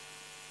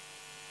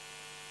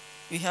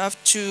 We have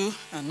 2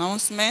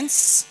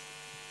 announcements.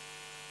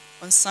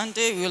 On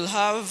Sunday, we will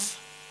have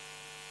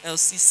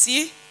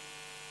LCC,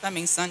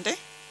 coming Sunday.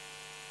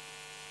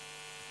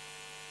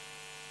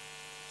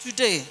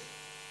 Today,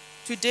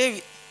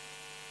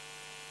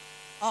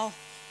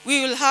 we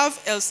will have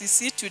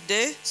LCC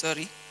today,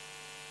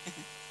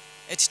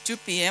 at 2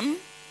 p.m.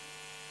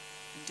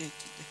 Today.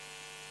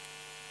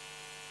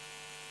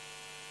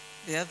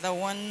 The other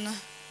one,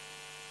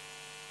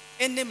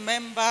 any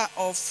member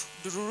of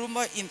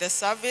Dururuma in this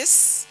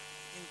service,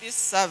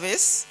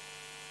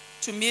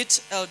 to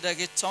meet Elder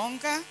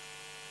Getonga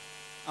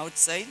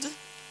outside.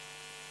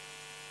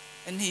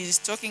 And he is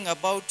talking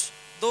about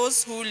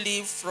those who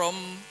live from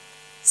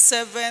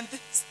 7th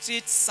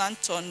Street,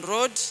 Santon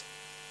Road,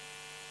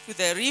 to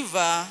the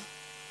river,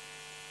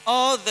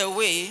 all the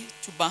way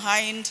to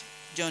behind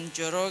John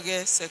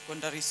Njoroge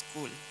Secondary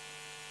School.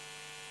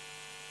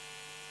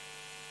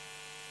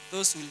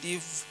 Those who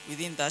live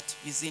within that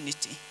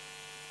vicinity.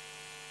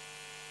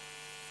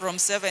 From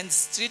 7th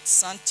Street,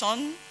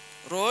 Santon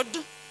Road,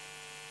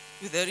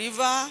 with the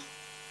river,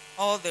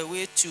 all the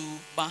way to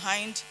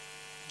behind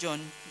John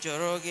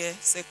Njoroge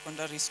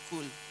Secondary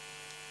School.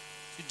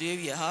 Today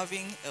we are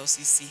having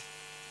LCC.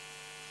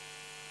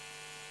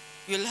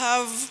 We'll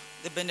have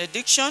the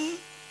benediction.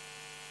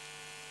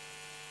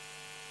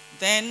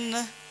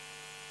 Then,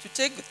 to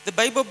take the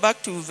Bible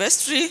back to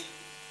vestry,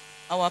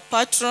 our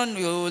patron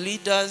will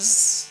lead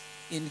us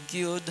in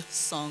guild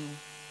song.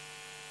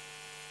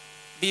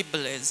 Be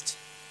blessed.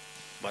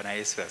 Bwana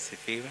Yesu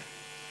asifiwe.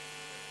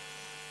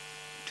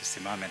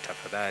 Tusimame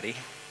tafadhali.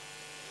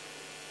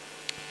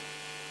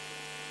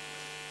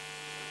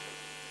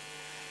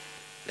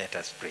 Let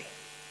us pray.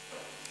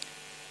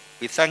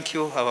 We thank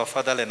you, our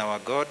Father and our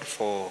God,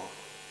 for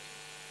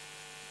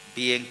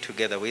being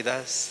together with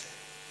us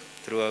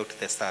throughout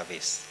the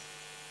service.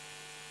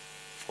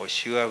 For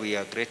sure, we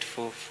are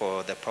grateful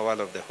for the power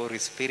of the Holy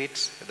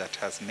Spirit that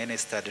has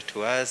ministered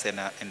to us and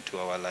to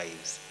our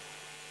lives.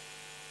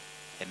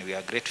 And we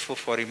are grateful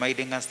for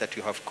reminding us that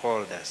you have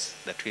called us,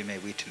 that we may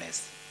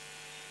witness.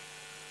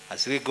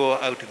 As we go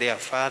out there,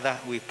 Father,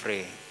 we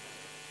pray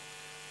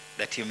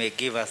that you may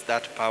give us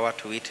that power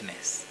to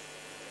witness,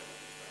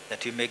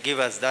 that you may give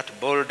us that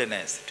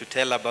boldness to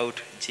tell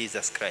about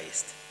Jesus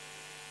Christ,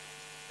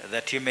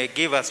 that you may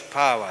give us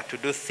power to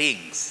do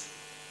things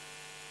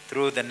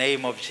through the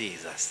name of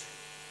Jesus.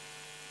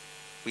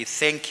 We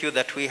thank you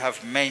that we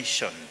have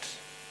mentioned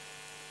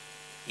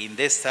in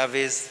this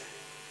service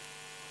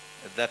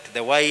that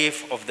the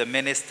wife of the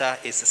minister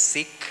is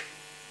sick,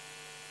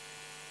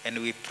 and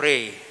we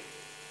pray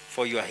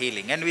for your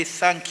healing. And we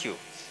thank you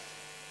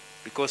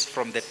because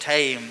from the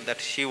time that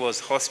she was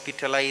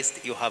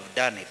hospitalized, you have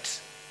done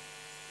it.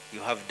 You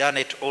have done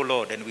it, O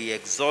Lord, and we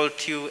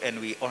exalt you and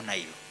we honor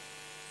you.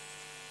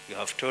 You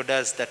have told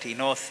us that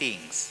in all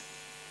things,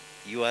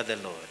 you are the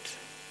Lord.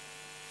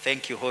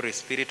 Thank you, Holy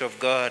Spirit of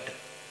God.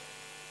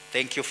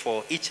 Thank you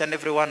for each and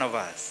every one of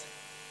us.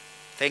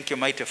 Thank you,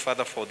 mighty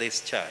Father, for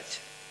this church.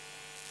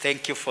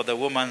 Thank you for the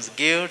Women's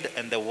Guild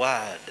and the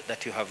word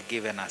that you have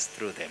given us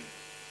through them.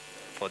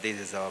 For this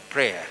is our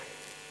prayer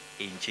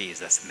in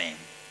Jesus' name.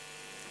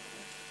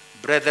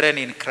 Brethren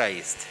in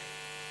Christ,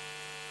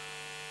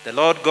 the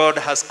Lord God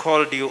has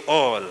called you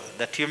all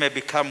that you may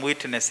become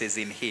witnesses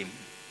in him.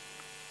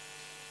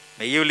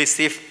 May you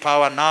receive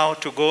power now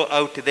to go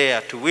out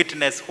there to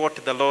witness what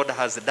the Lord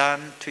has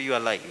done to your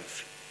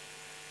life.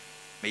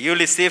 May you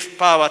receive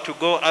power to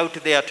go out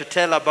there to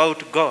tell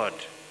about God,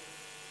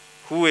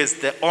 who is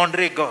the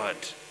only God.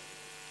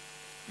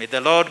 May the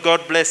Lord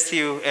God bless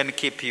you and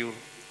keep you.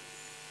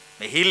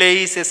 May he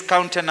raise his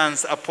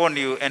countenance upon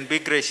you and be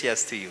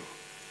gracious to you.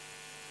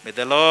 May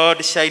the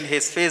Lord shine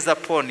his face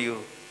upon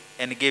you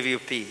and give you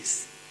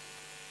peace.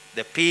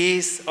 The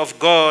peace of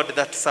God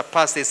that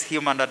surpasses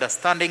human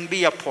understanding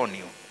be upon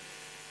you.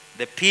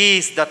 The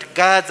peace that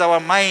guards our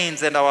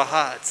minds and our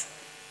hearts,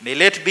 may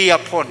it be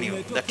upon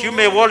you, that you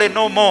may worry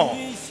no more,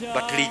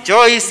 but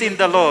rejoice in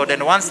the Lord.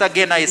 And once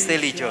again I say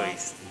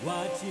rejoice.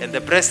 And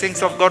the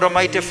blessings of God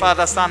Almighty,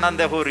 Father, Son, and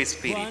the Holy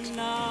Spirit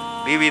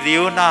be with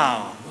you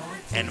now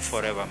and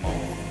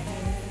forevermore.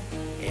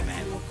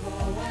 Amen.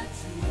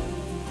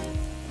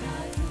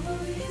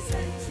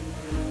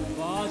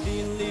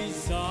 Fadhili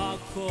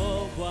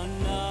zako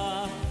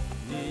Bwana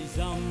ni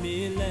za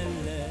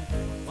milele,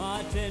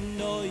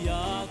 matendo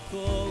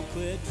yako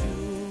kwetu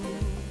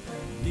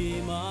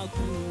ni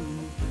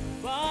makuu.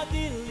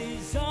 Fadhili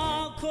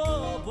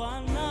zako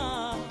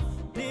Bwana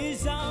ni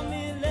za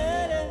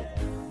milele,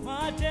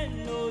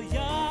 matendo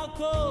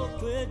yako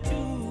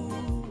kwetu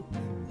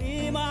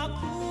ni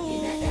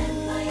makuu.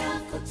 Neema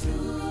yako tu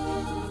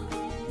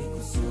ni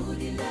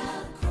kusudi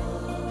lako,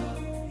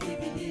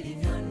 hivi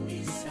nilivyo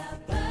ni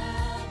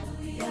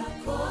sababu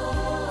yako.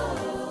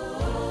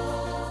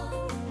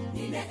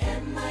 Ni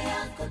neema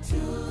yako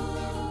tu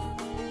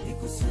ni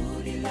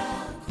kusudi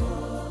lako,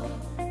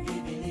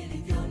 hivi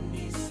nilivyo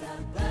ni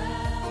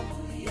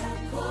sababu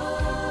yako.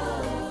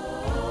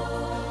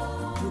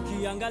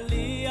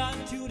 Tukiangalia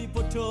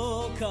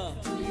tulipotoka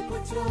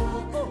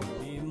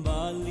ni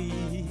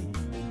mbali,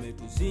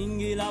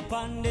 umetuzingira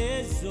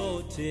pande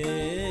zote.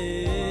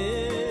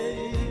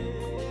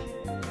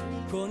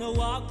 Mkono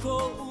wako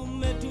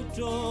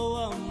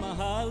umetutoa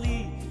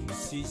mahali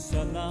si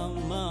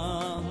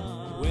salama.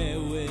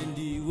 Wewe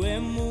ndiwe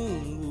Mungu.